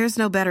 and there's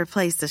no better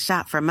place to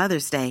shop for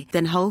Mother's Day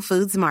than Whole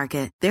Foods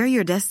Market. They're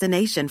your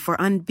destination for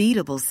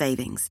unbeatable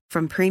savings,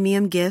 from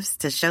premium gifts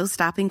to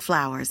show-stopping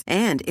flowers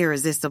and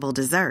irresistible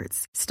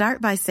desserts.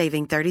 Start by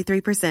saving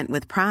 33%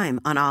 with Prime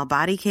on all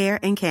body care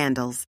and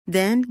candles.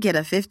 Then get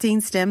a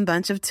 15-stem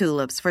bunch of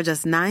tulips for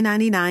just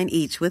 $9.99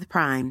 each with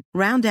Prime.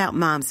 Round out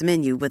Mom's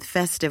menu with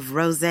festive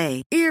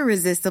rosé,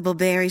 irresistible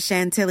berry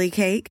chantilly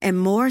cake, and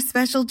more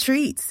special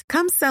treats.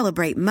 Come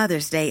celebrate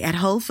Mother's Day at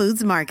Whole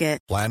Foods Market.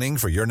 Planning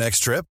for your next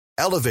trip?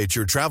 Elevate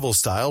your travel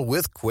style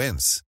with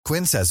Quince.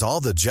 Quince has all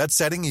the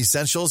jet-setting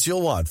essentials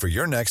you'll want for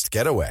your next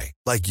getaway,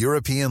 like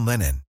European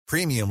linen,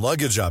 premium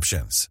luggage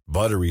options,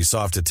 buttery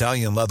soft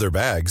Italian leather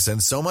bags,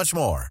 and so much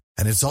more.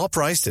 And it's all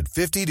priced at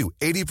 50 to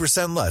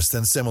 80% less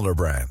than similar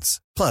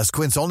brands. Plus,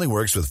 Quince only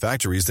works with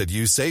factories that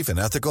use safe and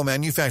ethical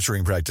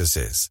manufacturing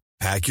practices.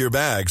 Pack your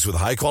bags with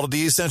high-quality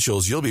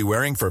essentials you'll be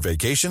wearing for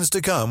vacations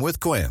to come with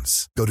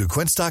Quince. Go to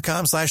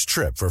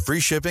quince.com/trip for free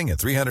shipping and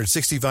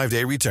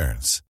 365-day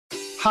returns.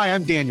 Hi,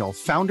 I'm Daniel,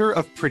 founder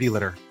of Pretty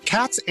Litter.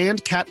 Cats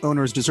and cat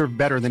owners deserve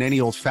better than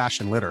any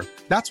old-fashioned litter.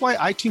 That's why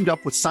I teamed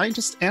up with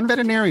scientists and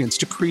veterinarians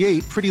to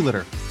create Pretty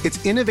Litter.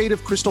 Its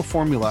innovative crystal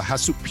formula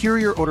has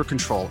superior odor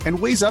control and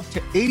weighs up to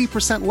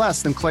 80%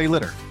 less than clay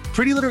litter.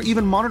 Pretty Litter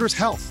even monitors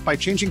health by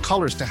changing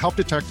colors to help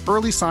detect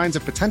early signs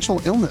of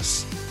potential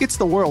illness. It's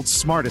the world's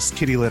smartest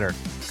kitty litter.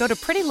 Go to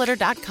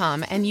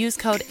prettylitter.com and use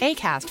code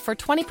ACAST for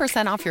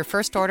 20% off your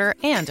first order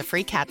and a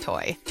free cat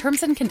toy.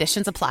 Terms and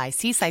conditions apply.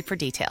 See site for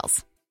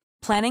details.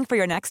 Planning for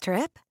your next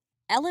trip?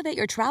 Elevate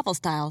your travel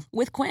style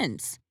with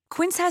Quince.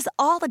 Quince has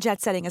all the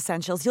jet-setting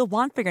essentials you'll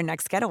want for your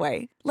next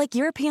getaway, like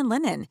European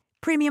linen,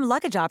 premium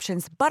luggage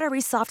options,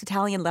 buttery soft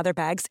Italian leather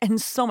bags, and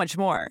so much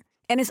more.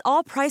 And is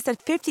all priced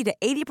at 50 to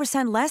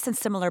 80% less than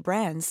similar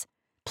brands.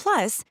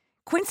 Plus,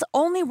 Quince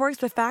only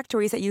works with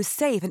factories that use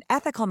safe and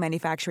ethical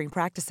manufacturing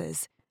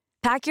practices.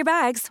 Pack your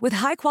bags with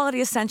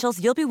high-quality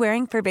essentials you'll be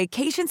wearing for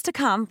vacations to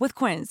come with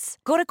Quince.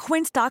 Go to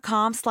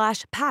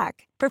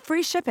quince.com/pack for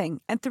free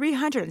shipping and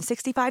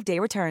 365-day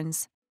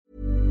returns.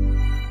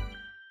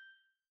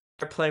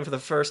 Playing for the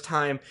first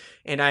time,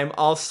 and I'm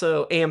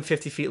also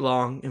 50 feet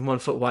long and 1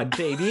 foot wide,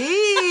 baby.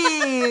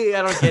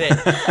 I don't get it.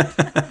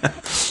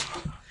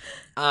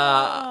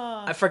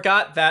 I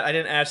forgot that I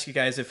didn't ask you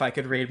guys if I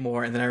could read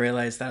more, and then I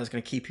realized that I was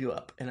going to keep you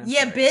up. And I'm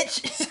sorry.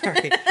 Bitch.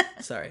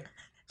 Sorry.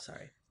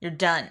 You're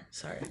done.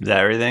 Sorry. Is that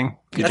everything?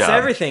 Good That's job.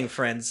 everything,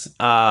 friends.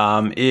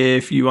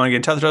 If you want to get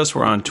in touch with us,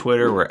 we're on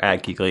Twitter. We're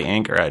at Geekly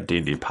Inc. or at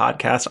D&D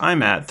Podcast.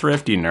 I'm at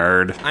Thrifty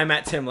Nerd. I'm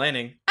at Tim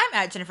Lanning. I'm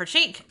at Jennifer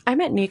Cheek. I'm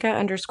at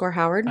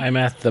Nika_Howard. I'm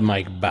at the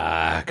Mike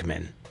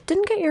Bachman.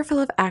 Didn't get your fill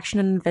of action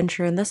and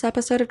adventure in this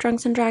episode of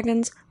Drunks and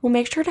Dragons? Well,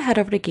 make sure to head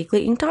over to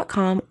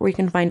geeklyinc.com where you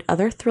can find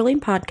other thrilling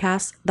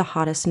podcasts, the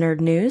hottest nerd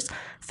news,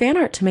 fan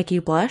art to make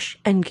you blush,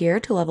 and gear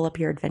to level up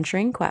your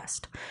adventuring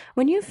quest.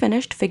 When you've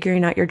finished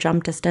figuring out your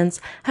jump distance,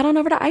 head on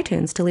over to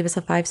iTunes to leave us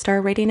a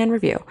 5-star rating and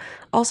review.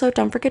 Also,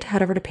 don't forget to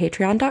head over to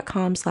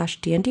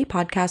patreon.com/DND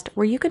podcast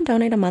where you can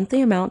donate a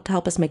monthly amount to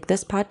help us make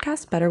this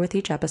podcast better with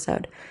each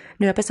episode.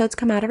 New episodes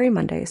come out every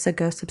Monday, so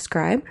go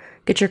subscribe,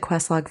 get your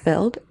quest log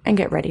filled, and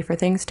get ready for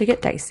things to get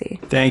dicey.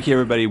 Thank you,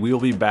 everybody. We will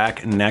be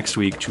back next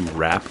week to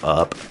wrap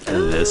up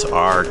this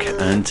arc.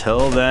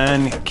 Until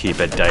then,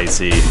 keep it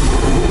dicey.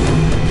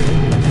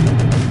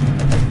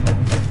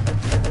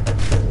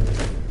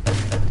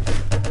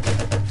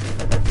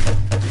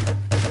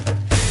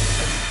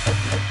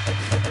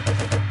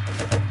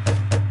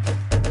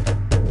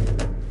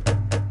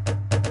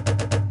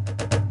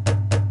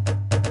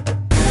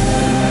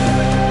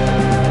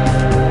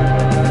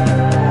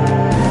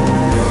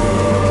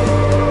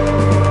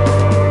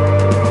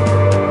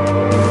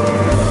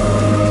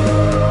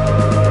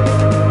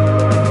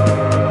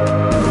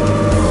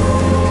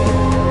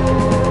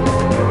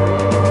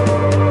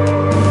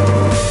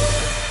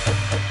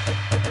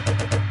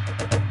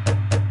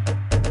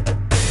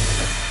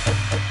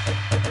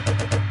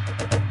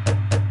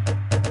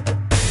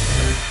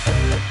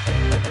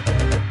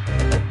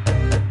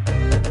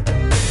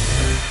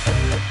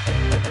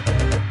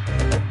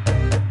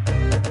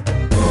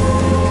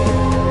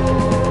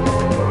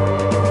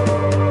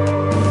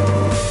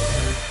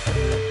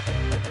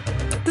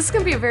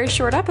 Very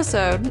short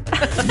episode.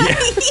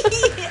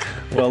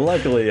 Well,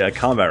 luckily, a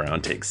combat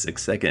round takes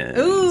 6 seconds.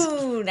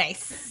 Ooh,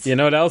 nice. You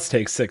know what else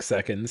takes 6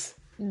 seconds?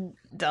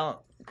 Don't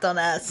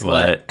ask.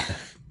 What?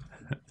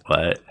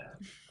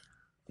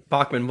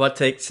 Bachman, what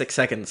takes 6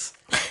 seconds?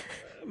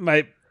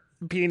 My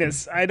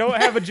penis. I don't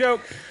have a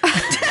joke.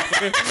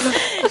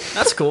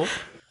 That's cool.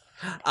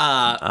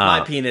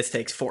 My penis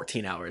takes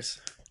 14 hours.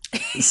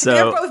 So,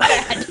 you're both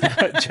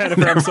bad.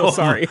 Jennifer, I'm so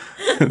sorry.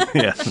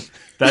 Yeah,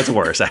 that's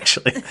worse,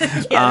 actually.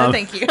 Yeah, no,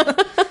 thank you.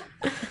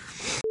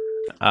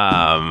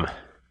 Oh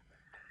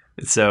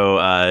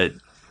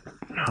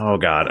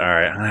God! All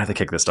right, I'm gonna have to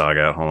kick this dog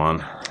out. Hold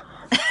on.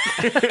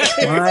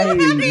 Why?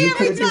 You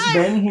could have just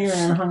been here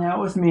and hung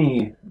out with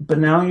me, but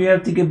now you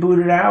have to get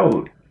booted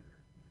out.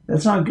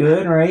 That's not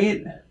good,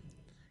 right?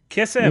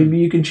 Kiss him. Maybe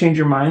you can change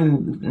your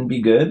mind and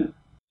be good.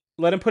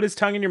 Let him put his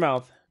tongue in your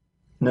mouth.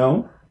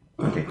 No?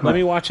 Okay, come Let on.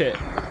 me watch it.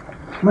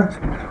 Come on.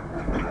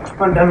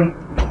 Come on, dummy.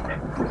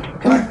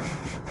 Come on.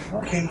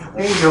 Okay,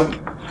 there you go.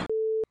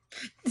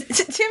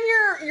 Tim,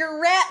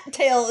 your rat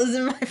tail is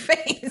in my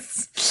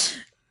face.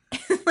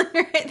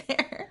 Right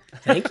there.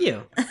 Thank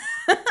you.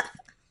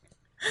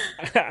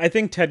 I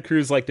think Ted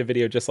Cruz liked a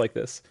video just like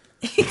this.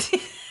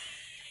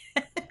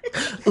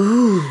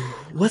 Ooh,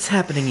 what's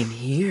happening in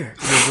here?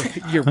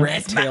 Your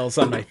rat tail's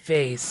on my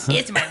face.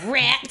 It's my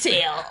rat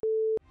tail.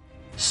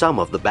 Some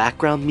of the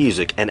background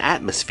music and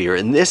atmosphere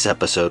in this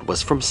episode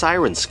was from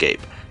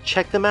Sirenscape.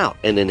 Check them out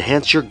and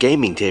enhance your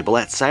gaming table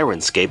at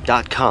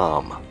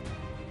Sirenscape.com.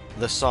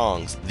 The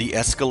songs The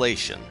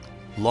Escalation,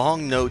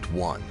 Long Note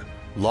 1,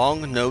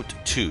 Long Note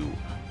 2,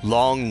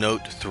 Long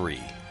Note 3,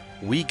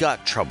 We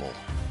Got Trouble,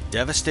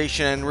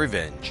 Devastation and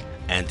Revenge,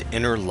 and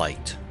Inner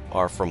Light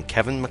are from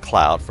Kevin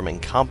MacLeod from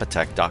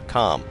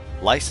Incompetech.com,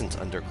 licensed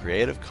under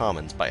Creative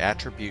Commons by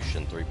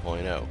Attribution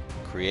 3.0.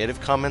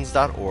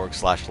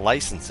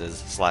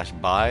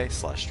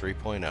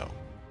 CreativeCommons.org/licenses/by/3.0.